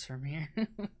pass from here.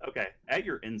 Okay, at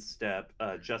your instep,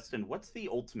 Justin, what's the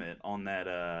ultimate on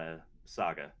that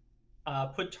saga?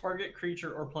 Put target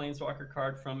creature or planeswalker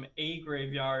card from a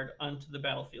graveyard onto the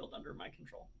battlefield under my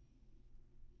control.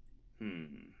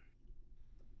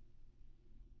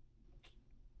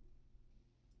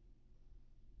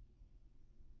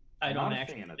 I don't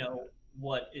actually know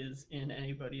what is in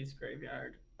anybody's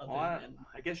graveyard. Other than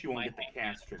I guess you won't get the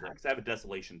cast trigger because I have a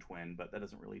Desolation Twin, but that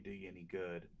doesn't really do you any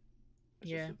good. It's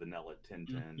just a vanilla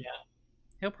 10/10. Yeah.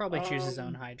 He'll probably choose his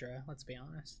own Hydra, let's be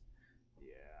honest.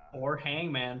 Yeah. Or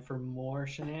Hangman for more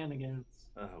shenanigans.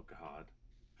 Oh, God.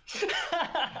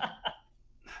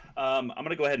 I'm going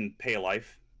to go ahead and pay a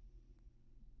life.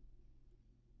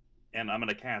 And I'm going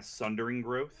to cast Sundering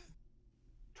Growth,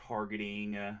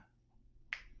 targeting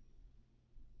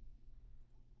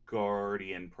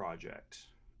Guardian Project.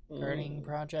 Guardian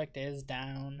Project is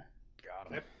down.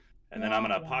 Got him. And then I'm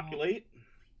going to populate.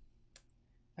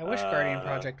 I wish Guardian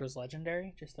Project was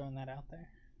legendary. Just throwing that out there.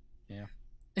 Yeah.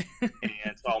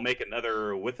 And so I'll make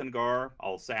another Withengar.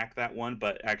 I'll sack that one,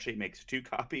 but actually it makes 2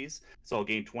 copies. So I'll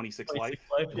gain 26 life.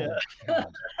 Yeah.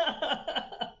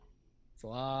 It's a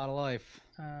lot of life.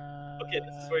 Okay,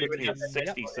 this is where you would have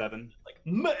 67. like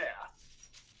math.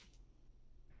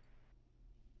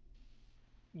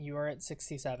 You are at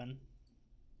 67.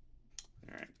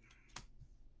 All right.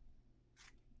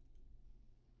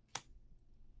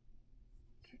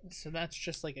 So that's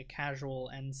just like a casual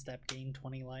end step, gain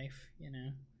 20 life, you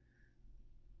know.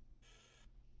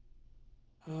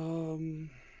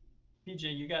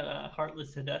 PJ, you got a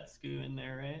Heartless Hidetsugu in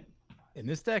there, right? In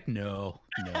this deck, no.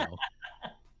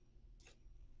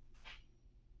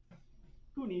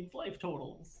 Who needs life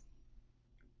totals?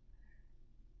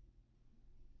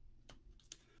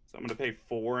 So I'm going to pay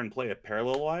 4 and play a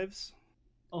Parallel Lives.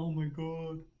 Oh my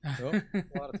god. Oh, a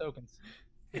lot of tokens.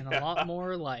 And a lot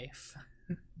more life.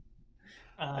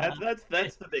 That's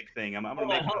the big thing. I'm going to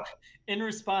make In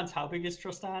response, how big is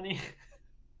Trostani?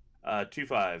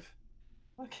 2/5.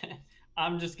 Okay.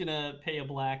 I'm just gonna pay a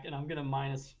black, and I'm gonna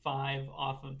 -5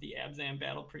 off of the Abzan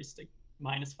Battle Priest to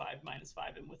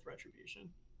 -5 and with Retribution.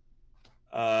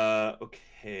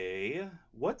 Okay.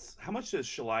 How much does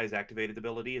Shalai's activated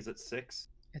ability? Is it 6?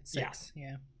 It's 6,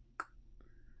 yeah.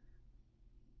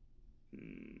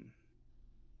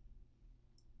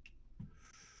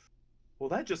 Well,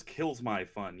 that just kills my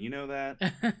fun. You know that?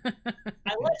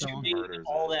 I let you gain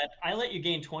all that. I let you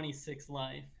gain 26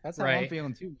 life. That's how I'm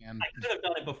feeling too, man. I could have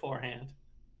done it beforehand.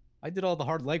 I did all the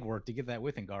hard legwork to get that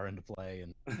Withengar into play,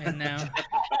 and now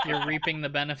you're reaping the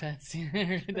benefits.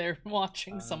 They're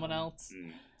watching someone else.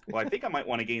 Well, I think I might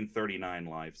want to gain 39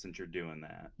 life since you're doing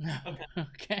that.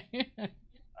 Okay.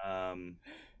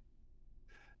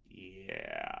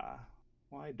 Yeah.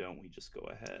 Why don't we just go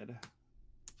ahead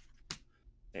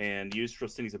and use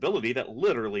Trostini's ability that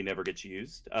literally never gets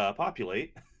used?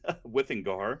 Populate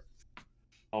Withengar.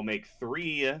 I'll make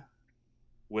 3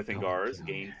 Withengars,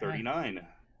 gain 39.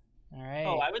 All right.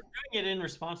 Oh, I was doing it in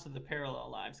response to the parallel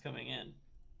lives coming in.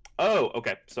 Oh,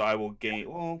 okay. So I will gain.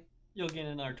 Well, you'll gain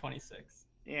another 26.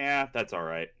 Yeah, that's all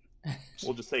right.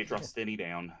 We'll just say Trostini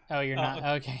down. Oh, you're not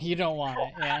okay. You don't want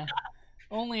it, yeah.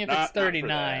 Only if Not- it's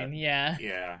 39, yeah.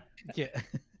 Yeah.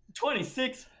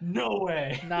 26? No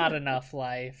way. Not enough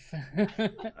life.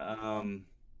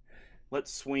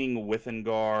 Let's swing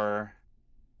Withengar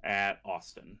at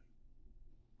Austin.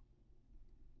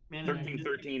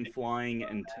 13/13 flying,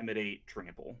 intimidate,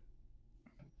 trample.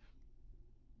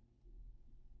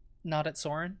 Not at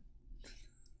Soren?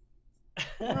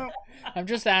 I'm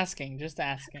just asking.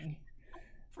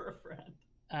 For a friend.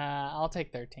 I'll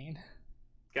take 13.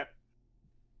 Okay.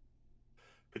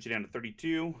 Put you down to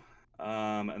 32,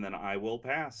 and then I will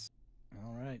pass.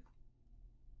 All right.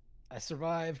 I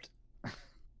survived.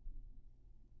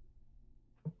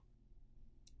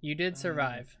 You did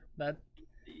survive.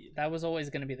 That was always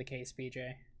going to be the case,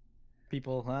 BJ.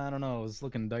 People, I don't know, it was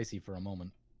looking dicey for a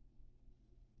moment.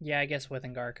 Yeah, I guess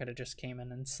Withengar could have just came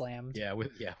in and slammed. Yeah,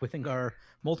 Withengar,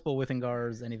 multiple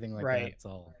Withengars, anything like that. It's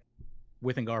all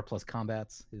Withengar plus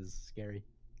combats is scary.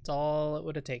 It's all it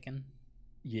would have taken.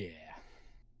 Yeah.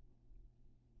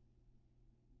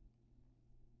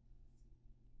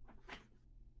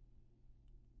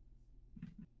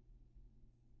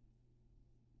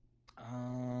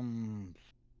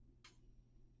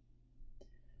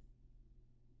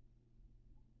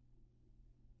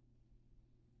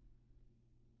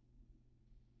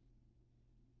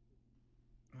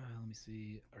 Let me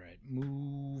see. All right,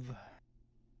 move.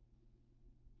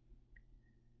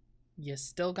 You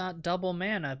still got double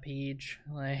mana, Peach.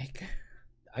 Like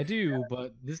I do,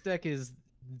 but this deck is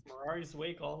Mirari's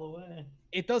Wake all the way.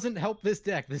 It doesn't help this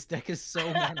deck. This deck is so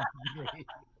mana hungry.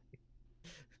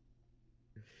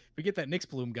 If we get that Nyx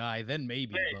Bloom guy, then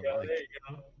maybe. There you But go. like, There you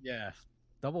go. yeah,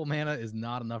 double mana is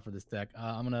not enough for this deck.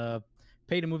 I'm gonna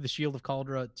pay to move the Shield of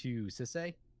Caldra to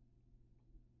Sisay.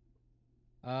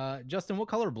 Justin, what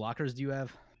color blockers do you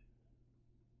have?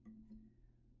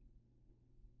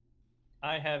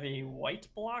 I have a white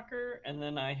blocker, and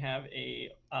then I have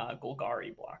a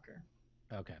Golgari blocker.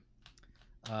 Okay.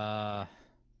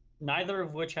 Neither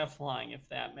of which have flying, if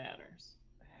that matters.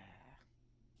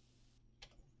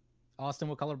 Austin,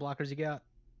 what color blockers you got?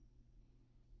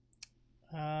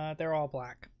 They're all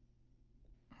black.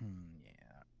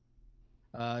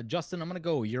 Yeah. Justin, I'm gonna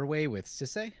go your way with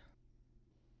Sisay.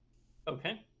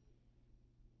 Okay.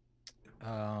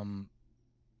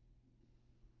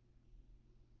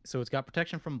 So it's got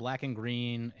protection from black and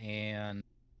green, and I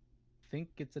think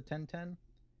it's a 10/10.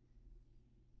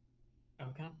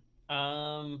 Okay.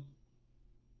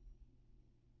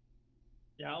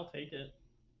 Yeah, I'll take it.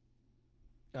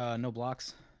 No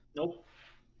blocks. Nope.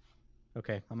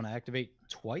 Okay, I'm gonna activate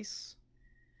twice.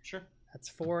 Sure. That's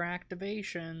 4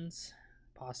 activations,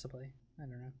 possibly. I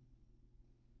don't know.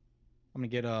 I'm gonna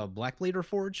get a Black Bleeder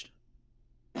forged.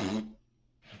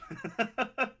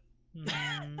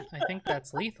 I think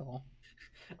that's lethal.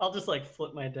 I'll just like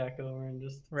flip my deck over and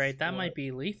just. Right, that split. might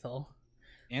be lethal.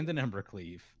 And an Ember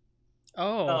Cleave.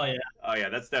 Oh. Oh yeah. Oh yeah,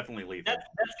 that's definitely lethal.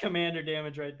 That's commander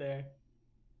damage right there.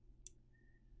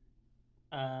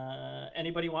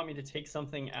 Anybody want me to take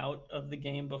something out of the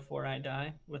game before I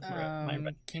die with my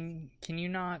can you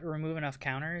not remove enough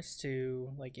counters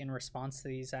to, like, in response to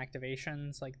these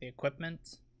activations, like the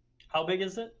equipment? How big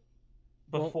is it?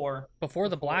 Before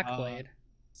the Black Blade.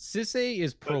 Sisay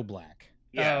is pro black.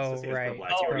 Yeah, Oh, Sisay is right. pro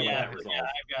black. Oh Pro yeah, black resolve.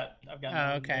 yeah, I've got.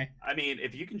 Oh, okay. I mean,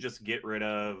 if you can just get rid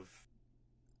of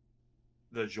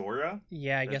the Jorah.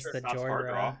 Yeah, I guess Sure. the Stops hard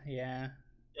draw. Jorah. Yeah.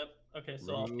 Yep. Okay,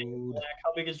 so I'll take Rude. black.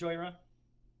 How big is Joyra?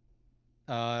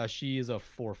 She is a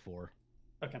 4/4.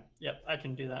 Okay. Yep, I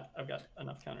can do that. I've got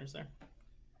enough counters there.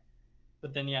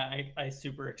 But then yeah, I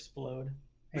super explode.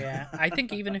 Yeah, I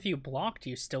think even if you blocked,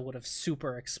 you still would have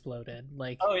super exploded.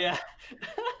 Like, Oh yeah.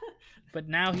 but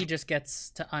now he just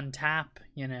gets to untap,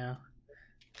 you know.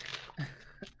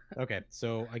 Okay,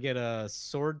 so I get a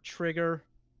sword trigger.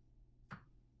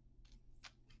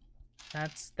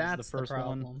 That's the the first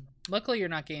problem. one. Luckily, you're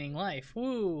not gaining life.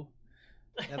 Woo.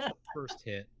 That's the first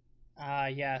hit.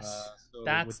 Yes. So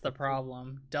That's with the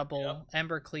problem. Double Yep.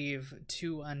 Ember Cleave,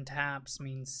 2 untaps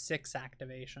means 6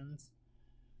 activations.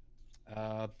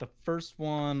 The first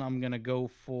one I'm gonna go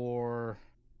for.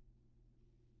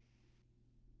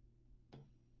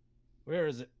 Where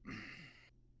is it?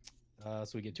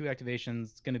 So we get 2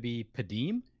 activations. It's gonna be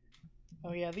Padim.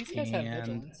 Oh yeah, these guys have And-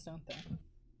 vigilance, don't they?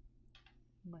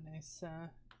 My nice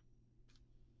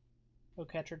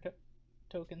catcher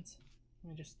tokens. Let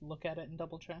me just look at it and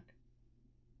double check.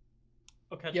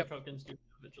 Okay, Yep. tokens do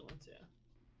vigilance, yeah.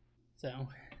 So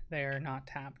they are not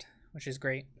tapped, which is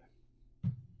great.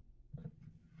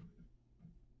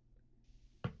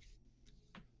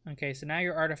 Okay, so now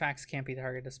your artifacts can't be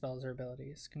targeted to spells or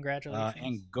abilities. Congratulations.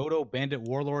 And Godo Bandit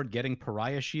Warlord getting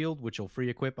Pariah Shield, which will free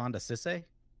equip onto Sisay.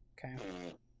 Okay.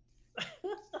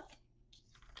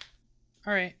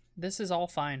 All right, this is all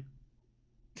fine.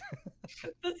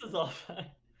 This is all fine.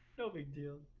 No big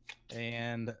deal.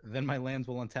 And then my lands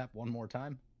will untap one more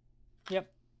time.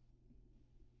 Yep.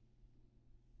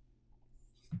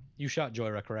 You shot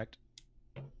Joyra, correct?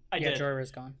 I Yeah, did.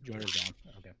 Jorah's gone. Joyra's gone.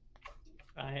 Okay.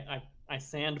 I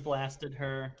sandblasted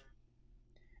her.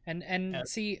 And Yeah.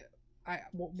 see,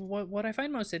 what I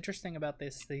find most interesting about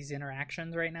these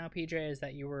interactions right now, PJ, is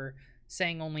that you were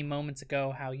saying only moments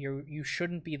ago how you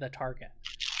shouldn't be the target.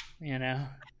 You know.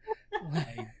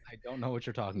 I don't know what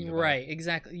you're talking about. Right,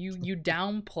 exactly. You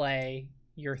downplay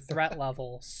your threat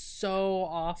level so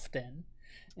often.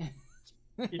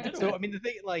 You did So I mean, the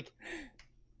thing, like,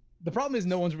 the problem is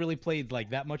no one's really played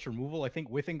like that much removal. I think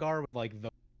Withingar was like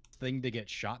the thing to get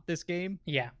shot this game,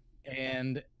 Yeah,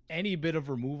 and any bit of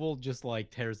removal just like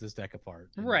tears this deck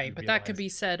apart. And right. you But that could be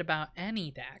realize, said about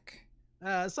any deck.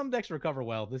 some decks recover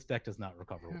well. This deck does not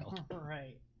recover well.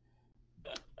 Right.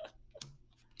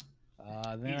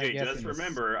 Then I PJ, guess just in the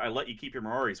remember, I let you keep your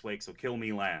Mirari's Wake, so kill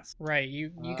me last. Right. You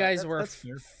guys were that's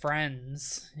fair.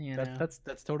 friends. You know.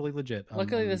 That's totally legit.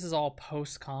 Luckily, this is all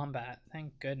post combat.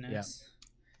 Thank goodness.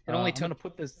 It I'm only took gonna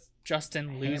put this Justin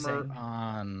hammer losing.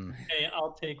 on. Hey,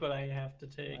 I'll take what I have to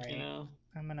take, Right. you know?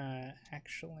 I'm gonna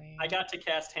actually. I got to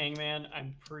cast Hangman.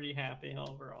 I'm pretty happy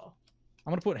overall.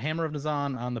 I'm gonna put Hammer of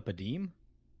Nazan on the Padim,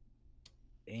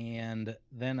 and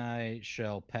then I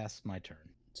shall pass my turn.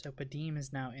 So Padim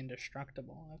is now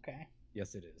indestructible. Okay.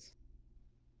 Yes, it is.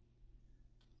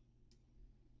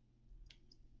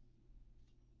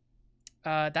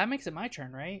 That makes it my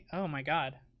turn, right? Oh my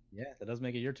god. Yeah, that does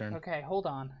make it your turn. Okay, hold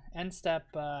on. End step,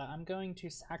 I'm going to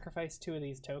sacrifice 2 of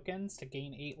these tokens to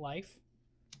gain 8 life.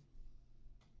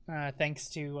 Thanks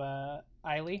to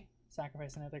Eiley.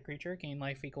 Sacrifice another creature, gain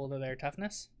life equal to their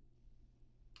toughness.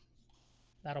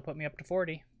 That'll put me up to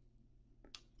 40.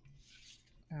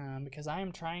 Because I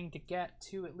am trying to get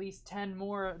to at least 10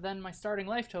 more than my starting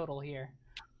life total here.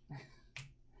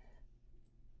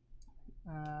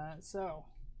 So,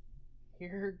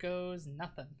 here goes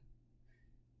nothing.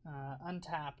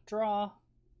 Untap, draw.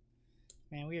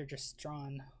 Man, we are just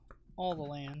drawing all the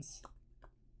lands.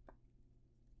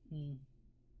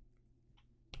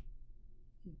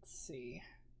 Let's see.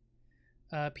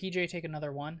 PJ, take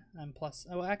another 1. I'm plus.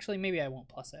 Oh, actually, maybe I won't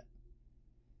plus it.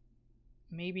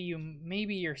 Maybe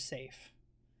you're safe.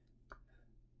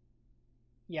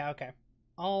 Yeah, okay.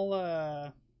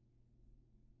 I'll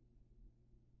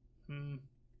No,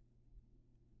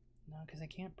 because I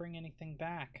can't bring anything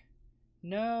back.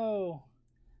 No!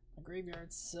 My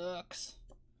graveyard sucks.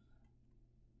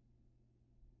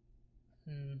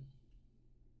 Well,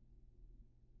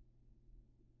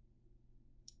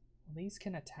 these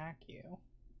can attack you.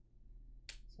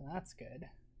 So that's good.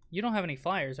 You don't have any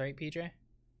flyers, right, PJ?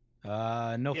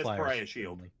 No He has flyers. Pariah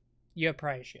Shield. only. You have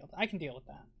Pariah Shield. I can deal with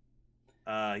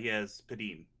that. He has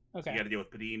Padim. Okay. So you got to deal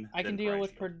with Padim. I can then deal Pariah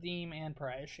with Shield. Padim and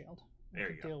Pariah Shield. I There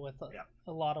can you go. deal with Yeah.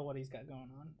 a lot of what he's got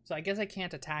going on. So I guess I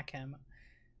can't attack him.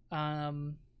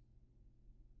 Can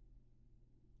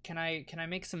I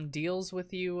make some deals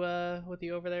with you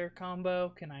over there, combo?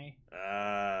 Can I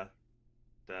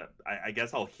I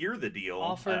guess I'll hear the deal.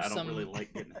 offer I don't some really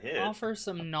like getting hit. offer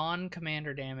some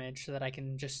non-commander damage so that I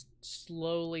can just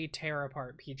slowly tear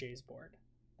apart PJ's board?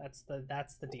 That's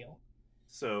the deal.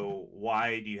 So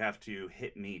why do you have to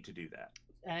hit me to do that?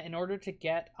 In order to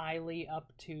get Eiley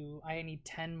up to, I need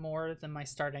 10 more than my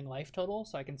starting life total,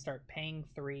 so I can start paying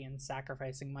 3 and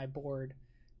sacrificing my board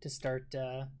to start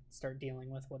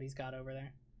dealing with what he's got over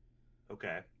there.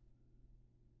 Okay.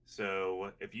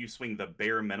 So if you swing the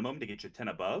bare minimum to get you 10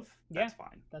 above, that's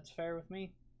fine. That's fair with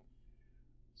me.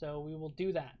 So we will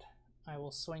do that. I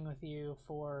will swing with you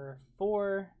for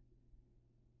 4.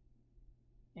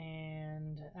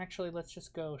 And actually, let's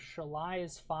just go Shalai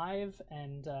is 5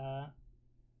 and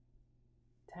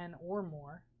 10 or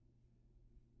more.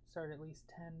 Start at least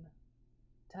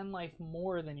 10 life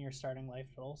more than your starting life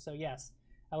total. So yes,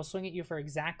 I will swing at you for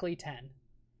exactly 10.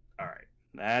 All right.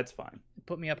 That's fine.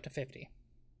 Put me up to 50.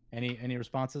 Any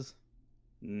responses?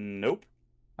 Nope.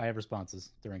 I have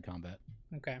responses during combat.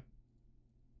 Okay.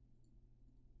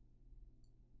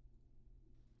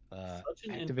 Such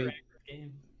an Activate. interactive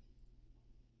game.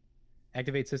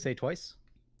 Activate Sisei twice.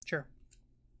 Sure.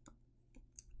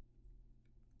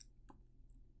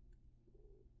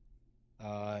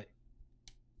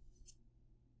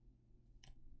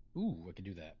 Ooh, I can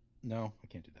do that. No, I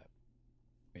can't do that.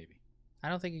 Maybe. I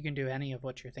don't think you can do any of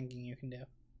what you're thinking you can do.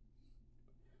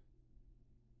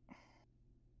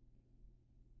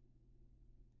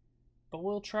 But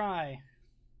we'll try.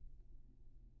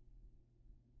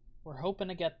 We're hoping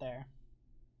to get there.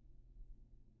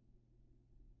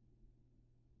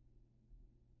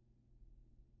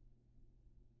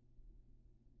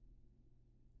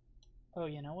 Oh,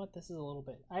 you know what? This is a little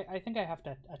bit... I think I have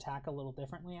to attack a little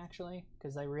differently, actually,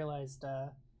 because I realized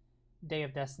Day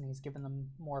of Destiny's given them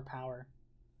more power.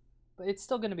 But it's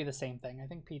still going to be the same thing. I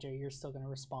think, PJ, you're still going to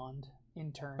respond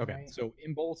in turn, Okay, right? so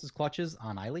Imbolus' clutches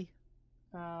on Eiley?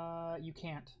 You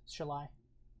can't. Shall I?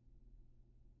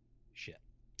 Shit.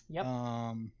 Yep.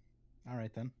 All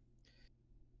right then.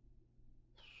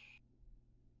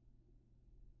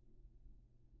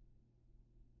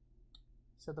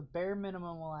 So the bare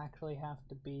minimum will actually have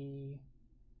to be...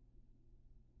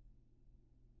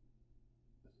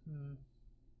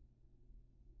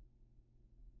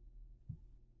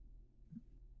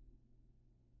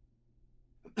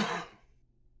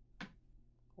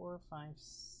 Four, 5,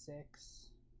 6.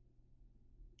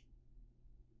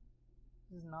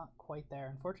 This is not quite there.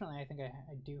 Unfortunately, I think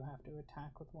I do have to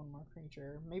attack with one more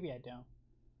creature. Maybe I don't.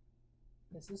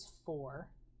 This is 4.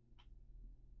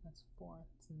 That's 4.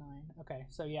 That's 9. Okay,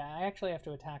 so yeah, I actually have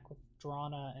to attack with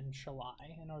Drana and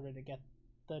Shalai in order to get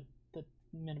the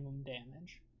minimum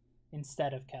damage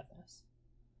instead of Kethis.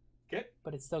 Okay.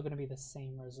 But it's still going to be the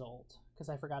same result because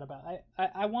I forgot about.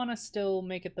 I want to still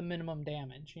make it the minimum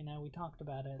damage. You know, we talked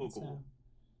about it. Cool, so cool.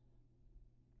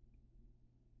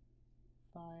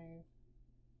 5.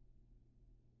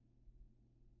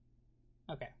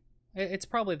 Okay, it's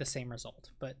probably the same result,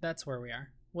 but that's where we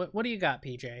are. What do you got,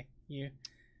 PJ?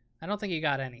 I don't think you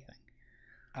got anything.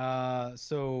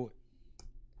 So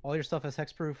all your stuff is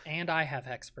hexproof? And I have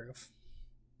hexproof.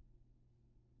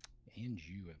 And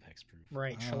you have hexproof.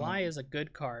 Right. Shalai is a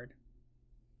good card.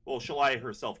 Well, Shalai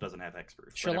herself doesn't have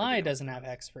hexproof. Shalai doesn't have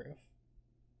hexproof.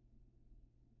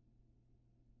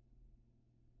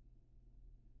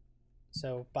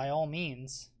 So, by all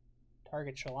means,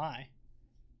 target Shalai.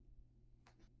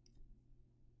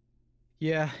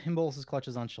 Yeah, Imbolus'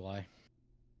 clutches on Shalai.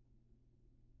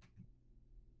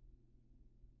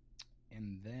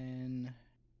 And then...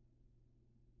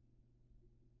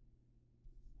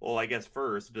 Well, I guess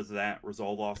first, does that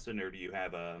resolve Austin, or do you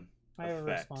have a I have effect?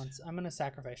 a response. I'm going to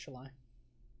sacrifice Shalai.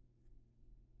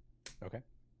 Okay.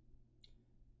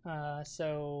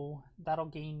 So, that'll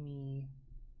gain me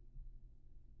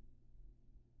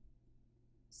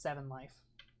 7 life.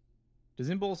 Does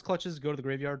Imbolus clutches go to the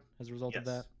graveyard as a result of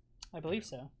Yes. that? I believe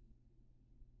so.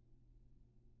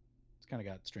 It's kind of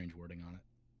got strange wording on it.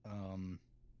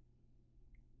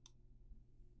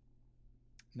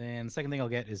 Then the second thing I'll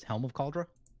get is Helm of Cauldra.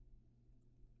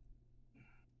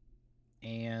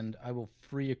 And I will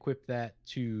free equip that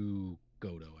to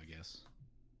Godo, I guess.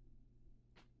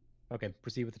 Okay,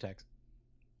 proceed with the text.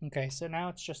 Okay, so now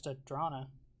it's just a Drana.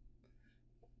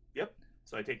 Yep.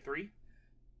 So I take 3?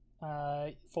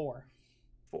 4. 4.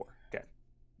 Okay.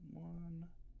 1,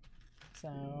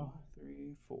 So, 2,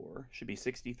 3, 4. Should be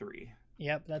 63.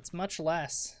 yep, that's much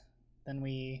less than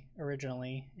we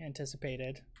originally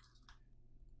anticipated.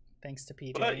 Thanks to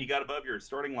PJ. But you got above your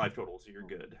starting life total, so you're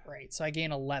good. Right, so I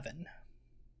gain 11.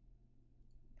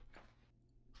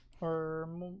 Or,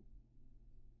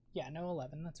 yeah, no,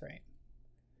 11, that's right.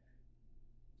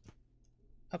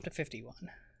 Up to 51.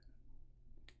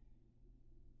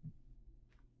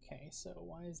 Okay, so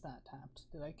why is that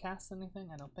tapped? Did I cast anything?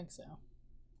 I don't think so.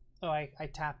 Oh, I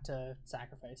tapped to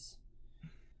sacrifice.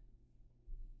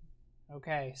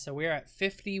 Okay, so we're at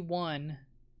 51.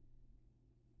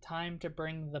 Time to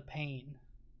bring the pain.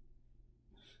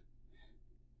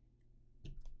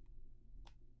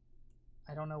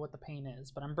 I don't know what the pain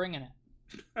is, but I'm bringing it.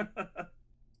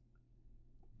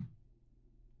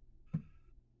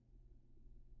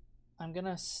 I'm going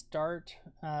to start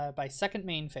by second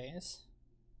main phase.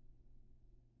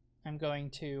 I'm going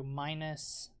to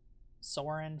minus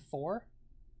Sorin 4.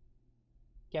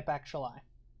 Get back Shalai.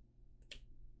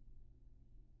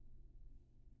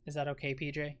 Is that okay,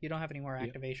 PJ? You don't have any more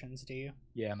activations, do you?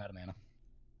 Yeah, I'm out of mana.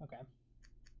 Okay.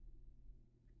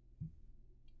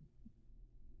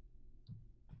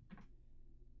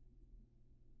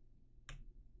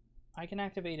 I can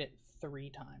activate it 3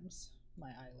 times, my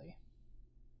Eiley.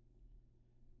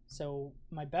 So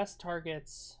my best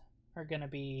targets are going to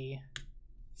be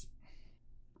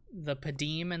the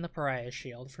Padim and the Pariah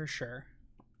Shield for sure.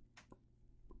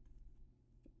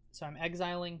 So I'm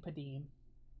exiling Padim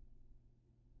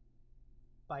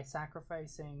by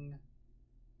sacrificing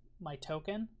my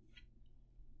token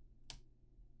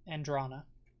and Drana.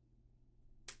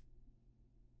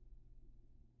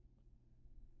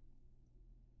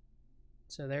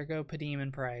 So there go Padim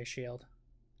and Pariah Shield.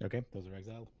 Okay, those are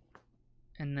exiled.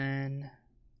 And then,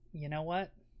 you know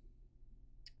what?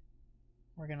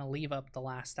 We're going to leave up the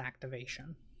last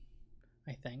activation,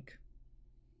 I think.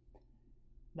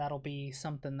 That'll be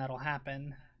something that'll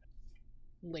happen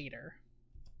later.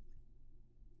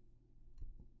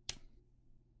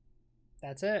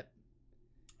 That's it.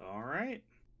 All right.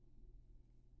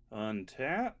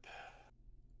 Untap.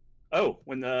 Oh,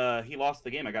 when he lost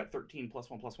the game, I got 13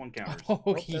 +1/+1 counters.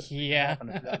 Oh, yeah.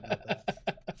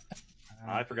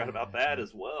 I forgot about that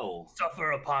as well.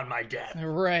 Suffer upon my death.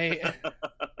 Right.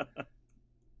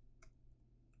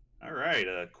 All right,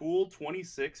 cool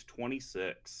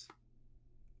 26-26.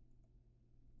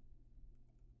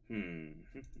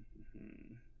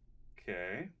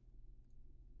 Okay.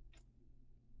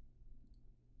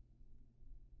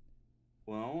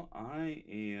 Well, I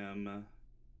am...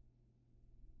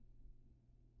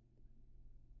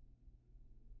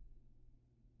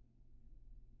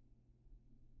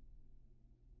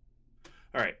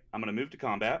 All right, I'm going to move to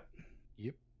combat.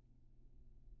 Yep.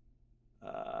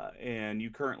 And you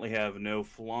currently have no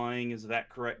flying. Is that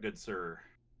correct, good sir?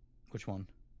 Which one?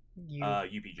 You,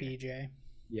 UPJ. PJ.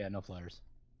 Yeah, no flyers.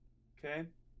 Okay.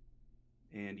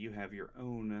 And you have your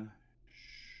own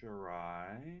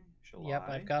Shalai. Yep,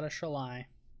 I've got a Shalai.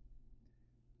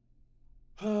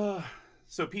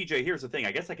 So, PJ, here's the thing.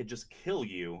 I guess I could just kill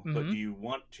you, but do you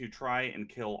want to try and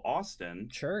kill Austin?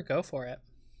 Sure, go for it.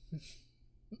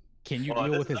 Can you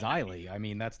deal with his Eiley? I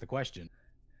mean, that's the question.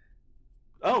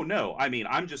 Oh no, I mean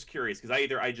I'm just curious because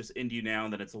I just end you now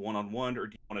and then it's a one-on-one, or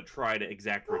do you want to try to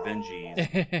exact revenges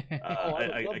Oh, I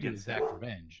would love to against exact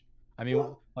revenge. I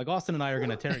mean, like Austin and I are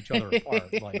gonna tear each other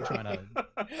apart, like trying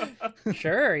to.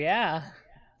 Sure, yeah.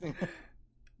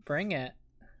 Bring it.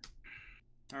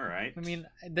 All right. I mean,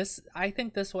 I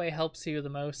think this way helps you the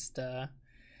most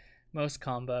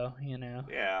combo, you know.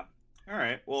 Yeah. All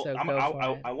right. Well, So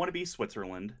I want to be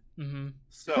Switzerland. Mm-hmm.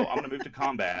 So I'm going to move to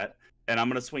combat, and I'm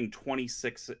going to swing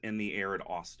 26 in the air at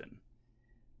Austin.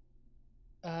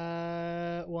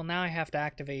 Well, now I have to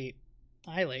activate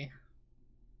Eiley.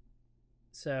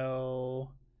 So,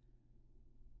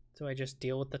 do I just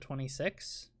deal with the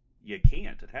 26? You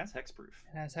can't. It has hexproof.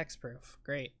 It has hexproof.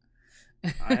 Great.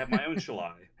 I have my own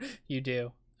Shalai. You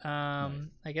do. Nice.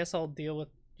 I guess I'll deal with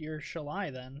your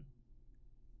Shalai then.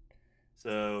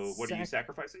 So, what are you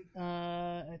sacrificing?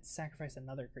 It's sacrifice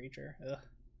another creature.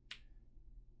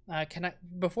 Ugh. Can I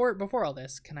before all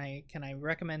this? Can I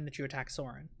recommend that you attack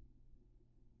Soren?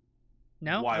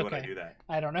 No. Why okay. would I do that?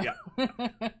 I don't know.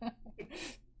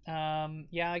 Yeah.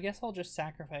 Yeah. I guess I'll just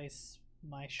sacrifice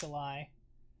my Shalai.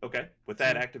 Okay. With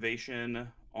that activation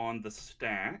on the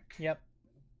stack. Yep.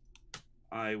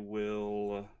 I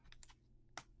will.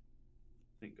 I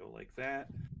think go like that.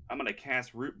 I'm going to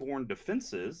cast Rootborn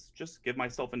Defenses. Just give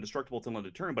myself indestructible till end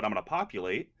of turn, but I'm going to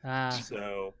populate.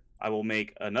 So I will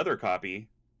make another copy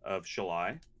of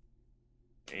Shalai,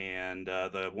 and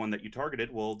the one that you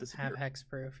targeted will disappear. Have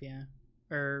hexproof, yeah.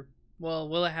 Or well,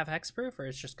 will it have hexproof, or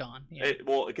it's just gone? Yeah.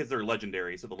 Well, because they're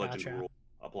legendary, so the legend rule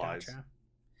applies. Gotcha.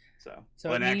 So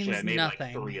well, and actually, I made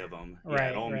nothing. like 3 of them. Right, Yeah,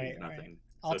 it all means right. nothing.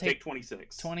 I'll take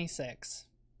 26. 26.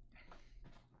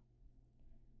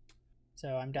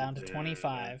 So I'm down to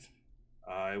 25.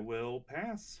 I will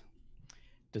pass.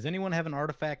 Does anyone have an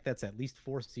artifact that's at least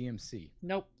 4 CMC?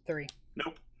 Nope, 3.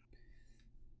 Nope.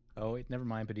 Oh, wait, never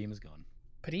mind. Padim is gone.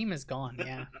 Padim is gone,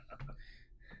 yeah.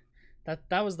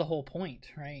 That was the whole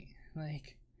point, right?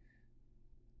 Like,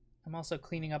 I'm also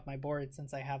cleaning up my board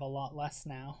since I have a lot less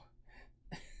now.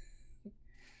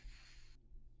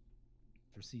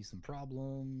 Foresee some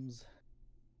problems.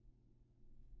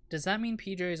 Does that mean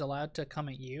PJ is allowed to come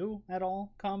at you at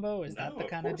all, combo? Is that the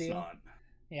kind of deal? Not.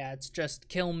 Yeah, it's just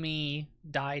kill me,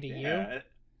 die to you.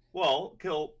 Well,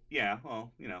 kill. Yeah.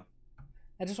 Well, you know.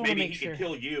 I just want to make he sure. Could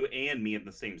kill you and me in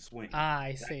the same swing.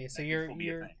 I see. So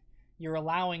you're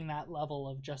allowing that level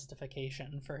of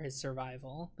justification for his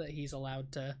survival, that he's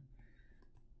allowed to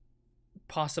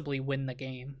possibly win the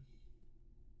game.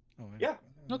 Oh, yeah.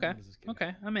 Okay.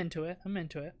 Okay. I'm into it.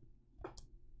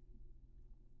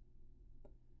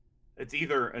 It's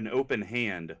either an open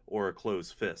hand or a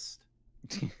closed fist.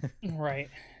 Right.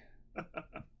 1,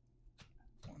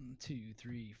 2,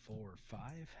 3, 4, 5.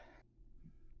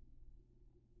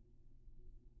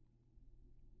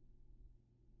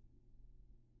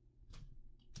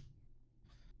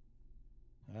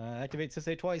 Activate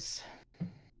Sisei twice.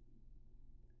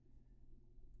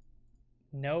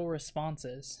 No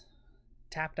responses.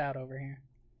 Tapped out over here.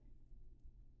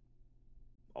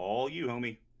 All you,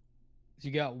 homie. So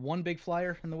you got 1 big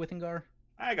flyer in the Withingar?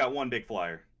 I got 1 big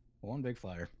flyer. 1 big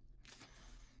flyer.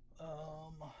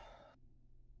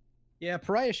 Yeah,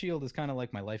 Pariah Shield is kind of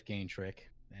like my life gain trick,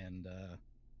 and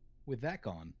with that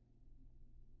gone,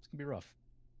 it's gonna be rough.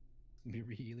 It's gonna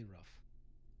be really rough.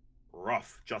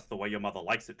 Rough, just the way your mother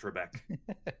likes it, Trebek.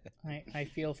 I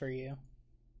feel for you.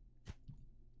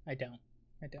 I don't.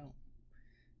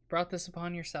 Brought this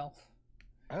upon yourself.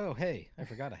 Oh, hey, I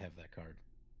forgot I have that card.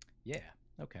 Yeah,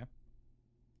 okay.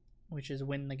 Which is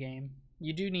win the game.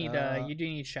 You do need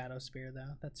Shadow Spear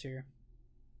though. That's your.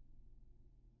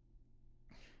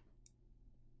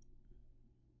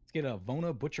 Let's get a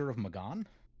Vona, Butcher of Magan.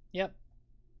 Yep.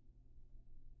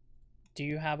 Do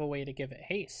you have a way to give it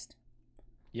haste?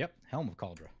 Yep, Helm of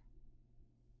Cauldra.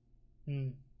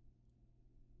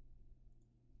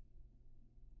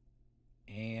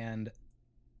 And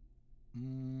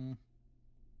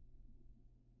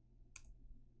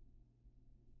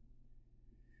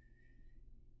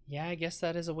yeah, I guess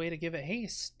that is a way to give it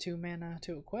haste. 2 mana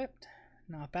to equipped.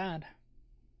 Not bad.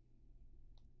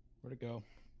 Where'd it go?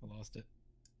 I lost it.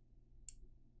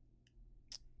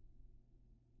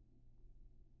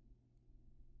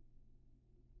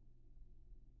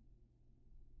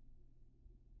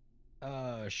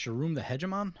 Sharum the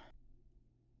Hegemon?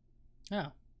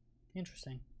 Oh,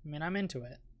 interesting. I mean, I'm into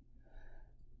it.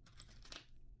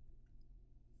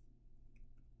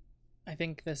 I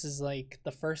think this is like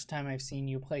the first time I've seen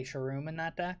you play Sharum in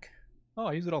that deck. Oh,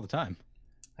 I use it all the time.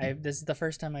 This is the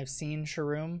first time I've seen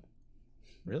Sharum.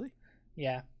 Really?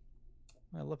 Yeah.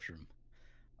 I love Sharum.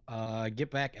 Get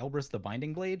back Elbrus the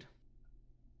Binding Blade.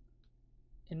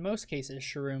 in most cases,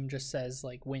 Shroom just says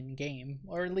like win game,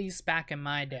 or at least back in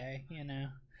my day, you know.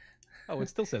 Oh, it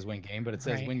still says win game, but it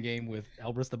says Right. win game with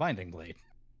Elbrus the Binding Blade.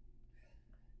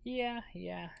 Yeah.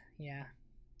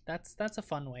 That's a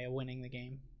fun way of winning the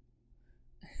game.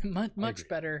 much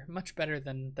better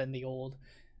than the old,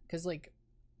 because like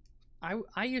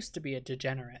I used to be a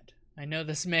degenerate. I know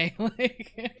this may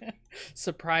like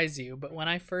surprise you, but when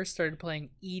I first started playing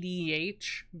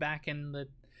EDH back in the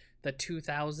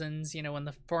 2000s, you know, when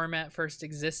the format first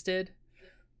existed,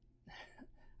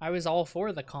 I was all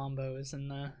for the combos and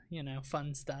the, you know,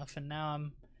 fun stuff, and now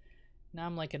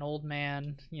I'm like an old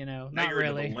man, you know, Now not you're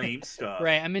really. into the lame stuff.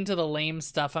 Right, I'm into the lame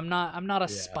stuff. I'm not a Yeah.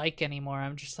 spike anymore.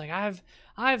 I'm just like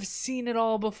I've seen it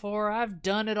all before. I've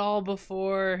done it all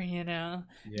before, you know.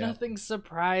 Yeah. Nothing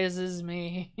surprises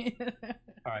me.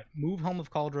 All right, move Helm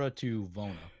of Cauldra to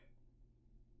Vona.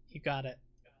 You got it.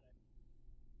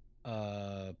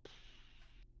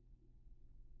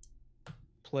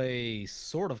 Play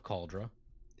Sword of Cauldra.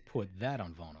 Put that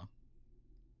on Vona.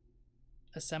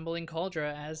 Assembling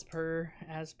Cauldra as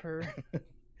per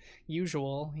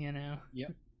usual, you know.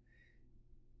 Yep.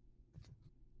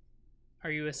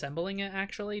 Are you assembling it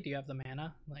actually? Do you have the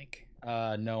mana? Like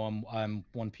No, I'm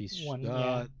one piece. One,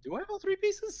 yeah. Do I have all 3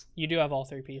 pieces? you do have all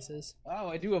 3 pieces. Oh,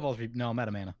 I do have all 3. No, I'm out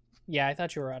of mana. Yeah, I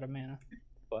thought you were out of mana.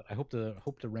 But I hope to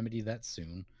remedy that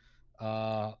soon.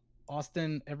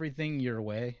 Austin, everything your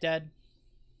way. Dead.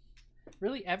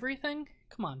 Really, everything?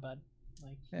 Come on, bud.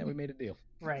 Like, Yeah, we made a deal.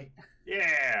 right.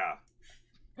 Yeah.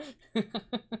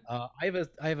 I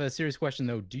have a serious question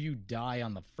though. Do you die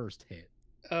on the first hit?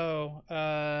 Oh,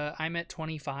 I'm at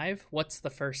 25. What's the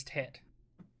first hit?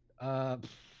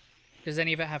 Does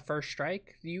any of it have first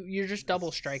strike? You're just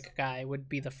double strike guy would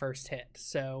be the first hit.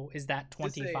 So is that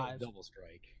Just say 25? double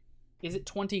strike. Is it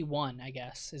 21? I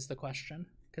guess is the question.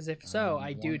 Because if so,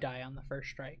 I do one- die on the first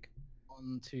strike.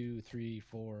 1, 2, 3,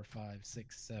 4, 5,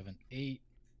 6, 7, 8.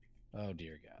 Oh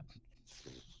dear God.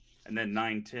 And then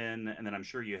 9, 10, and then I'm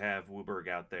sure you have Wooburg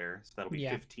out there, so that'll be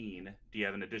Yeah. 15. Do you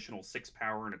have an additional 6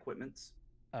 power and equipments,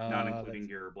 not That's including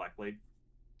your Black Blade?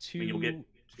 2, I mean, you'll get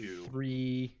 2.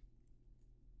 3,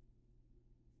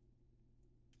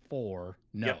 4.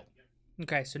 No. Yep.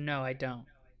 Okay, so no, I don't.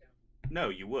 No,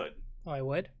 you would. Oh, I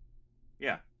would?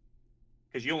 Yeah.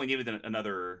 Because you only needed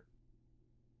another.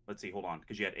 Let's see, hold on.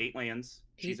 Because you had 8 lands.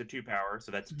 She's a 2 power,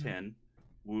 so that's Mhm. 10.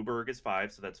 Wooburg is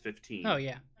 5, so that's 15. Oh,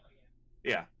 yeah.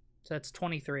 Yeah. So that's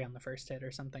 23 on the first hit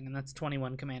or something, and that's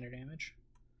 21 commander damage.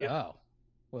 Yep. Oh.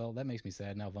 Well, that makes me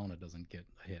sad. Now Vona doesn't get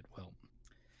a hit. Well,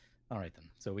 all right then.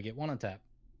 So we get 1 on tap.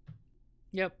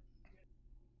 Yep.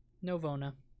 No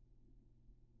Vona.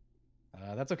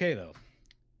 That's okay though.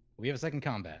 We have a second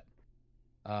combat.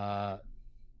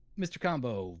 Mr.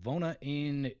 Combo, Vona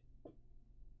in.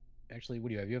 Actually, what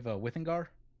do you have? You have a Withengar?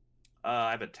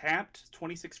 I have a tapped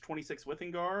 26/26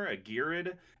 Withengar, a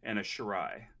Girid, and a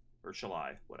Shirai. Or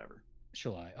Shalai, whatever.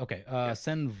 Shall I? Okay. Yeah.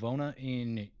 Send Vona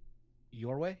in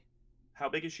your way. How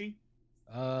big is she?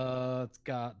 It's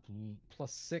got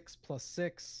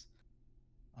 +6/+6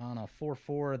 on a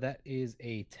 4/4. That is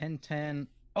a 10/10.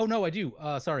 Oh no, I do.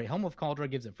 Sorry, Helm of Cauldra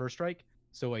gives it first strike,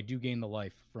 so I do gain the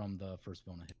life from the first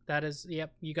Vona hit. That is,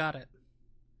 yep, you got it.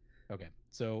 Okay,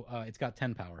 so it's got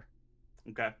 10 power.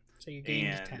 Okay. So you gained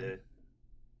And 10.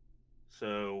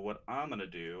 so what I'm gonna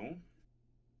do,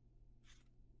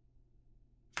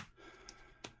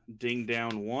 ding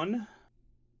down 1,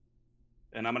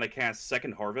 and I'm gonna cast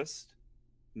Second Harvest,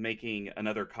 making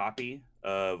another copy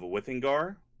of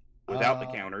Withengar without the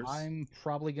counters. I'm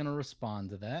probably gonna respond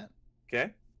to that.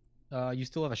 Okay. You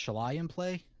still have a Shalai in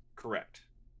play? Correct.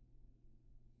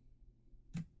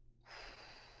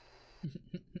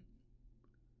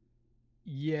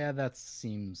 Yeah, that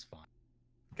seems fine.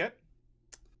 Okay.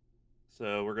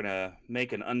 So we're gonna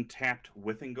make an untapped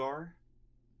Withengar.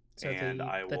 So and the,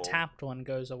 I the will- tapped one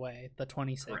goes away, the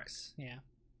 26. Correct. Yeah.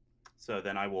 So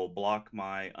then I will block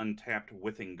my untapped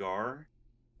Withengar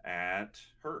at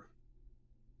her.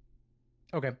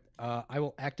 Okay. I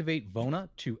will activate Vona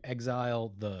to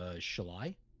exile the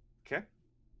Shalai, Okay.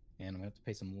 and I'm gonna have to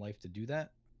pay some life to do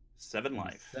that. 7 And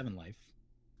life. 7 life.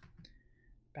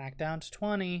 Back down to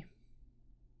 20.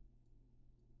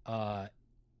 Uh,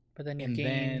 But then you and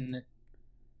gain. then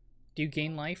Do you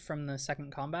gain life from the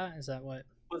second combat? Is that what?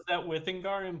 Was that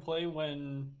Withengar in play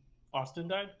when Austin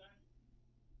died?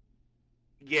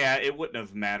 Yeah, it wouldn't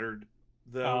have mattered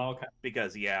though, Oh, okay.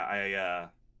 because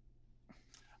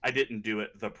I didn't do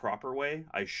it the proper way.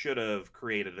 I should have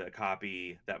created a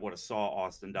copy that would have saw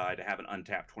Austin die to have an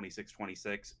untapped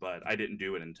 26/26, but I didn't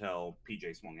do it until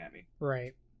PJ swung at me.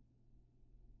 Right.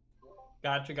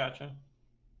 Gotcha.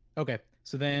 okay.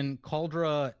 So then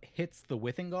Cauldra hits the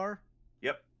Withingar,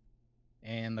 Yep.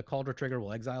 and the Cauldra trigger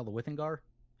will exile the Withingar.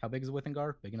 How big is a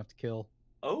Withingar? Big enough to kill.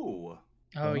 Oh.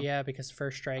 Oh yeah, because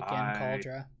first strike and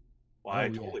Cauldra. Well, I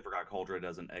totally forgot Cauldra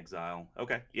doesn't exile.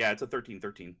 Okay. Yeah, it's a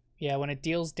 13/13. Yeah, when it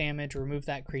deals damage, remove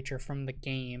that creature from the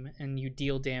game, and you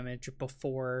deal damage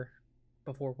before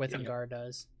Withingar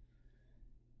does.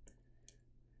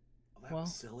 Oh, that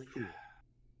was silly.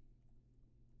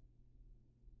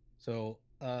 So,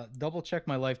 double check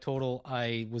my life total.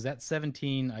 I was at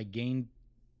 17. I gained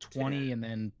 20 10. and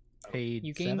then paid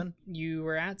You gained, 7. You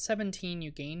were at 17. You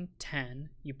gained 10.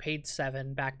 You paid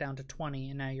 7, back down to 20,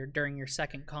 and now you're during your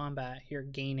second combat. You're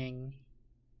gaining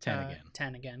 10 again.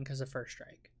 10 again because of first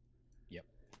strike. Yep.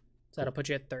 So that'll put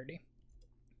you at 30.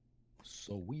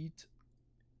 Sweet.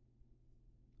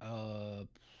 What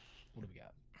do we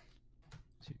got?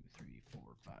 2, 3, 4,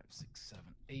 5, 6, 7,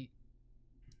 8.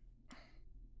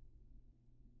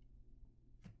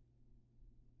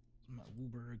 My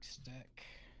Wooberg stack.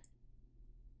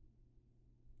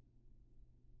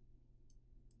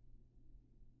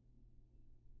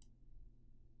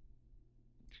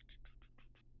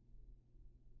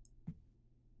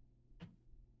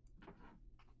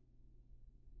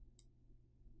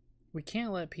 We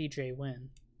can't let PJ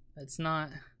win. It's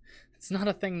not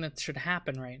a thing that should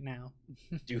happen right now.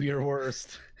 Do your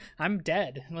worst. I'm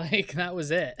dead. Like, that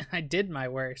was it. I did my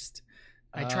worst.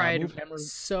 I tried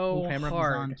so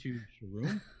hard. On to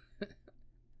Shroom.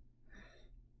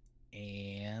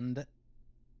 And I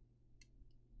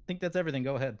think that's everything.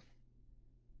 Go ahead.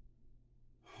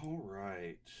 All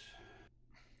right.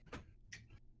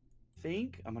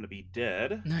 Think I'm gonna be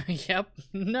dead. Yep.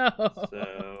 No.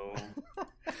 So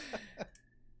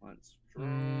let's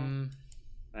draw.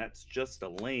 That's just a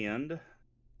land.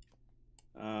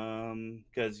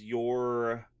 Because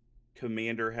your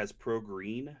commander has pro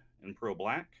green and pro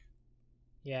black.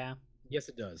 Yeah. Yes,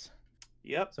 it does.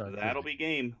 Yep. Sorry, that'll be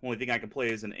game. Only thing I can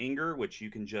play is an Anger, which you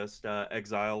can just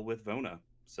exile with Vona.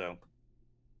 So.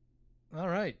 All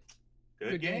right.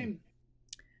 Good game.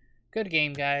 Good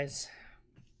game, guys.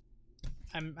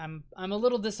 I'm a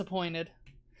little disappointed,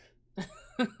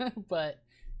 but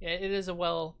it is a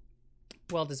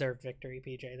well-deserved victory,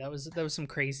 PJ. That was some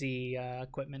crazy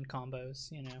equipment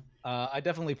combos, you know. I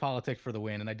definitely politicked for the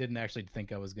win, and I didn't actually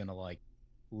think I was gonna like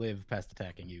live past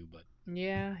attacking you, but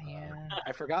yeah.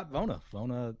 I forgot Vona.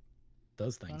 Vona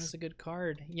does things. Vona's a good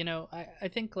card. You know, I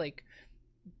think like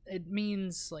it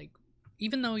means like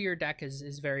even though your deck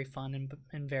is very fun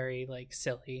and very like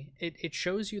silly, it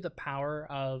shows you the power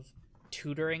of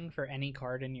tutoring for any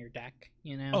card in your deck,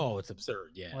 you know. Oh, it's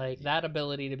absurd. Yeah, like that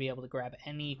ability to be able to grab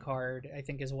any card, I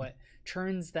think, is what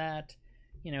turns that,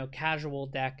 you know, casual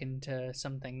deck into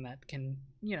something that can,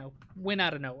 you know, win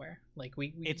out of nowhere. Like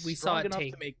we saw it enough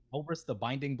take to make Obris the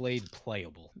Binding Blade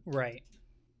playable. Right.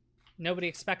 Nobody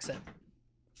expects it.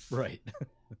 Right.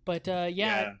 But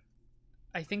yeah,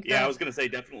 I think I was gonna say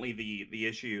definitely the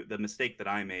issue, the mistake that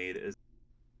I made is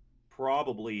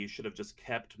probably should have just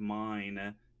kept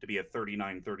mine to be a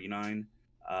 39/39,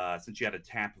 since you had to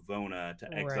tap Vona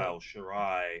to exile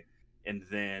Shirai and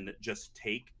then just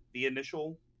take the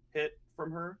initial hit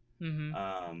from her.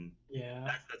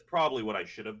 That's probably what I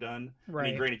should have done. Right. I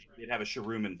mean, granted, you did have a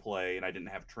Shroom in play, and I didn't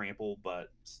have trample,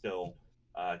 but still,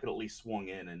 I could at least swung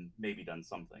in and maybe done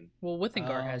something. Well,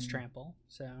 Withingar has trample,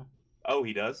 so. Oh,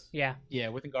 he does? Yeah. Yeah,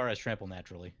 Withingar has trample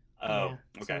naturally. Oh,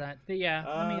 okay. So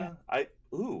I mean,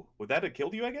 would that have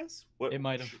killed you? I guess. What? It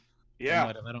might have. Yeah.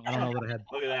 I don't know what I had.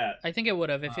 Look at that. I think it would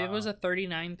have if it was a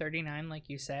 39/39, like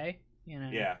you say. You know.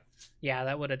 Yeah,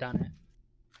 that would have done it.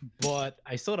 But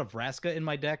I still have Vraska in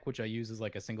my deck, which I use as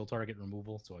like a single target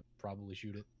removal, so I'd probably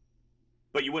shoot it.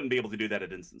 But you wouldn't be able to do that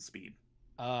at instant speed.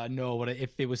 No, but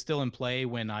if it was still in play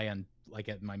when I like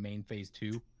at my main phase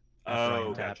 2,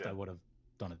 gotcha. I would have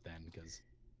done it then because.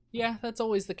 Yeah, that's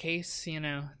always the case. You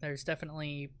know, there's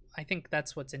definitely. I think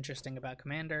that's what's interesting about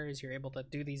Commander is you're able to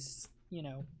do these, you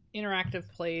know, interactive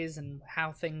plays and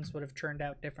how things would have turned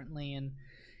out differently, and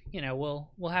you know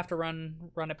we'll have to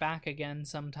run it back again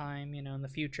sometime, you know, in the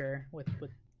future with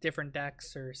different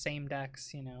decks or same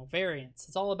decks, you know, variants.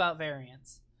 It's all about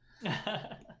variants.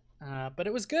 But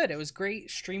it was good. It was great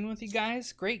streaming with you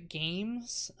guys. Great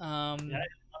games.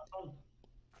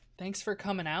 Thanks for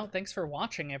coming out. Thanks for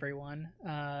watching, everyone.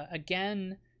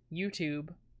 Again,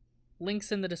 YouTube,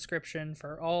 links in the description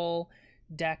for all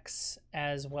decks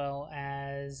as well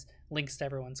as links to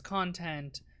everyone's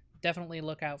content. Definitely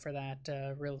look out for that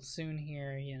real soon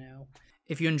here, you know.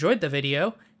 If you enjoyed the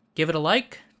video, give it a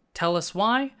like, tell us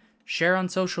why, share on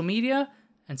social media,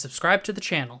 and subscribe to the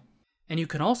channel. And you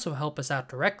can also help us out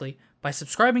directly by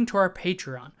subscribing to our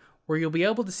Patreon, where you'll be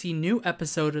able to see new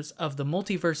episodes of the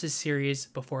Multiverses series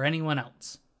before anyone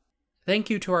else. Thank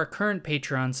you to our current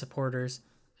Patreon supporters,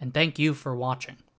 and thank you for watching.